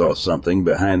when I saw something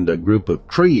behind a group of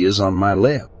trees on my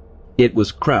left. It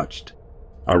was crouched.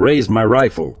 I raised my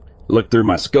rifle, looked through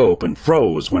my scope, and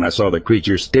froze when I saw the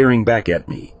creature staring back at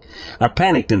me. I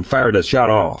panicked and fired a shot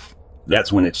off.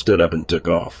 That's when it stood up and took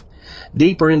off,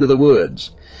 deeper into the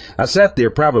woods. I sat there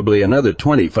probably another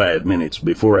 25 minutes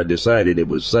before I decided it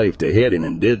was safe to head in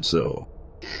and did so.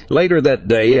 Later that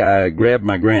day, I grabbed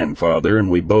my grandfather and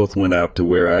we both went out to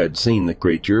where I had seen the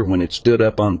creature when it stood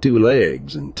up on two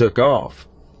legs and took off.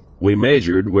 We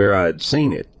measured where I had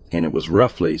seen it, and it was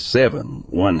roughly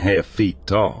 7½ feet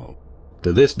tall.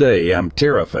 To this day, I'm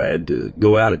terrified to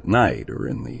go out at night or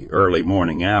in the early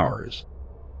morning hours.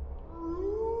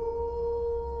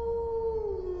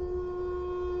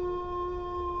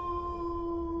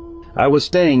 I was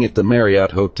staying at the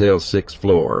Marriott Hotel 6th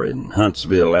floor in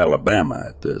Huntsville, Alabama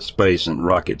at the Space and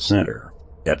Rocket Center.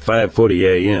 At 5:40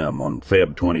 a.m. on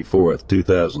Feb 24th,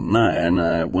 2009,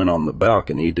 I went on the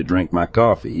balcony to drink my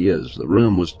coffee as the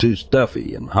room was too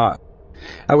stuffy and hot.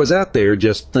 I was out there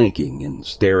just thinking and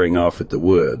staring off at the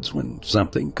woods when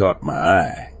something caught my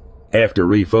eye. After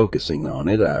refocusing on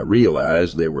it, I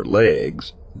realized there were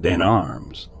legs, then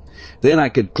arms. Then I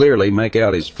could clearly make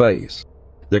out his face.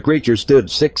 The creature stood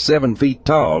 6-7 feet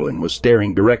tall and was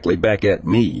staring directly back at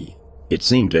me. It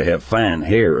seemed to have fine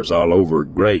hairs all over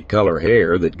gray color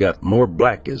hair that got more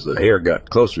black as the hair got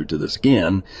closer to the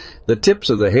skin. The tips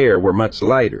of the hair were much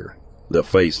lighter. The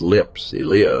face, lips,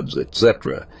 eyelids,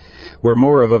 etc. were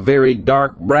more of a very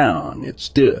dark brown. It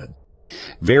stood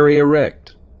very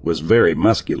erect, was very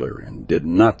muscular, and did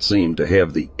not seem to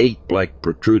have the ape-like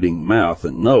protruding mouth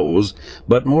and nose,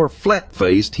 but more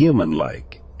flat-faced,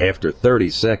 human-like. After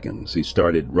 30 seconds, he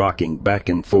started rocking back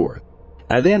and forth.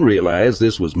 I then realized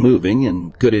this was moving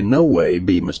and could in no way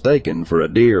be mistaken for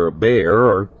a deer or bear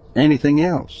or anything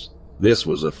else. This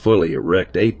was a fully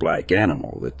erect ape-like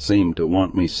animal that seemed to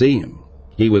want me to see him.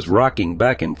 He was rocking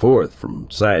back and forth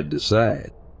from side to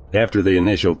side. After the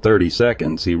initial 30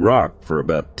 seconds, he rocked for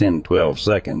about 10-12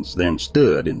 seconds, then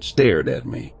stood and stared at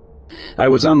me. I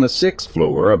was on the 6th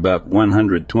floor, about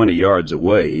 120 yards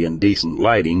away, in decent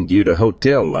lighting due to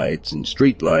hotel lights and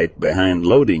street light behind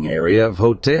loading area of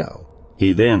hotel.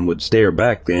 He then would stare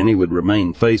back, then he would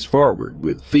remain face forward,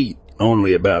 with feet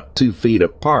only about 2 feet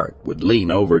apart, would lean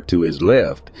over to his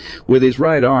left, with his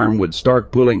right arm would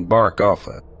start pulling bark off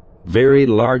a very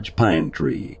large pine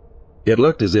tree. It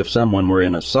looked as if someone were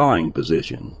in a sawing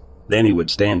position. Then he would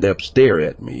stand up, stare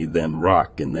at me, then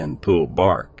rock, and then pull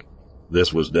bark.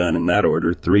 This was done in that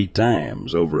order 3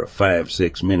 times over a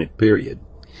 5-6 minute period.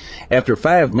 After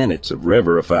 5 minutes of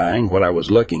reverifying what I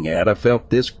was looking at, I felt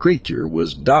this creature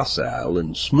was docile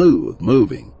and smooth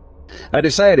moving. I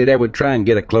decided I would try and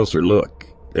get a closer look.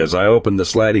 As I opened the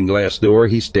sliding glass door,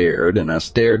 he stared, and I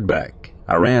stared back.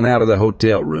 I ran out of the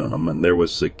hotel room, and there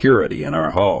was security in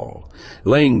our hall,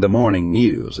 laying the morning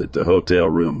news at the hotel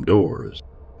room doors.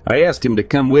 I asked him to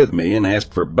come with me and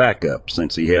asked for backup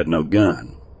since he had no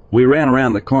gun. We ran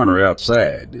around the corner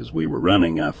outside. As we were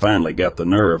running, I finally got the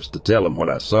nerves to tell him what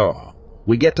I saw.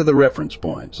 We get to the reference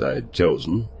points I had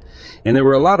chosen, and there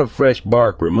were a lot of fresh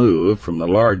bark removed from the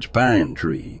large pine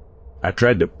tree. I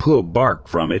tried to pull bark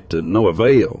from it to no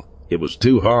avail. It was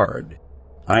too hard.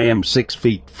 I am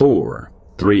 6'4",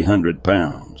 300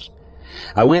 pounds.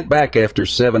 I went back after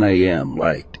 7 a.m.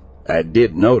 light. I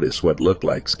did notice what looked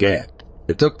like scat.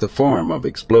 It took the form of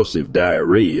explosive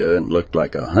diarrhea and looked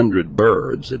like 100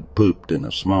 birds had pooped in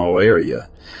a small area,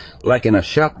 like in a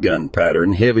shotgun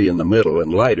pattern, heavy in the middle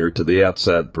and lighter to the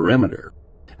outside perimeter.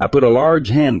 I put a large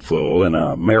handful in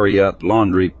a Marriott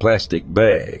laundry plastic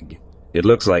bag. It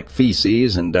looks like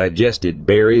feces and digested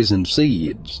berries and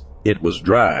seeds. It was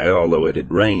dry, although it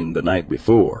had rained the night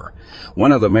before.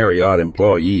 One of the Marriott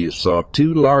employees saw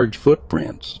 2 large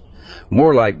footprints,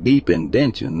 more like deep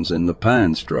indentions in the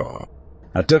pine straw.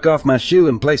 I took off my shoe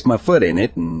and placed my foot in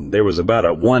it, and there was about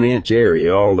a 1-inch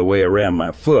area all the way around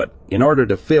my foot in order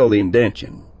to fill the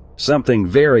indention. Something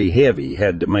very heavy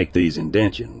had to make these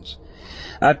indentions.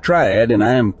 I tried, and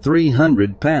I am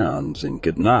 300 pounds and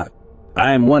could not.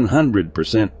 I am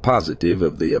 100% positive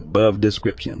of the above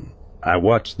description. I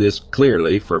watched this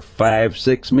clearly for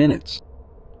 5-6 minutes.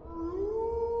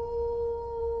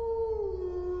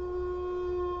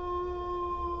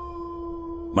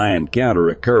 My encounter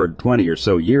occurred 20 or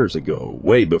so years ago,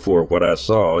 way before what I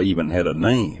saw even had a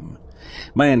name.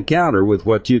 My encounter with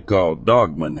what you call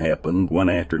Dogman happened one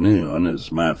afternoon as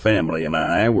my family and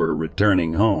I were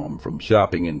returning home from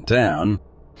shopping in town.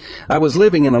 I was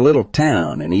living in a little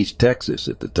town in East Texas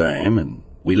at the time, and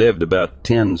we lived about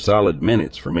 10 solid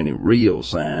minutes from any real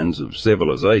signs of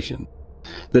civilization.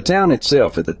 The town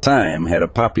itself at the time had a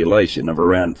population of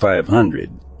around 500,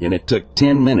 and it took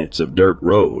 10 minutes of dirt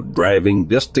road driving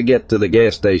just to get to the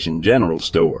gas station general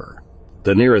store.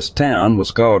 The nearest town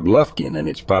was called Lufkin, and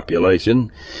its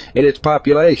population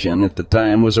at the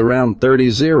time was around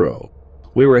 30.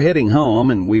 We were heading home,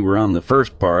 and we were on the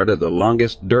first part of the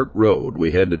longest dirt road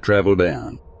we had to travel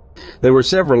down. There were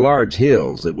several large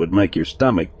hills that would make your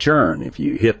stomach churn if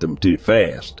you hit them too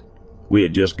fast. We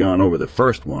had just gone over the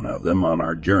first one of them on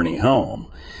our journey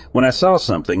home when I saw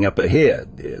something up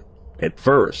ahead. At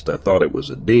first, I thought it was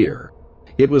a deer.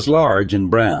 It was large and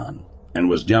brown, and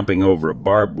was jumping over a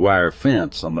barbed wire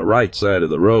fence on the right side of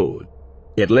the road.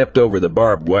 It leapt over the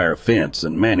barbed wire fence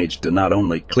and managed to not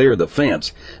only clear the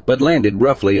fence, but landed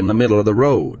roughly in the middle of the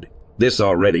road. This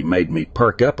already made me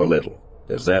perk up a little.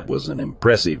 as that was an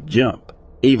impressive jump,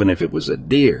 even if it was a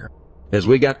deer. As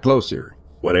we got closer,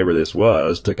 whatever this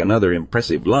was took another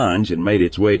impressive lunge and made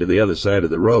its way to the other side of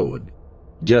the road,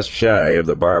 just shy of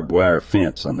the barbed wire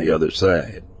fence on the other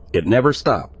side. It never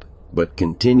stopped, but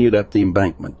continued up the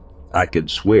embankment. I could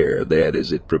swear that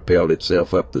as it propelled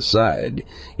itself up the side,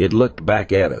 it looked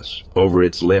back at us, over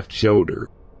its left shoulder,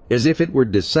 as if it were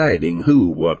deciding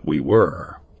what we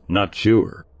were. Not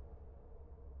sure.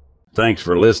 Thanks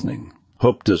for listening.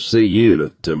 Hope to see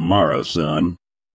you tomorrow, son.